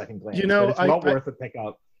give it a second glance. But it's well worth a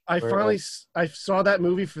pickup. I saw that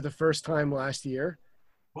movie for the first time last year.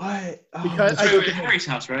 What? Because we were at Harry's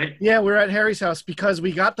house, right? Yeah, we were at Harry's house because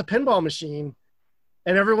we got the pinball machine,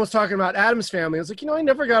 and everyone was talking about Addams Family. I was like, I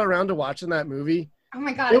never got around to watching that movie. Oh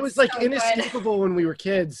my god! It was like so inescapable when we were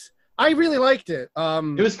kids. I really liked it.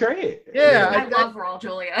 It was great. Yeah, I love Raul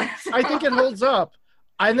Julia. So. I think it holds up.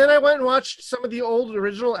 And then I went and watched some of the old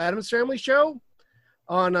original Addams Family show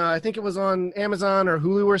on, I think it was on Amazon or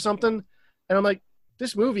Hulu or something. And I'm like,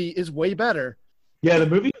 this movie is way better. Yeah, the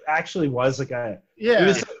movie actually was like yeah. It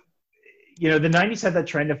was, the 90s had that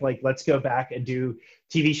trend of like, let's go back and do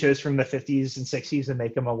TV shows from the 50s and 60s and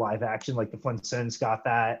make them a live action. Like the Flintstones got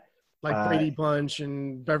that. Like Brady Bunch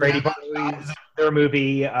and Beverly Hills. Their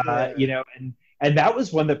movie, and that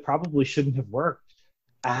was one that probably shouldn't have worked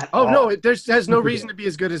at all. No, it has no reason to be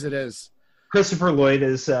as good as it is. Christopher Lloyd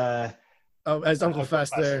is as Uncle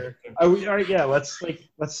Fester. Oh, all right, yeah. Let's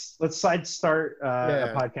side start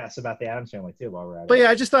a podcast about the Addams Family too while we're at it. But yeah,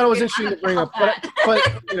 I just thought it was interesting to bring up.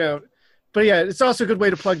 But yeah, it's also a good way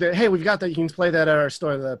to plug that. Hey, we've got that. You can play that at our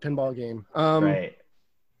store, the pinball game. Right.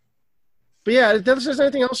 But yeah, if there's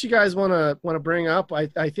anything else you guys want to bring up, I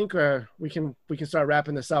think we can start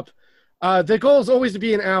wrapping this up. The goal is always to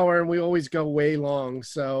be an hour, and we always go way long.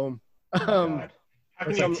 So, how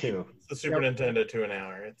can you take the Super Nintendo to an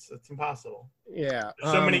hour? It's impossible. Yeah,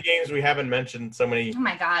 there's so many games we haven't mentioned. So many. Oh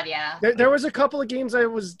my god, yeah. There was a couple of games I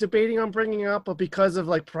was debating on bringing up, but because of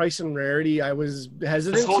like price and rarity, I was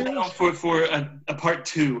hesitant. Let's hold down for a part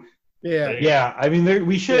 2. Yeah. Yeah, I mean,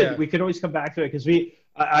 we should. Yeah. We could always come back to it because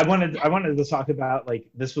I wanted to talk about like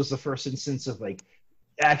this was the first instance of like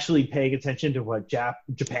actually paying attention to what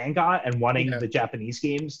Japan got and wanting the Japanese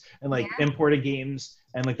games and like imported games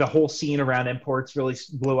and like the whole scene around imports really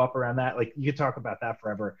blew up around that. Like you could talk about that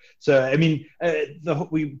forever. So I mean,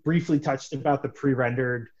 we briefly touched about the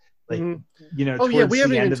pre-rendered like Mhm. you know. Oh yeah, towards we the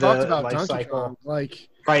haven't end even of talked the about life Donkey cycle. Kong. Like,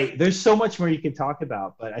 Right, there's so much more you could talk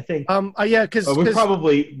about, but I think yeah, because we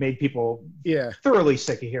probably made people yeah. thoroughly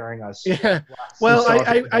sick of hearing us. Yeah. wax Well,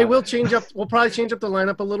 nostalgic I about will it. change up. We'll probably change up the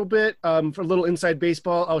lineup a little bit for a little inside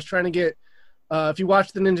baseball. I was trying to get, if you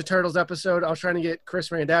watched the Ninja Turtles episode, I was trying to get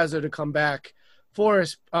Chris Randazzo to come back for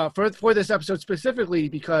us for this episode specifically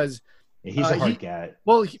because Yeah, he's a hard he- cat.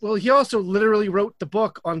 well he also literally wrote the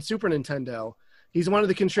book on Super Nintendo. He's one of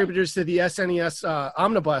the contributors to the SNES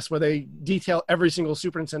Omnibus, where they detail every single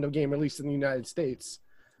Super Nintendo game released in the United States.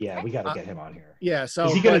 Yeah, we got to get him on here. Yeah, so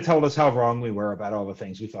Is he going to tell us how wrong we were about all the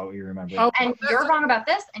things we thought we remembered? Oh, And you're wrong about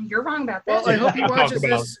this, and you're wrong about this. well, I hope he Talk watches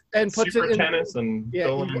about this and puts Super it in. tennis and Yeah,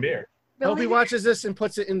 stolen beer. I hope he Really? watches this and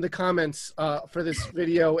puts it in the comments for this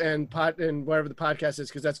video and wherever the podcast is,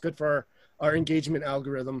 because that's good for our engagement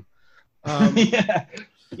algorithm.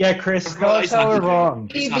 Yeah, Chris, tell us how we're wrong.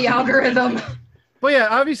 Feed the algorithm. But yeah,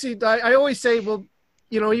 obviously, I always say, well,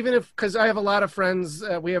 you know, even if, because I have a lot of friends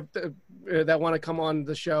we have that want to come on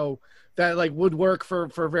the show that like would work for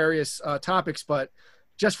various topics, but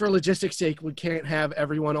just for logistics sake, we can't have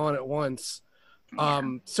everyone on at once.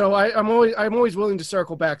 So I'm always willing to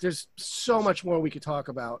circle back. There's so much more we could talk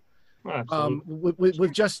about. Oh, absolutely.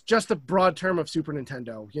 With just the broad term of Super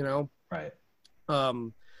Nintendo, you know. Right.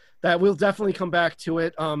 That we'll definitely come back to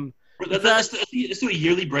it. Let's do a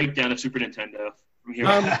yearly breakdown of Super Nintendo from here.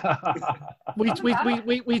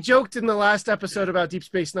 We joked in the last episode about Deep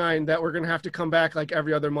Space Nine that we're gonna have to come back like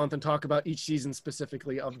every other month and talk about each season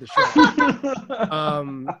specifically of the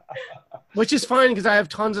show. Which is fine because I have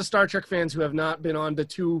tons of Star Trek fans who have not been on the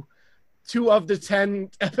two of the 10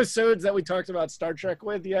 episodes that we talked about Star Trek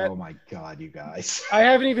with yet. Oh my God, you guys! I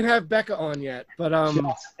haven't even had Becca on yet, but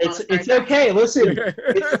It's okay. Listen,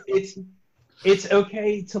 it's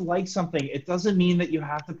okay to like something. It doesn't mean that you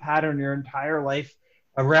have to pattern your entire life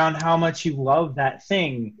around how much you love that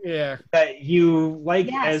thing yeah. that you like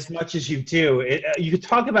Yes. as much as you do. You could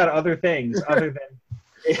talk about other things other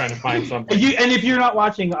than Trying to find something. And if you're not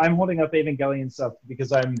watching, I'm holding up Evangelion stuff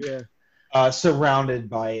because I'm Yeah. Surrounded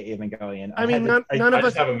by Evangelion. I mean, none I of us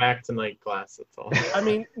just have a Mac Tonight class. That's all. I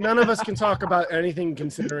mean, none of us can talk about anything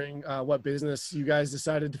considering what business you guys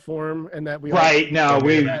decided to form and that we Right now,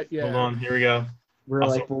 we're Hold on. Here we go. we're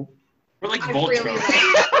Also- like, well, We're like I'm Voltron.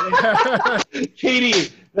 really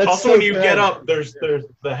Katie. That's Also, so when you good. get up, there's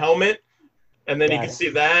the helmet, and then you can Yes. see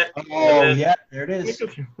that. Oh and then- yeah, there it is.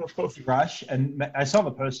 Rush, and I saw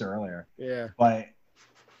the poster earlier, yeah. but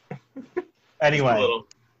A anyway, little.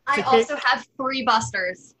 I also have 3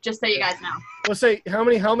 busters, just so you guys know. Well, say, how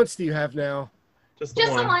many helmets do you have now? Just the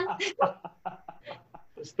Just the one. one.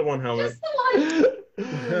 Just the one helmet. Just the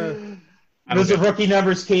one. I don't those are get- rookie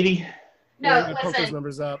numbers, Katie. No, Yeah, you put those listen.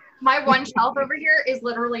 numbers up. My one shelf over here is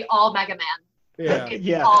literally all Mega Man. Yeah. It's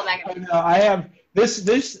Yeah. all Mega Man. No, I have this.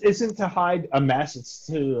 This isn't to hide a mess. It's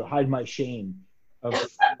to hide my shame. Of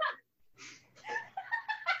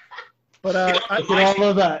But look at all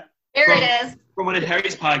of that. There it is. From one of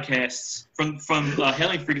Harry's podcasts, from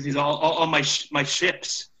Hailing Frequencies, all my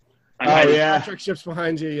ships. Oh yeah, Star Trek ships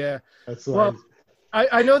behind you, yeah. that's Well, right.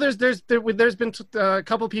 I know there's been a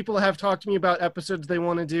couple people have talked to me about episodes they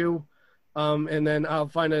want to do, and then I'll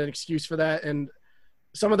find an excuse for that. And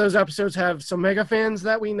some of those episodes have some mega fans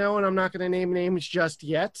that we know, and I'm not going to name names just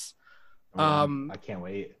yet. I can't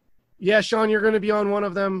wait. Yeah, Sean, you're going to be on one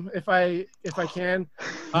of them if I can.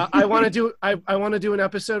 I want to do an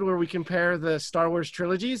episode where we compare the Star Wars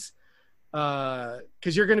trilogies, because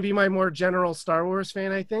you're going to be my more general Star Wars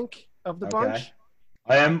fan, I think, of the bunch.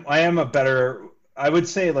 I am a better. I would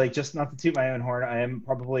say, like, just not to toot my own horn, I am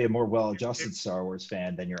probably a more well-adjusted Star Wars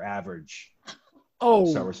fan than your average Oh,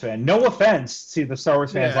 Star Wars fan. No offense to the Star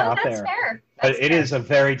Wars fans Yeah. Oh, out that's there, fair. but That's it fair. is a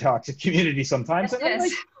very toxic community sometimes. Yes, And it I'm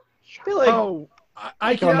is. like, I feel like oh, I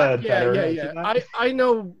Like on can. the Yeah, better yeah, end, yeah. shouldn't I? I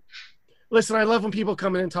know. Listen, I love when people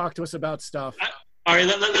come in and talk to us about stuff. All right,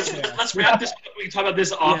 let's wrap this up. We can talk about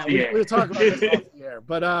this off the air. We'll talk about this off the air.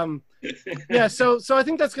 But yeah. So I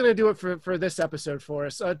think that's gonna do it for this episode for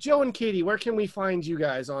us. Joe and Katie, where can we find you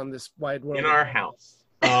guys on this wide world? In our house.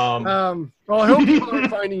 Well, I hope people are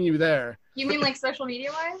finding you there. You mean like social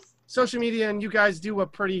media wise? Social media, and you guys do a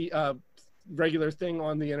pretty regular thing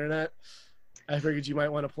on the internet. I figured you might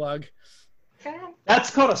want to plug. Go ahead.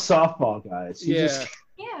 that's called a softball, guys. You Yeah. just-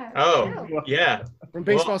 Yeah. Oh, go. yeah. From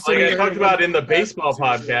baseball. Well, like I Simulator- talked about in the baseball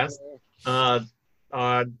podcast,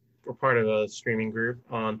 we're part of a streaming group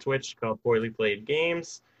on Twitch called Poorly Played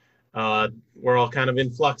Games. We're all kind of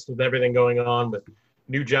in flux with everything going on with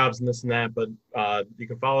new jobs and this and that, but you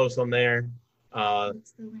can follow us on there.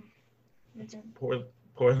 What's the link?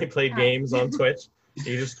 Poorly Played Games on Twitch.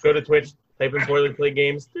 You just go to Twitch, type in Poorly Played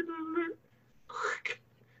Games,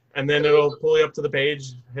 and then it'll pull you up to the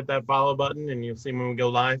page. Hit that follow button, and you'll see when we go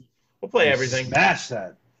live. We'll play everything. Smash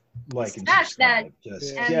that like and Smash subscribe. that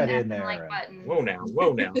Just and get that in there. like button. Whoa now,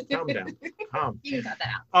 calm down. You can cut that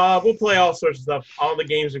out. We'll play all sorts of stuff. All the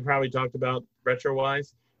games we probably talked about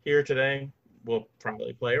retro-wise here today, we'll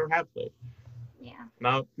probably play or have played. Yeah.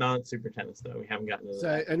 Not Super Tennis though. We haven't gotten to So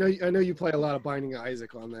that. I know you play a lot of Binding of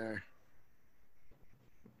Isaac on there.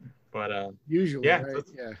 But Usually, yeah, right?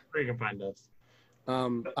 that's Yeah. where you can find us.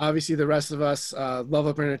 Obviously, the rest of us, Love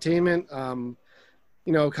Up Entertainment,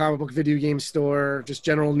 comic book video game store, just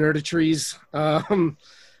general nerditries.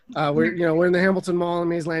 We're in the Hamilton Mall in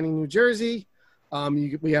Mays Landing, New Jersey.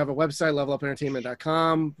 We have a website,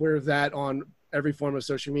 levelupentertainment.com. We're that on every form of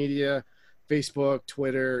social media, Facebook,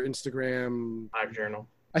 Twitter, Instagram. Live Journal.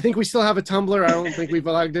 I think we still have a Tumblr. I don't think we've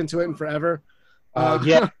logged into it in forever.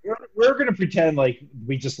 Yeah, we're gonna pretend like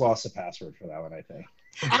we just lost the password for that one. I think.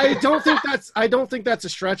 I don't think that's a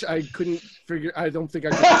stretch. I couldn't figure. I don't think I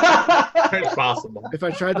could. It's possible. If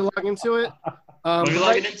I tried to log into it. What are you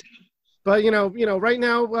logging into? But right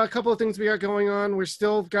now, a couple of things we got going on. We're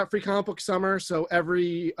still got Free Comic Book Summer, so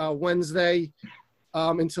every Wednesday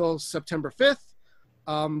until September 5th,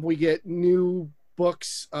 we get new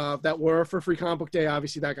books that were for Free Comic Book Day.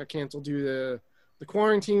 Obviously, that got canceled due to the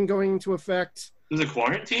quarantine going into effect. There's a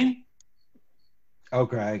quarantine? Oh,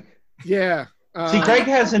 Greg. Yeah. See, Greg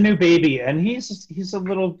has a new baby, and he's a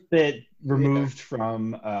little bit removed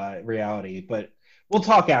from reality, but we'll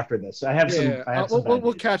talk after this. I have some.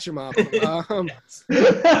 We'll catch him up.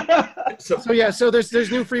 So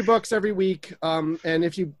there's new free books every week, and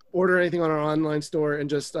if you order anything on our online store and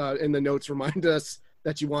just in the notes remind us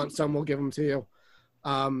that you want some, we'll give them to you.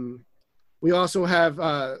 We also have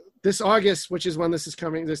this August, which is when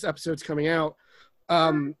this episode's coming out.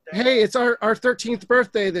 Hey, it's our 13th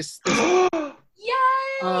birthday this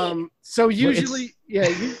Yay! So usually we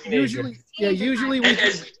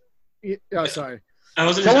sorry.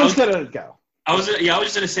 Someone's gonna go. I was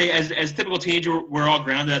just gonna say, as typical teenager, we're all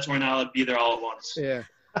grounded. That's why we're not allowed to be there all at once. Yeah.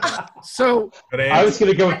 So I was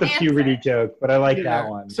gonna go with the puberty joke, but I like that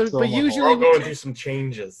one. So, but usually I'll go and do some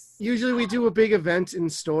changes. Usually we do a big event in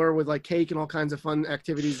store with like cake and all kinds of fun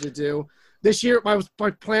activities to do. This year, my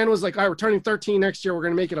plan was like, all right, we're turning 13 next year. We're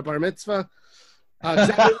going to make it a bar mitzvah.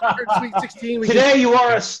 Sweet 16. Today you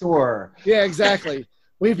are a store. Yeah, exactly.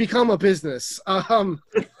 We've become a business.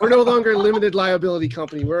 We're no longer a limited liability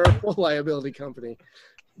company. We're a full liability company.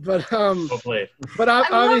 But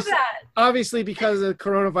obviously, because of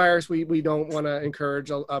coronavirus, we don't want to encourage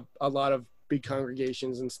a lot of big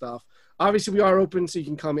congregations and stuff. Obviously, we are open, so you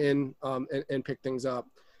can come in and pick things up.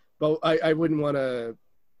 But I wouldn't want to.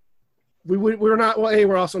 We're not. Well,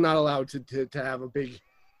 we're also not allowed to have a big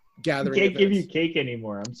gathering. We can't give you cake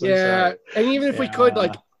anymore. I'm so yeah, sorry. and even if we could,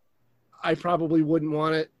 I probably wouldn't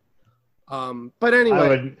want it. But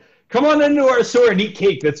anyway, come on into our store and eat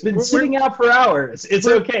cake that's been sitting out for hours. It's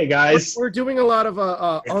okay, guys. We're doing a lot of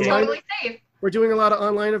online. Totally safe. We're doing a lot of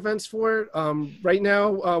online events for it. Right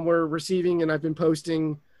now, we're receiving, and I've been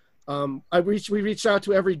posting. We reached out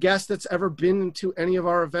to every guest that's ever been to any of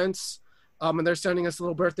our events. And they're sending us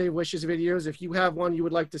little birthday wishes videos. If you have one you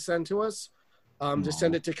would like to send to us, just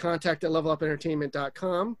send it to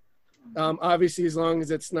contact@levelupentertainment.com. Obviously, as long as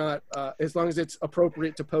it's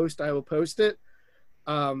appropriate to post, I will post it.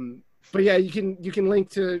 But yeah, you can link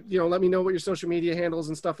to, let me know what your social media handles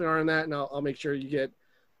and stuff are on that, and I'll make sure you get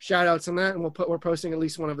shout outs on that. And we're posting at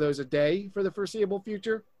least one of those a day for the foreseeable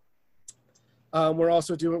future. We're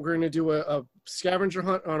going to do a scavenger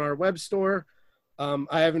hunt on our web store.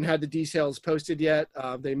 I haven't had the details posted yet.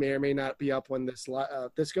 They may or may not be up when this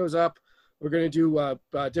goes up. We're going to do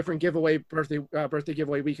different birthday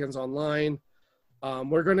giveaway weekends online.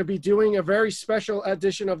 We're going to be doing a very special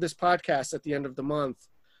edition of this podcast at the end of the month.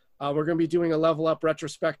 We're going to be doing a Level Up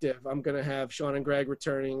retrospective. I'm going to have Sean and Greg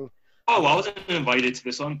returning. Oh, I wasn't invited to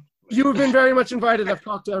this one. You have been very much invited. I've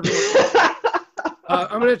talked to everyone.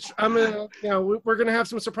 We're gonna have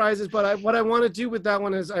some surprises, but what I want to do with that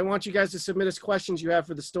one is I want you guys to submit us questions you have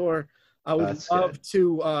for the store. I would love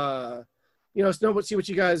to, see what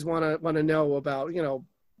you guys want to know about,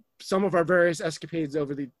 some of our various escapades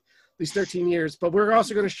over these 13 years. But we're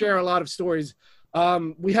also going to share a lot of stories.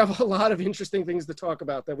 We have a lot of interesting things to talk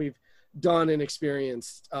about that we've done and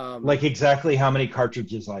experienced. Like exactly how many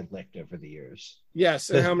cartridges I've licked over the years. Yes,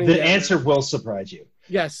 and how many. The answer will surprise you.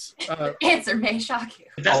 Yes. Answer may shock you.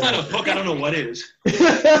 If that's not a book, I don't know what is.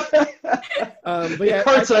 But yeah,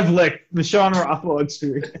 Parts I've licked. The Sean Rockwell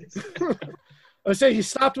experience. I would say he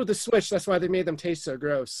stopped with the switch. That's why they made them taste so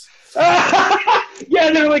gross. Yeah,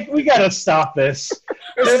 they're like, we gotta stop this.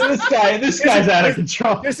 This guy's out of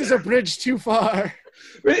control. This is a bridge too far.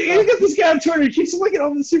 You get this guy on Twitter. He keeps looking at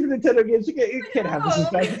all the Super Nintendo games. You can't have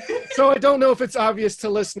this. So I don't know if it's obvious to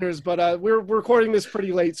listeners, but we're recording this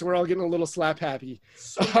pretty late, so we're all getting a little slap happy.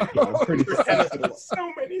 So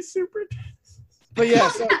many Super. But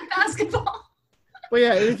yeah, basketball. But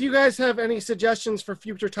yeah, if you guys have any suggestions for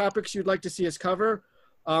future topics you'd like to see us cover,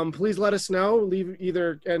 please let us know. Leave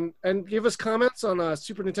and give us comments on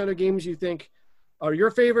Super Nintendo games you think are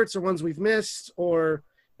your favorites or ones we've missed, or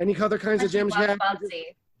any other kinds of gems you have. Bubsy.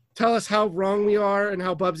 Tell us how wrong we are and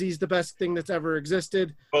how Bubsy's the best thing that's ever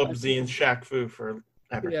existed. Bubsy and Shaq Fu for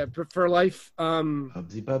ever. Yeah, for life.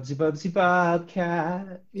 Bubsy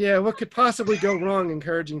Bobcat. Yeah, what could possibly go wrong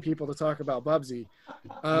encouraging people to talk about Bubsy?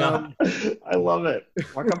 I love it.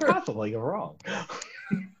 What could possibly go wrong?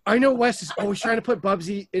 I know Wes is always trying to put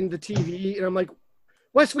Bubsy in the TV, and I'm like,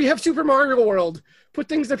 Wes, we have Super Mario World. Put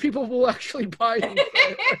things that people will actually buy.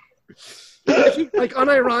 Like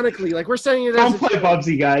unironically, like we're saying it. Don't play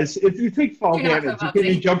Bubsy, guys. If you take fall damage, you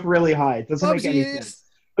can jump really high. It doesn't make any sense.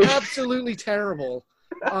 Absolutely terrible.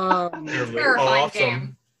 Terrifying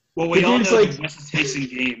game. Well, we all know the best taste in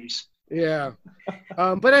games. Yeah.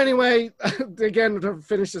 But anyway, again, to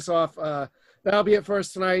finish this off, that'll be it for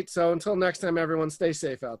us tonight. So until next time, everyone, stay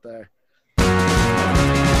safe out there.